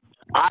anything else?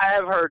 I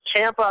have heard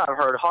Tampa. I've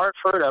heard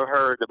Hartford. I've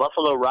heard the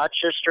Buffalo,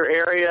 Rochester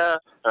area.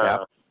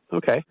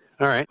 Okay.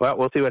 All right. Well,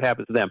 we'll see what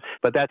happens to them.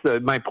 But that's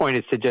my point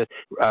is to just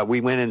we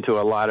went into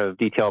a lot of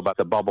detail about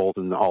the bubbles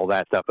and all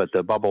that stuff, but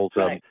the bubbles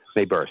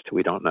may burst.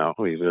 We don't know.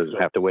 We just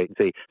have to wait and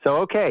see. So,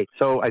 okay.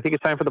 So I think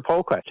it's time for the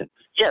poll question.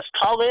 Yes.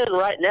 Call in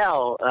right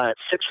now at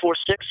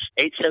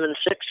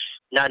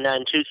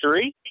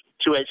 646-876-9923,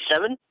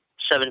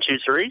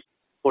 287-723.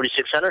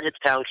 4600, hit the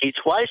pound key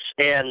twice.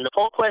 And the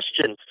poll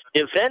question,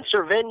 events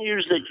or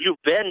venues that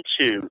you've been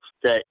to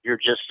that you're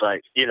just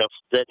like,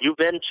 that you've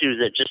been to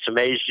that just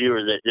amazed you,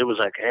 or that it was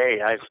like, hey,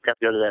 I've got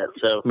to go to that.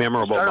 So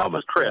memorable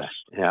moment. Chris.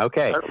 Yeah,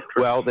 okay.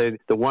 Well, the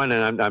one,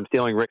 and I'm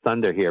stealing Rick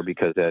Thunder here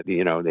because,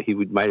 he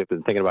might have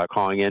been thinking about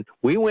calling in.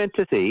 We went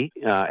to see,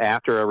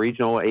 after a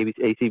regional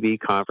ACB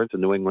conference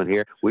in New England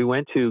here, we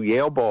went to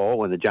Yale Bowl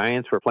when the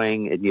Giants were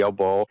playing at Yale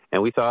Bowl,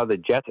 and we saw the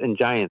Jets and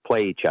Giants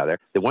play each other.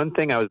 The one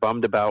thing I was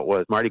bummed about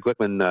was Marty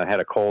Glickman had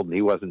a cold, and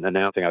he wasn't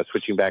announcing. I was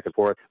switching back and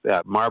forth.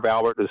 Marv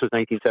Albert, this was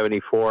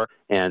 1974,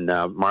 and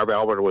Marv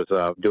Albert was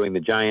doing the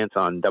Giants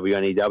on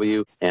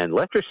WNEW, and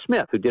Lester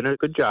Smith, who did a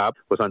good job,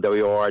 was on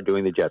WOR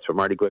doing the Jets, so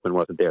Marty Glickman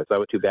wasn't there, so that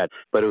was too bad.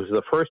 But it was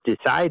the first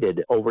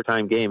decided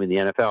overtime game in the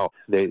NFL.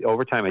 The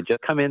overtime had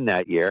just come in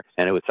that year,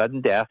 and it was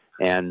sudden death,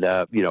 and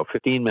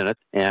 15 minutes,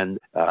 and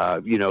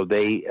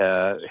they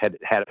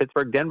had a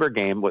Pittsburgh-Denver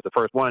game was the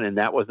first one, and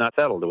that was not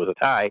settled. It was a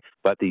tie,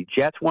 but the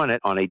Jets won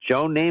it on a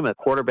Joe Namath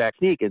quarterback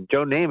sneak, and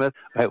Joe Namath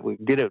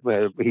did it.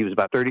 He was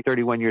about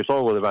 31 years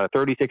old with about a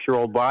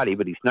 36-year-old body,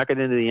 but he snuck it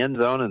into the end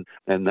zone,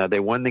 and they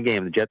won the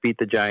game. The Jets beat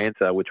the Giants,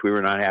 which we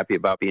were not happy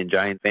about being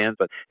Giant fans,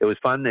 but it was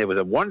fun. It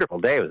was a wonderful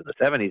day. It was in the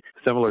 70s,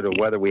 similar to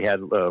weather we had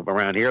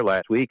around here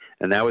last week,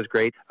 and that was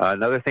great.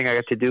 Another thing I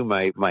got to do,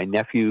 my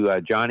nephew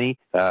Johnny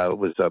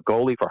was a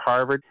goalie for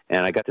Harvard,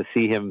 and I got to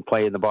see him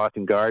play in the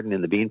Boston Garden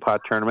in the Beanpot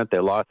tournament. They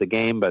lost the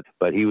game, but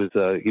he was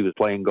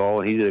playing goal,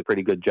 and he did a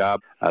pretty good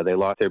job. They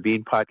lost their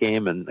Beanpot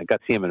game, and I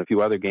got to see him in a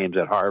few other games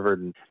at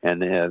Harvard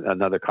and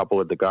another couple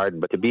at the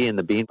Garden. But to be in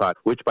the Beanpot,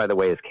 which by the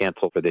way is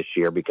canceled for this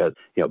year because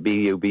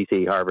BU,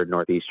 BC, Harvard,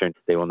 Northeastern,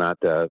 they will not.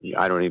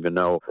 I don't even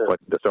know what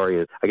the story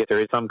is. I guess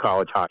there is some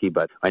college hockey,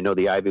 but I know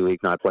the Ivy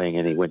League not playing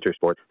any winter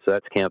sports, so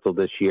that's canceled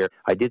this year.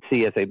 I did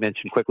see, as I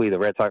mentioned quickly, the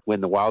Red Sox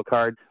win the wild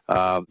card.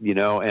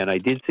 And I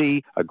did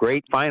see a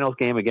great finals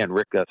game. Again,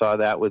 Rick saw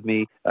that with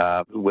me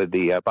with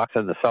the Bucks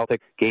and the Celtics.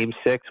 Game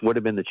 6 would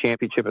have been the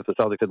championship if the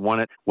Celtics had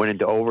won it. Went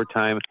into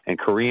overtime, and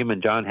Kareem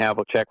and John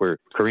Havlicek were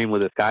Kareem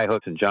with his sky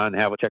hooks and John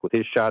Havlicek with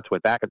his shots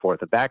went back and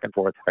forth and back and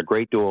forth. A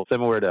great duel,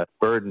 similar to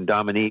Bird and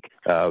Dominique.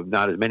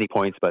 Not as many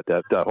points, but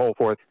the whole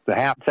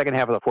second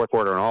half of the fourth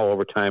quarter and all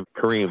overtime.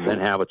 Kareem, then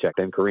Havlicek,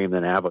 then Kareem,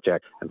 then Havlicek,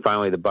 and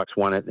finally the Bucks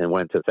won it and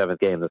went to the 7th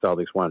game. The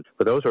Celtics won.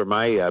 But those were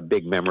my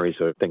big memories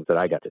of things that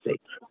I got to see.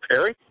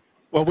 Perry?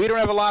 Well, we don't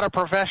have a lot of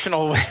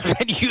professional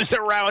venues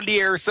around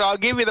here, so I'll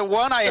give you the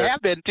one I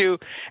have been to,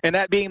 and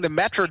that being the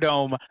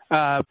Metrodome.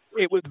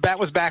 That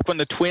was back when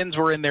the Twins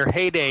were in their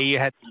heyday. You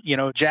had,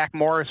 Jack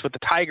Morris with the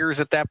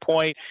Tigers at that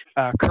point,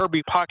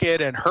 Kirby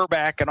Puckett and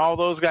Herbeck and all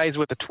those guys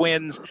with the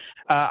Twins.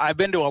 I've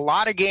been to a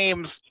lot of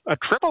games,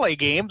 AAA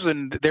games,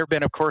 and there have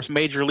been, of course,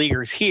 major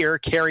leaguers here.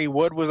 Kerry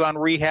Wood was on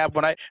rehab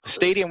when the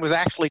stadium was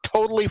actually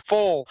totally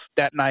full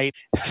that night.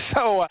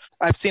 So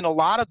I've seen a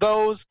lot of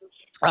those.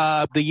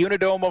 The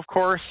Unidome, of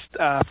course,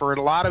 for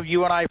a lot of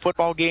UNI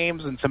football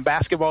games and some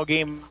basketball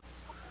games.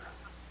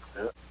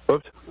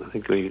 Oops,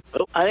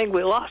 I think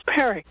we lost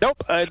Perry.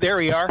 Nope, there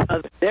we are.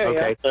 There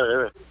you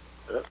are.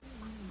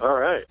 All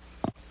right.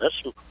 That's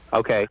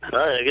okay. All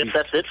right, I guess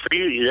that's it for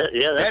you.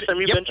 That's time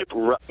you've been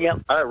to.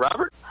 Yep. All right,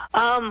 Robert?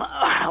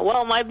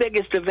 Well, my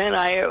biggest event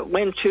I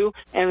went to,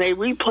 and they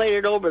replayed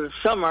it over the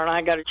summer, and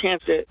I got a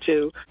chance to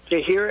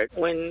hear it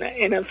when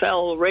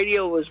NFL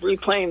radio was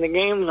replaying the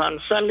games on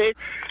Sunday.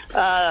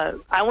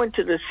 I went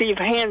to the Steve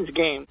Hands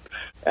game.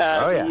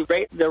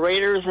 The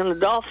Raiders and the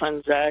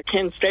Dolphins.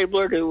 Ken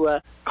Stabler to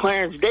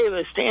Clarence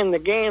Davis to end the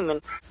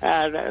game,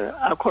 and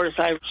of course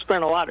I've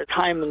spent a lot of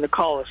time in the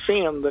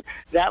Coliseum, but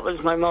that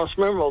was my most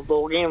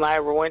memorable game I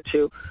ever went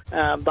to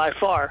by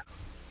far.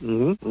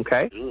 Mm-hmm.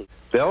 Okay.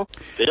 Bill?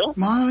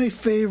 My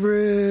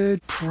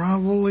favorite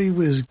probably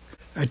was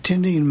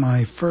attending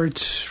my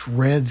first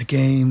Reds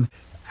game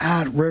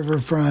at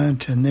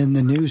Riverfront and then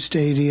the new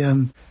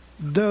stadium.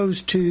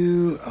 Those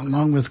two,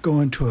 along with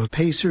going to a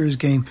Pacers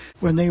game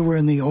when they were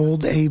in the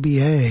old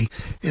ABA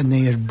and they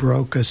had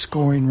broke a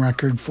scoring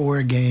record for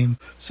a game.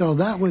 So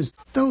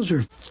those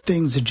are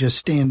things that just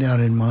stand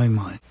out in my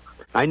mind.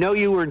 I know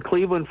you were in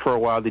Cleveland for a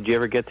while. Did you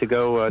ever get to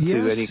go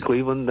to any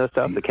Cleveland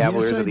stuff, the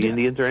Cavaliers or the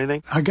Indians or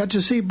anything? I got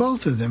to see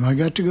both of them. I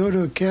got to go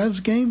to a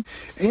Cavs game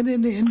and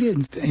in the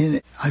Indians,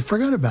 and I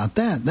forgot about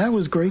that. That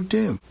was great,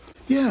 too.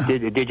 Yeah.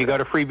 Did you go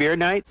to free beer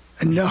night?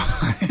 No,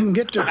 I didn't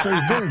get to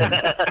free beer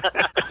night.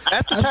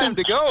 That's the time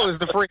to go. Is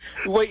the free?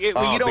 You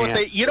know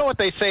what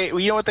they say.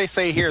 You know what they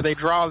say here. They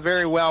draw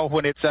very well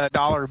when it's a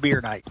 $1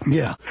 beer night.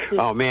 Yeah.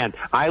 Oh man,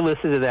 I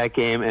listened to that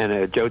game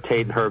and Joe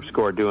Tate and Herb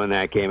scored doing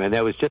that game, and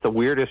that was just the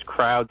weirdest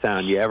crowd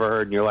sound you ever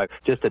heard in your life.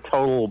 Just a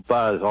total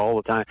buzz all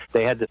the time.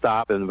 They had to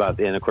stop, and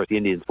of course the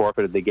Indians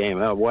forfeited the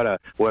game. Oh, what a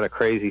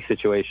crazy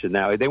situation!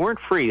 Now they weren't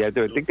free. I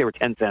think they were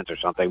 10 cents or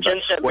something.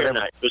 10 cent beer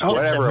night.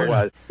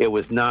 Whatever it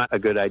was not a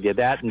good idea.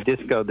 That and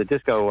the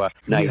disco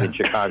night in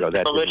Chicago,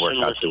 that didn't work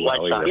out too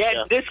well either.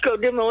 Yeah, Disco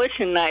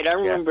Demolition Night. I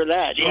remember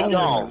that. From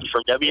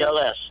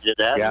WLS did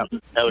that. Yeah,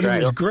 that was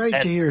it was great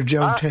to hear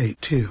Joe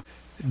Tate too.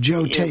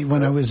 Joe Tate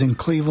when I was in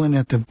Cleveland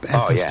at the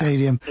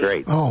stadium.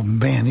 Great. Oh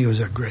man, he was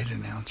a great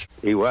announcer.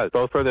 He was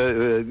both for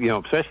the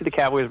especially the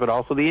Cavaliers, but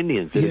also the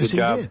Indians did a good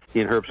job.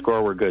 He and Herb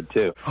Score were good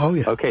too. Oh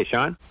yeah. Okay,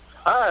 Sean.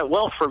 All right.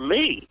 Well, for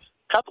me,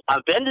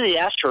 I've been to the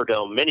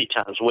Astrodome many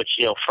times, which,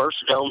 first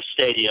dome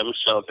stadium.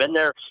 So I've been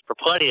there for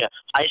plenty of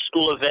high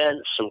school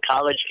events, some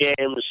college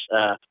games,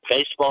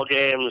 baseball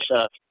games.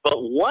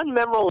 But one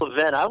memorable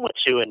event I went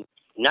to in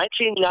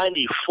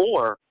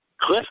 1994,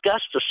 Cliff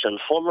Gustafson,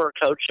 former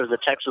coach of the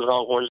Texas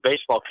Longhorns,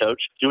 baseball coach,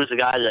 he was the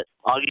guy that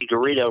Augie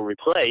Garrido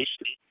replaced.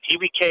 He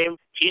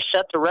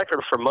set the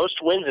record for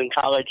most wins in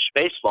college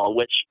baseball,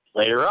 which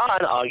later on,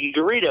 Augie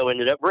Garrido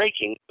ended up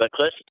breaking. But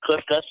Cliff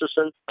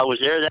Gustafson, I was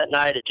there that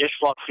night at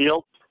Dishwalk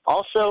Field.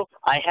 Also,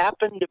 I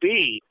happened to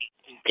be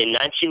in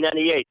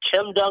 1998,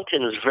 Tim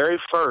Duncan's very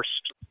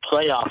first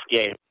playoff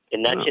game.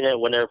 In 1998,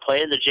 when they were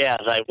playing the Jazz,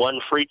 I won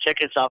free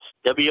tickets off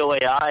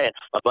WAI, and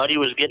my buddy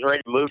was getting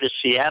ready to move to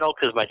Seattle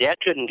because my dad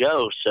couldn't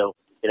go. So,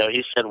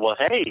 he said, well,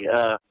 hey,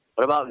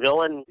 what about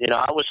going?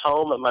 I was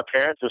home at my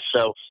parents', and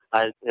so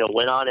I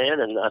went on in,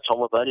 and I told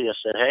my buddy, I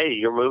said, hey,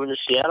 you're moving to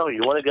Seattle.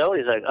 You want to go?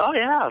 And he's like, oh,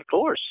 yeah, of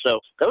course. So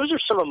those are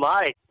some of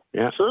my...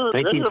 Yeah,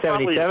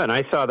 1977.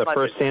 I saw the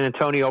first San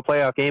Antonio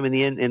playoff game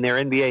in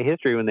their NBA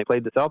history when they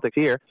played the Celtics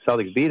here.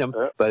 Celtics beat them,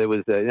 but it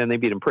was and they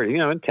beat them pretty,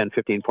 10,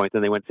 15 points.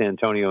 Then they went to San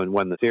Antonio and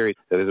won the series.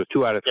 So it was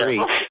 2 out of 3.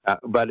 Yeah.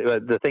 But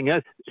the thing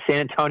is,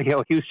 San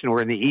Antonio, Houston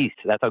were in the East.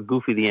 That's how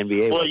goofy the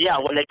NBA was. Well, yeah,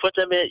 when they put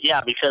them in,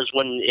 because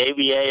when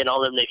ABA and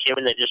all them they came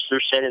in, they just threw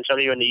San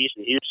Antonio in the East,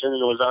 and Houston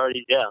was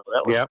already they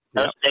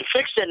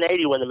fixed it in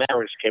 '80 when the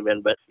Mavericks came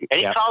in. But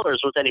any callers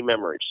with any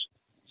memories?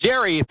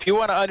 Jerry, if you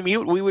want to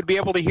unmute, we would be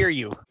able to hear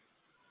you.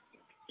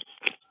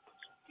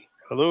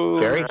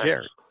 Hello, Jerry.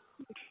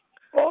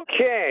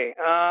 Okay,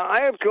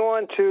 I have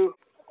gone to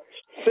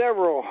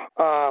several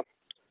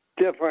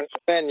different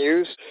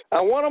venues.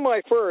 One of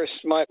my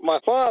first, my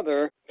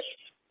father,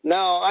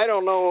 now I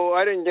don't know,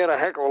 I didn't get a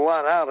heck of a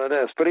lot out of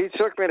this, but he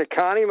took me to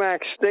Connie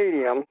Mack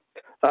Stadium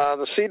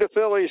to see the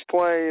Phillies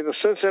play the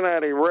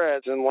Cincinnati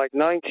Reds in like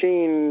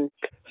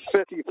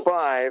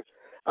 1955.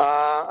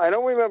 I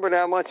don't remember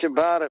that much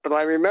about it, but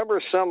I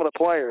remember some of the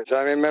players.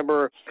 I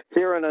remember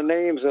hearing the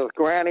names of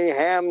Granny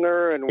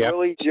Hamner and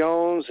Willie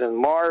Jones and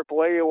Marv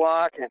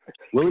Blaylock. And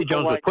Willie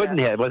Jones was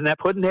Pudd'nhead. Wasn't that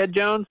Pudd'nhead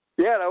Jones?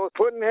 Yeah, that was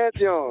Pudd'nhead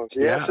Jones.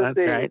 Yes, Yeah, that's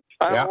indeed. right.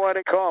 I don't Yeah. know why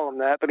they call him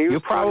that, but he was. You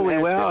probably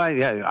Pudd'nhead will.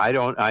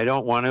 Jones. I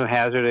don't want to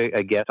hazard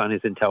a guess on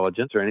his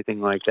intelligence or anything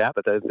like that,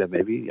 but that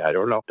maybe, I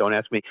don't know. Don't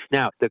ask me.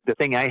 Now, the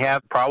thing I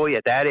have, probably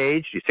at that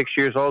age, you're 6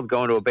 years old,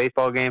 going to a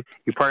baseball game,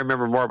 you probably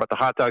remember more about the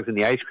hot dogs and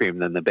the ice cream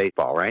than the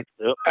baseball, right?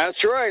 Yep.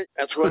 That's right.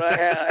 That's what I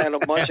had, and a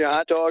bunch of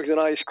hot dogs and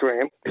ice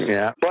cream.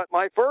 Yeah. But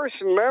my first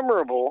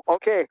memorable,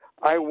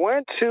 I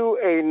went to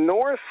a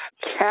North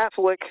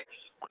Catholic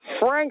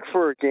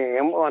Frankfurt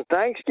game on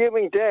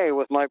Thanksgiving Day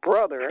with my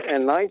brother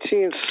in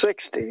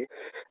 1960,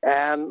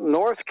 and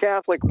North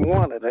Catholic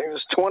won it. It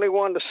was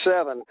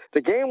 21-7.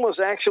 The game was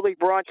actually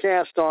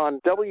broadcast on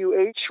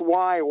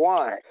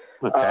WHYY.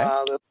 Okay.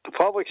 The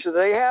public,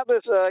 they have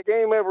this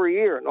game every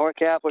year. North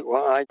Catholic,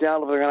 well, I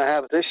doubt if they're going to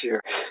have it this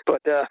year,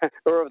 but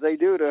or if they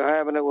do, they're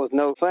having it with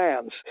no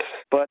fans.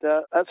 But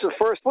that's the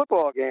first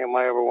football game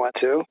I ever went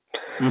to.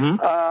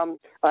 Mm-hmm.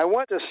 I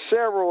went to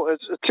several.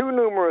 It's too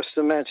numerous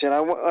to mention.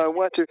 I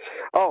went to.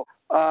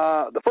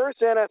 The first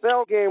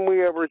NFL game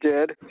we ever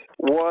did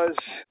was.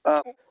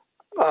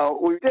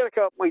 We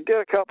did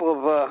a couple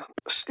of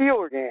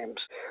Steeler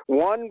games.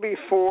 One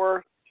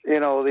before.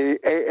 The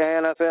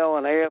NFL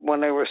and AFL,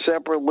 when they were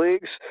separate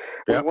leagues.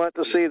 Yep. We went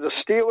to see the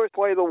Steelers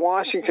play the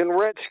Washington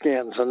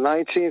Redskins in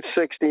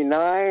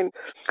 1969.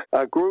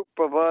 A group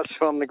of us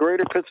from the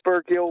Greater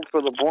Pittsburgh Guild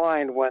for the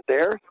Blind went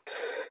there.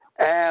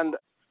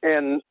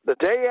 And the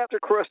day after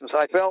Christmas,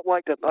 I felt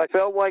like they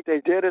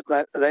did it.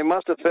 They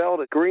must have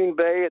felt at Green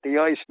Bay at the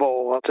Ice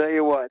Bowl. I'll tell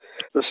you what.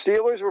 The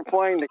Steelers were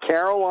playing the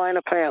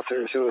Carolina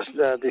Panthers. It was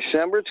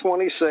December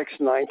 26,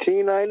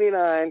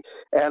 1999,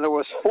 and there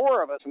was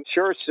four of us in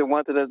church that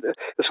went to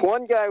this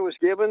one guy was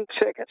given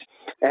tickets,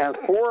 and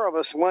four of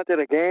us went to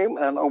the game,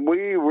 and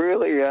we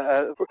really,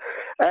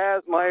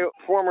 as my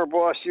former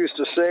boss used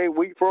to say,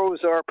 we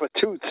froze our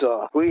patoots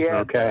off. We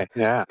had I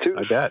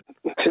bet.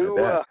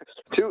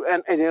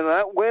 And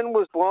that wind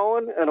was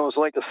blowing, and it was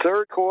like the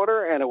third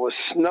quarter, and it was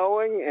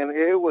snowing, and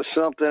it was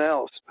something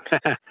else.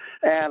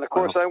 And, of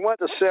course, I went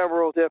to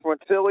several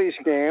different Phillies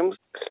games.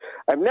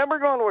 I've never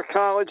gone to a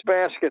college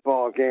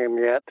basketball game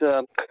yet,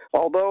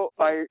 although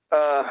I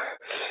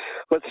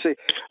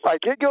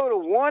did go to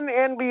one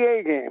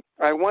NBA game.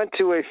 I went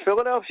to a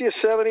Philadelphia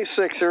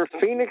 76er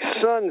Phoenix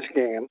Suns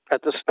game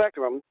at the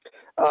Spectrum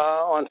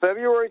on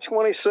February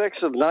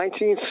 26th of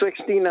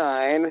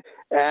 1969,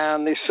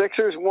 and the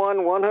Sixers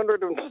won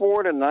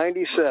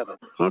 104-97.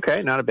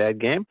 Okay, not a bad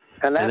game.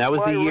 And that was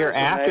the year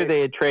after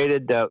they had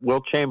traded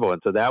Wilt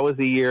Chamberlain. So that was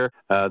the year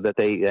that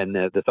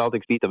the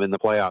Celtics beat them in the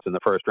playoffs in the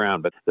first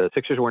round. But the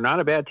Sixers were not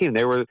a bad team.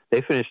 They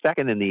finished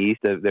second in the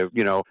East.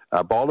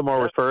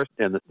 Baltimore was first,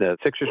 and the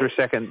Sixers were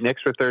second.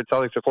 Knicks were third.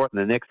 Celtics were fourth, and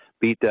the Knicks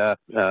beat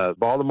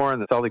Baltimore,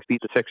 and the Celtics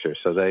beat the Sixers.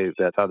 So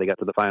that's how they got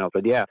to the finals.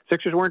 But yeah,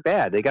 Sixers weren't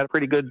bad. They got a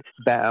pretty good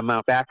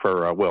amount back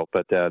for Wilt,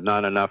 but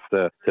not enough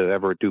to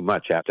ever do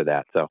much after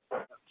that. So.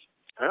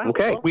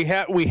 Okay. We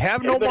have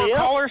no more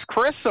callers,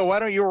 Chris, so why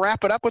don't you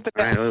wrap it up with the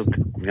deaths? All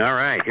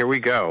right, here we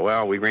go.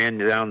 Well, we ran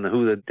down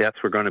who the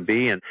deaths were going to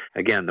be, and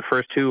again, the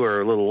first two are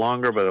a little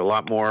longer, but a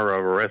lot more of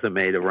a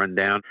resume to run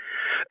down.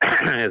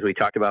 As we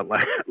talked about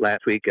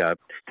last week,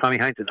 Tommy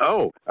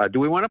Heinsohn.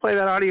 Do we want to play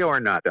that audio or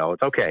not, Bill?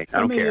 It's okay.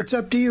 I don't care. It's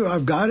up to you.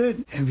 I've got it.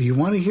 If you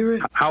want to hear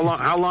it. How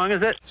long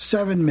is it?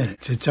 7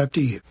 minutes. It's up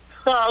to you.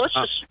 Let's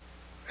just.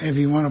 If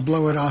you want to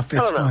blow it off,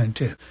 it's fine,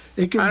 too.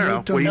 I don't know.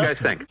 What do you guys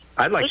think?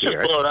 I'd like to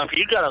hear it. Let's just blow it off.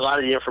 You got a lot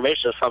of the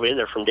information that's probably in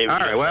there from David. All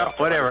right, well,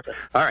 whatever.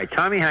 All right,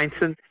 Tommy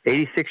Heinsohn,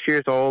 86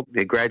 years old.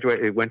 He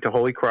graduated, went to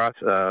Holy Cross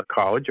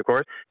College, of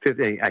course. I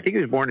think he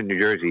was born in New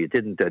Jersey. It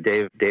didn't.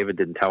 David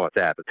didn't tell us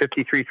that. But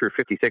 53 through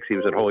 56, he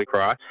was at Holy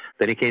Cross.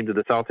 Then he came to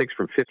the Celtics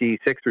from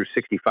 56 through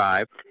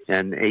 65,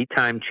 and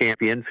 8-time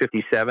champion,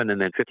 57,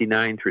 and then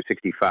 59 through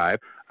 65.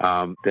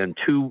 Then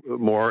two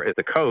more as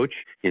a coach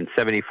in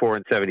 74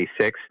 and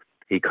 76.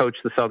 He coached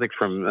the Celtics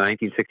from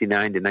 1969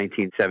 to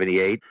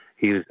 1978.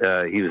 He was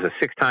a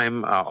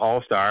 6-time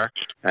All-Star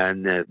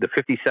and the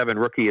 57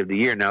 Rookie of the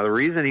Year. Now, the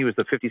reason he was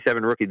the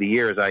 57 Rookie of the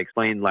Year, as I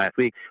explained last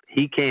week,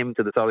 he came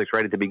to the Celtics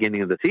right at the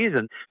beginning of the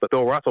season, but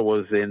Bill Russell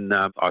was in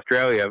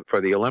Australia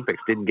for the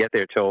Olympics, didn't get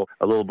there till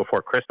a little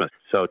before Christmas.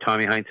 So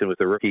Tommy Heinsohn was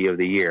the Rookie of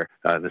the Year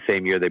the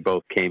same year they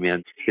both came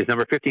in. His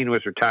number 15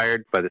 was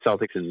retired by the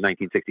Celtics in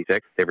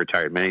 1966. They've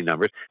retired many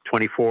numbers.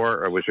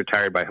 24 was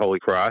retired by Holy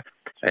Cross.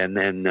 And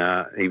then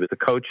he was the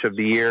Coach of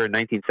the Year in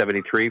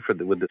 1973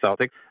 with the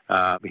Celtics.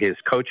 His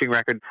coaching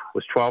record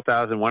was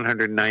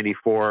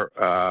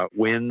 12,194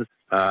 wins.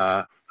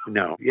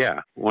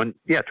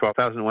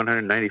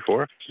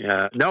 12,194.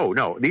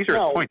 No, these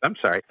are points. I'm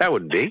sorry, that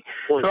wouldn't be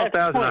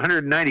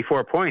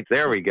 12,194 points.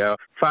 There we go.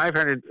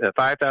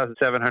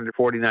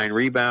 5,749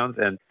 rebounds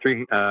and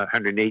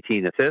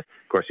 318 assists.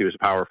 Of course, he was a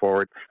power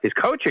forward. His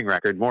coaching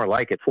record, more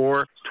like it,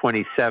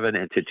 427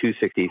 and to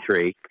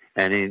 263.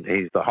 And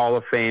he's the Hall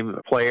of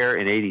Fame player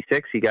in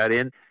 86. He got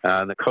in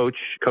the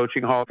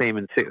coaching Hall of Fame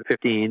in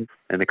 15,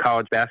 and the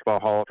College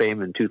Basketball Hall of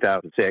Fame in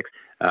 2006.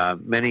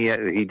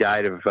 He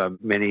died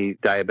of many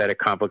diabetic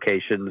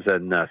complications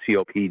and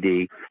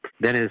COPD.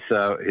 Then his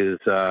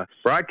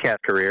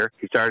broadcast career,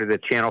 he started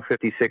at Channel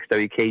 56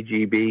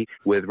 WKGB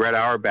with Red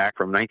Auerbach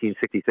from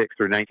 1966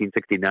 through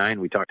 1969.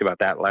 We talked about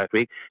that last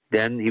week.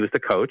 Then he was the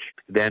coach.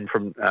 Then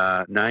from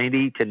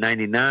 90 to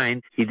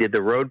 99, he did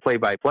the road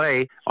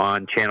play-by-play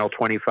on Channel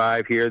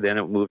 25 here. Then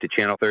it moved to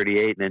Channel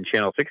 38 and then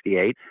Channel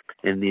 68.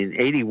 And in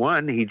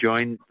 81, he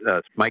joined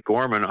Mike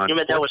Gorman on. You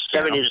meant that was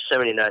 70 to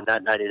 79,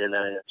 not 90 to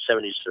 99,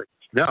 73.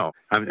 No,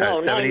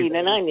 90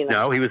 to 99.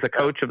 No, he was the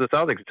coach of the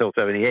Celtics until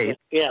 78.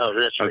 Yeah,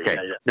 that's right. Okay,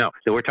 yeah. No,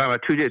 so we're talking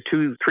about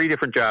three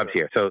different jobs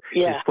here. So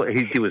yeah.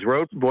 he was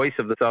road voice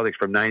of the Celtics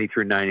from 90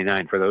 through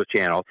 99 for those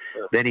channels.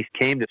 Yeah. Then he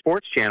came to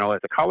Sports Channel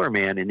as a color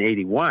man in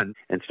 81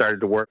 and started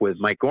to work with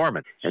Mike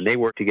Gorman, and they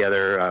worked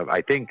together.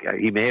 I think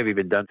he may have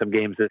even done some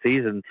games this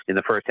season in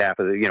the first half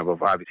of the.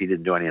 Obviously he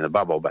didn't do any in the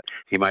bubble, but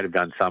he might have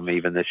done some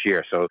even this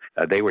year. So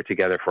they were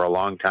together for a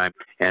long time,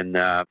 and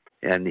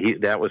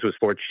that was with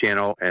Sports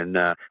Channel, and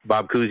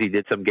Bob Cousy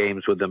did some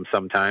games with them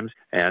sometimes,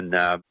 and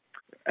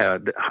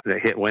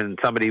when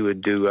somebody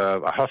would do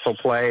a hustle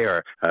play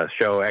or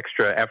show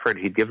extra effort,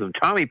 he'd give them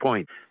Tommy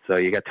points. So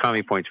you got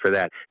Tommy points for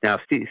that. Now,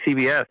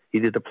 CBS, he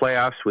did the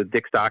playoffs with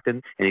Dick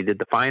Stockton, and he did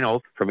the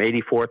finals from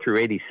 84 through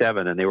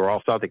 87, and they were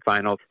all Celtic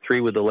finals, 3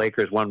 with the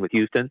Lakers, 1 with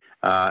Houston,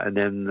 and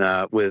then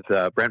with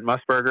Brent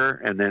Musburger,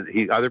 and then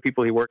other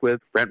people he worked with,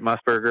 Brent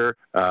Musburger,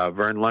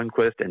 Vern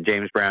Lundquist, and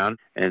James Brown,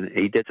 and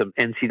he did some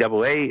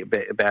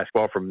NCAA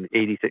basketball from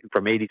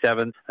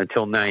 87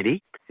 until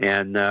 90,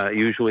 and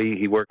usually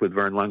he worked with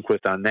Vern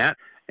Lundquist on that.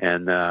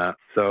 And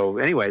so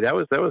anyway, that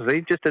was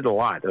they just did a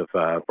lot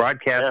of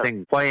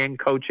broadcasting, playing,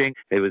 coaching.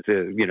 It was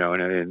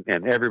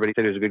and everybody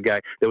said he was a good guy.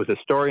 There was a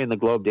story in the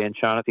Globe Dan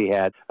Shaughnessy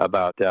had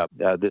about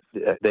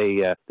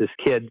this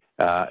kid.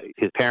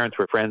 His parents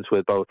were friends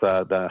with both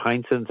the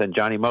Heinsohns and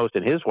Johnny Most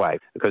and his wife,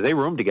 because they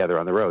roomed together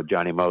on the road,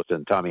 Johnny Most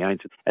and Tommy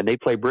Heinsohn, and they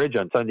play bridge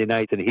on Sunday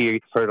nights. And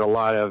he heard a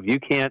lot of "you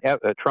can't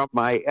trump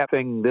my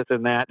effing this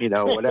and that,"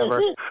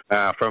 whatever,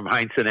 from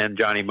Heinsohn and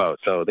Johnny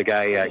Most. So the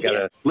guy got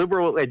a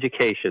liberal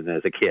education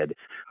as a kid.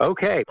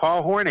 Okay,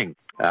 Paul Hornung.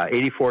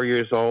 84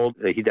 years old.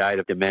 He died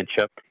of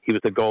dementia. He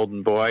was the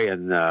Golden Boy,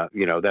 and,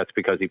 that's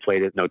because he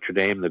played at Notre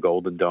Dame, the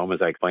Golden Dome, as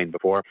I explained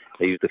before.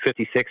 He was the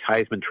 56th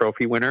Heisman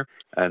Trophy winner,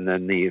 and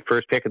then the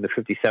first pick in the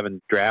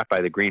 57th draft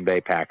by the Green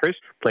Bay Packers.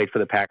 Played for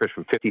the Packers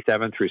from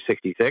 57 through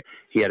 66.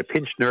 He had a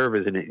pinched nerve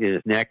in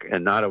his neck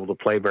and not able to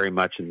play very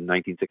much in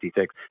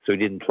 1966, so he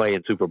didn't play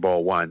in Super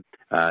Bowl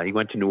I. He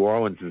went to New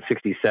Orleans in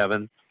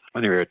 67.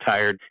 When he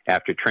retired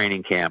after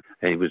training camp,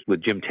 and he was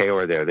with Jim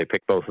Taylor there. They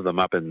picked both of them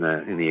up in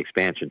the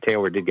expansion.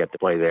 Taylor did get to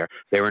play there.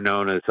 They were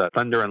known as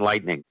Thunder and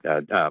Lightning,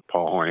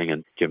 Paul Hornung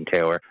and Jim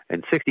Taylor.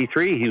 In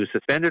 63, he was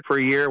suspended for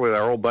a year with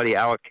our old buddy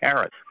Alec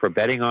Carrot for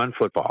betting on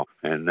football.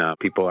 And I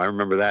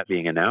remember that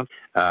being announced.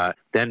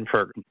 Then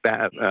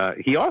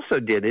he also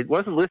did, it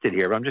wasn't listed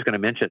here, but I'm just going to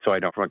mention it so I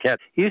don't forget.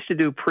 He used to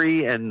do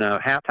pre and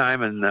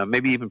halftime and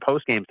maybe even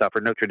post-game stuff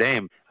for Notre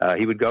Dame.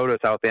 He would go to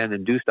South End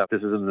and do stuff.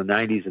 This was in the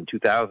 90s and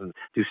 2000s,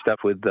 do stuff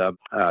with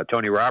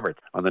Tony Roberts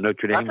on the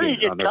Notre Dame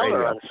games on the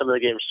radio. On some of the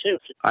games too.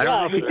 I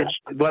don't know if he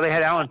did. Well, they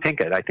had Alan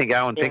Pinkett. I think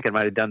Alan Pinkett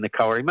might have done the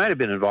color. He might have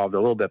been involved a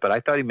little bit, but I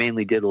thought he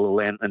mainly did a little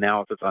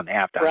analysis on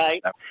halftime.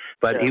 Right. Stuff.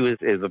 But he was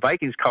the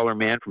Vikings color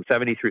man from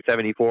 70 through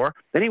 74.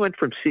 Then he went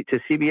to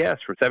CBS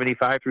from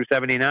 75 through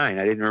 79.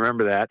 I didn't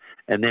remember that.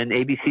 And then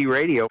ABC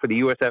Radio for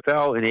the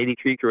USFL in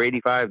 83 through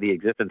 85, the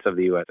existence of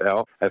the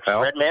USFL.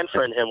 Red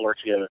Manfred and him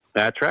worked together.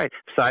 That's right.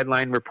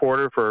 Sideline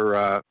reporter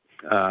for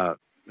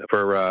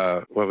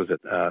what was it?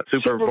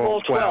 Super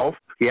Bowl 12.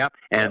 Yeah,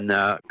 and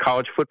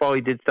college football.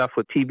 He did stuff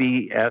with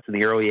TBS in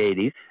the early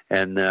 80s,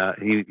 and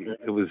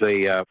it was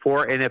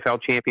 4 NFL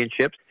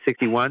championships,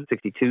 61,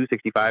 62,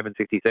 65, and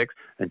 66,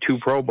 and 2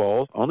 Pro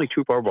Bowls. Only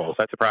 2 Pro Bowls.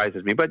 That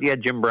surprises me. But you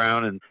had Jim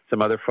Brown and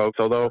some other folks,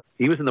 although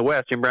he was in the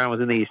West. Jim Brown was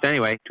in the East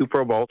anyway. 2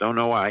 Pro Bowls. Don't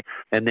know why.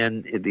 And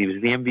then he was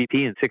the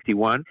MVP in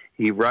 61.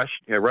 He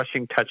rushed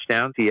rushing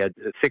touchdowns. He had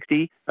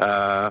 60.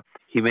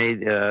 He made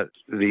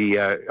he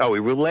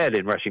led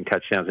in rushing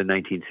touchdowns in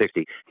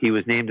 1960. He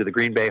was named to the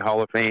Green Bay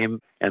Hall of Fame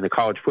and the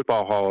College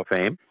Football Hall of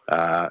Fame,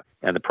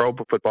 and the Pro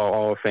Football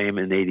Hall of Fame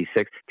in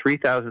 86.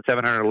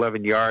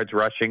 3,711 yards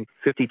rushing,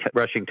 50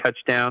 rushing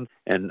touchdowns,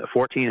 and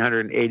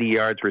 1,480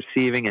 yards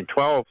receiving, and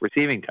 12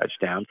 receiving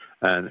touchdowns,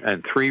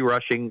 and 3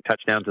 rushing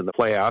touchdowns in the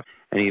playoffs.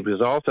 And he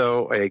was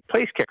also a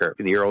place kicker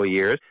in the early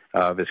years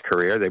of his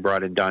career. They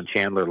brought in Don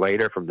Chandler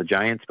later from the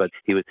Giants, but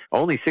he was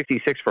only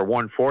 66 for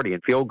 140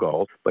 in field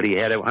goals, but he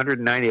had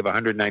 190 of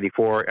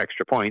 194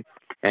 extra points.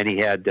 And he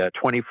had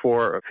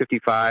 24 or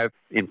 55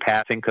 in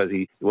passing because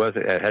he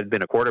had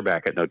been a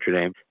quarterback at Notre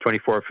Dame.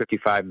 24 or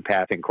 55 in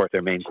passing. Of course,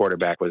 their main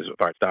quarterback was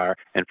Bart Starr,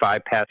 and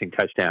 5 passing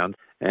touchdowns.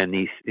 And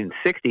in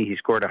 60, he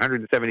scored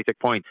 176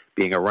 points,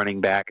 being a running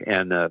back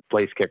and a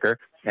place kicker.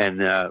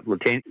 And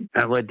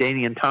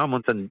LaDainian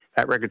Tomlinson,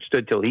 that record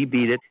stood till he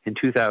beat it in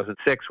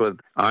 2006 with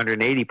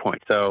 180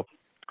 points. So,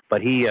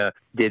 but he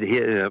did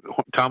his.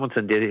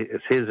 Tomlinson did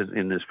his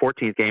in his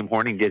 14th game.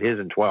 Horning did his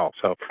in 12.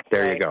 So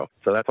there you go.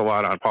 So that's a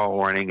lot on Paul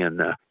Horning,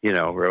 and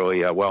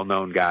really a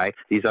well-known guy.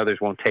 These others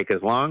won't take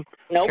as long.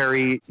 Nope.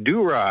 Terry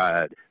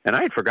Durod, and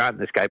I had forgotten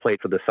this guy played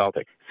for the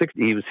Celtics.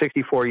 He was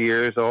 64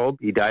 years old.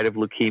 He died of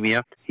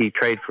leukemia. He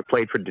played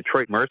for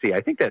Detroit Mercy.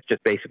 I think that's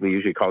just basically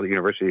usually called the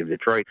University of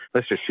Detroit.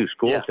 Unless there's two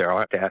schools there, I'll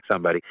have to ask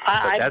somebody.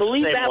 I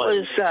believe that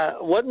was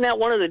wasn't that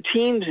one of the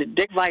teams that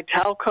Dick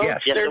Vitale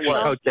coached? Yes, he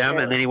coached them,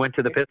 and then he went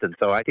to the Pistons.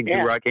 So I think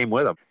Durod came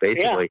with him,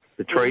 basically.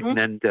 Detroit, and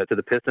then to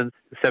the Pistons,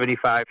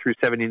 75 through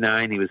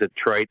 79. He was at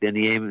Detroit. Then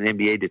the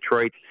NBA,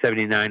 Detroit,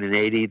 79 and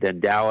 80. Then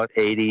Dallas,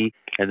 80.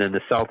 And then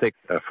the Celtics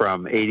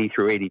from 80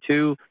 through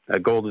 82,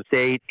 Golden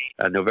State,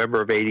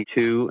 November of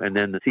 82, and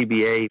then the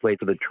CBA played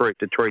for the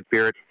Detroit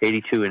Spirit,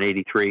 82 and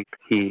 83.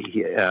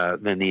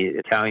 Then the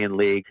Italian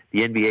League,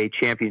 the NBA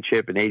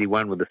championship in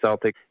 81 with the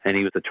Celtics, and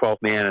he was the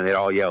 12th man, and they'd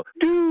all yell,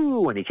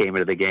 "Doo!" when he came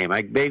into the game.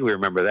 I vaguely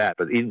remember that,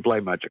 but he didn't play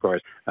much, of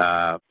course.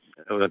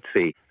 Let's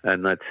see.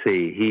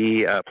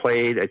 He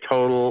played a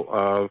total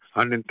of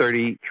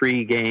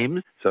 133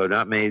 games, so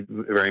not made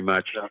very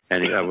much,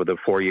 and over the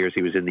 4 years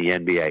he was in the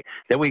NBA.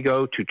 Then we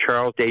go to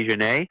Charles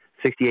Dejanay,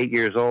 68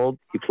 years old.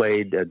 He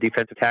played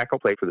defensive tackle,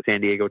 played for the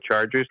San Diego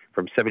Chargers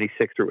from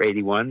 76 through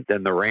 81.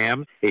 Then the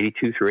Rams,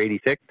 82 through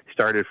 86.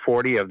 Started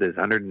 40 of his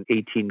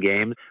 118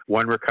 games,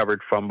 one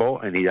recovered fumble,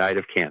 and he died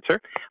of cancer.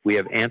 We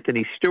have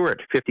Anthony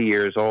Stewart, 50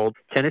 years old.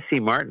 Tennessee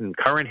Martin,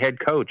 current head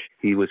coach.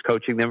 He was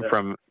coaching them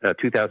from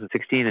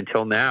 2016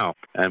 until now,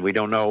 and we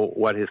don't know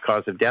what his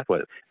cause of death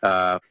was.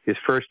 His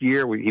first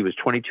year, he was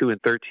 22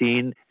 and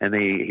 13, and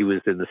he was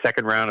in the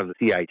second round of the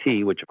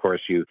CIT, which, of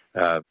course, you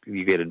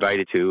get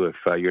invited to if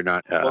you're not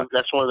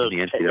that's one of those in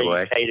the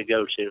NCAA. you pay to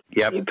go to.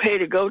 Yep. You pay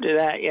to go to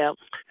that, yeah.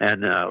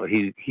 And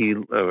he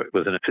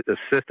was an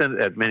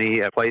assistant at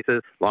many places,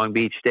 Long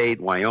Beach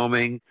State,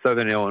 Wyoming,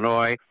 Southern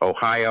Illinois,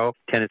 Ohio,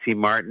 Tennessee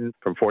Martin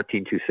from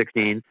 14 to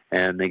 16.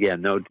 And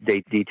again, no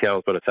date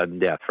details, but a sudden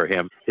death for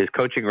him. His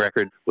coaching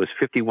record was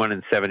 51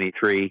 and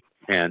 73.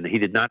 And he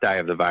did not die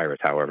of the virus,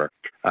 however.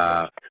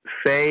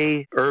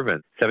 Faye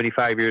Irvin,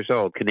 75 years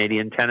old,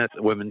 Canadian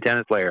women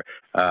tennis player.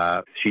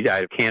 She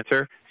died of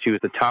cancer. She was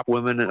the top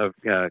woman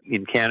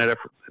in Canada,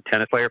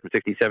 tennis player from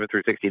 67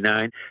 through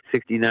 69.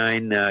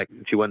 69,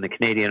 she won the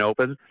Canadian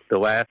Open, the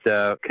last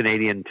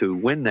Canadian to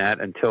win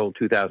that until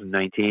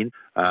 2019.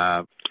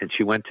 And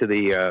she went to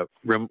the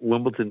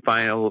Wimbledon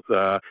finals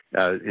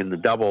in the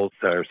doubles,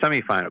 or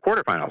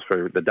quarterfinals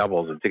for the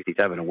doubles in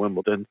 67 in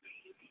Wimbledon.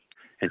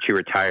 And she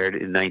retired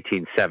in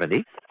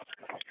 1970.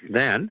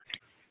 Then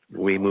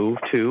we move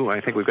to,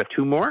 I think we've got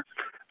two more.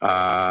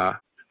 Mr.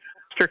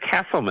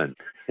 Castleman,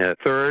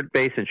 third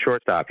base and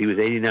shortstop. He was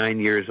 89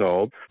 years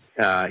old.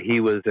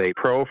 He was a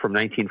pro from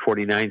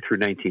 1949 through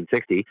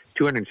 1960,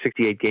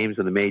 268 games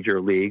in the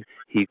major leagues.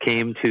 He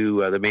came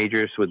to the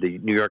majors with the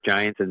New York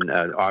Giants in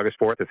August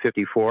 4th of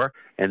 54,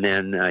 and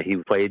then he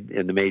played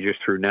in the majors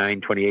through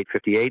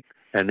 9/28/58.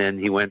 And then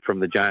he went from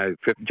the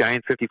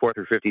Giants 54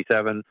 through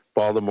 57,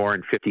 Baltimore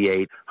in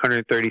 58,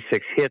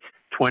 136 hits,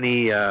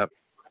 20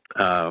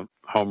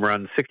 home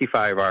runs,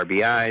 65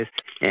 RBIs,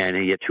 and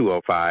he had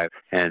 205,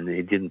 and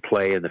he didn't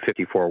play in the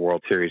 54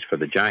 World Series for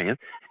the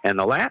Giants. And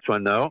the last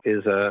one, though,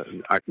 is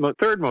our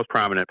third most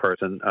prominent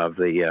person of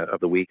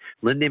the week,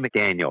 Lindy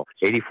McDaniel,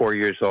 84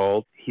 years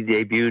old. He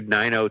debuted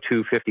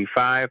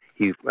 9/02/55.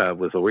 He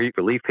was a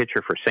relief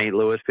pitcher for St.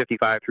 Louis,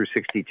 55 through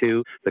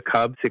 62. The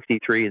Cubs,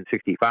 63 and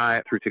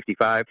 65 through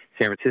 65.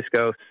 San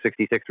Francisco,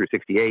 66 through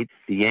 68.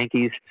 The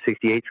Yankees,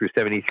 68 through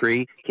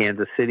 73.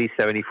 Kansas City,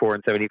 74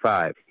 and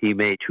 75. He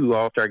made two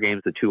All-Star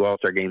games, the two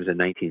All-Star games in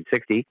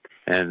 1960,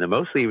 and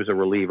mostly he was a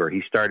reliever.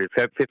 He started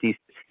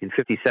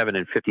 57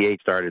 and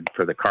 58 started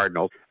for the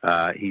Cardinals.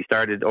 He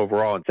started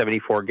overall in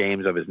 74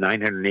 games of his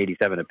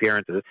 987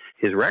 appearances.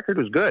 His record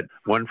was good,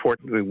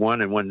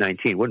 141 and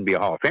 119. Wouldn't be a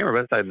Hall of Famer,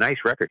 but it's a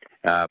nice record.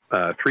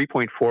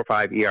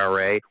 3.45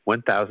 ERA,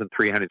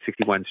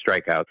 1,361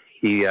 strikeouts.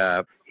 He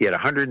had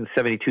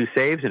 172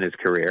 saves in his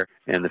career,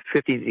 and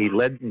he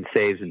led in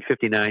saves in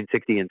 59,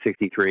 60, and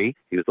 63.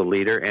 He was the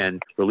leader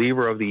and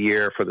reliever of the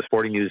year for the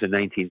Sporting News in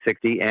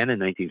 1960 and in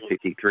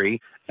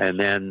 1963. And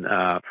then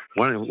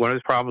one of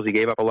his problems, he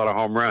gave up a lot of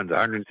home runs,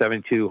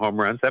 172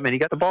 home runs. I mean, he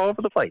got the ball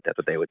over the plate. That's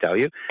what they would tell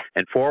you.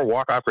 And 4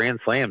 walk-off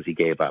grand slams he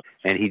gave up.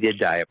 And he did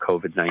die of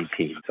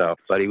COVID-19.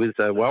 But he was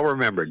well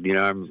remembered.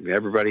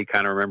 Everybody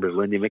kind of remembers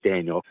Lindy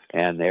McDaniel.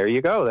 And there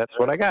you go. That's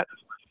what I got.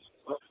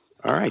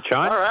 All right,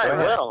 Sean. All right,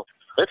 well,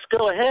 let's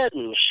go ahead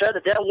and shut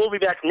it down. We'll be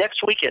back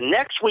next week, and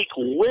next week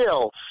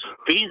will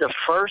be the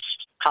first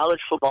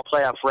college football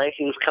playoff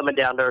rankings coming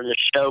down during the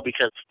show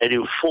because they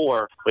do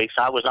 4 weeks.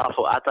 I was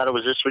awful. I thought it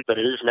was this week, but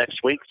it is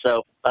next week.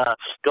 So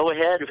go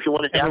ahead if you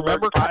want to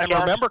download the podcast. And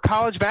remember,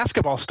 college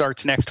basketball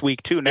starts next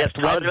week, too, next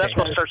Wednesday. College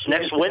basketball starts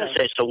next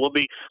Wednesday, so we'll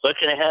be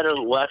looking ahead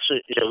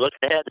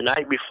the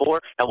night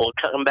before, and we'll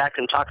come back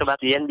and talk about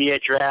the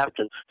NBA draft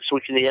and this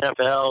week in the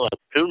NFL and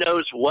who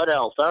knows what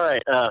else. All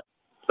right.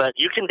 But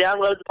you can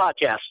download the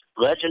podcast,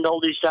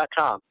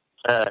 legendoldies.com.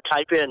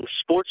 Type in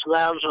Sports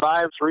Lounge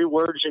Live, 3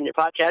 words in your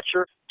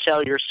podcatcher.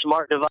 Tell your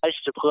smart device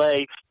to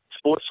play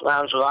Sports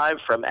Lounge Live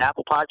from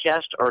Apple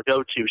Podcast, or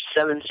go to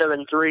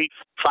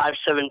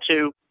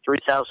 773-572-3006,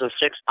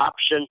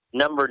 option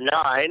number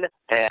 9,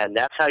 and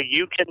that's how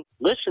you can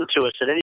listen to us at any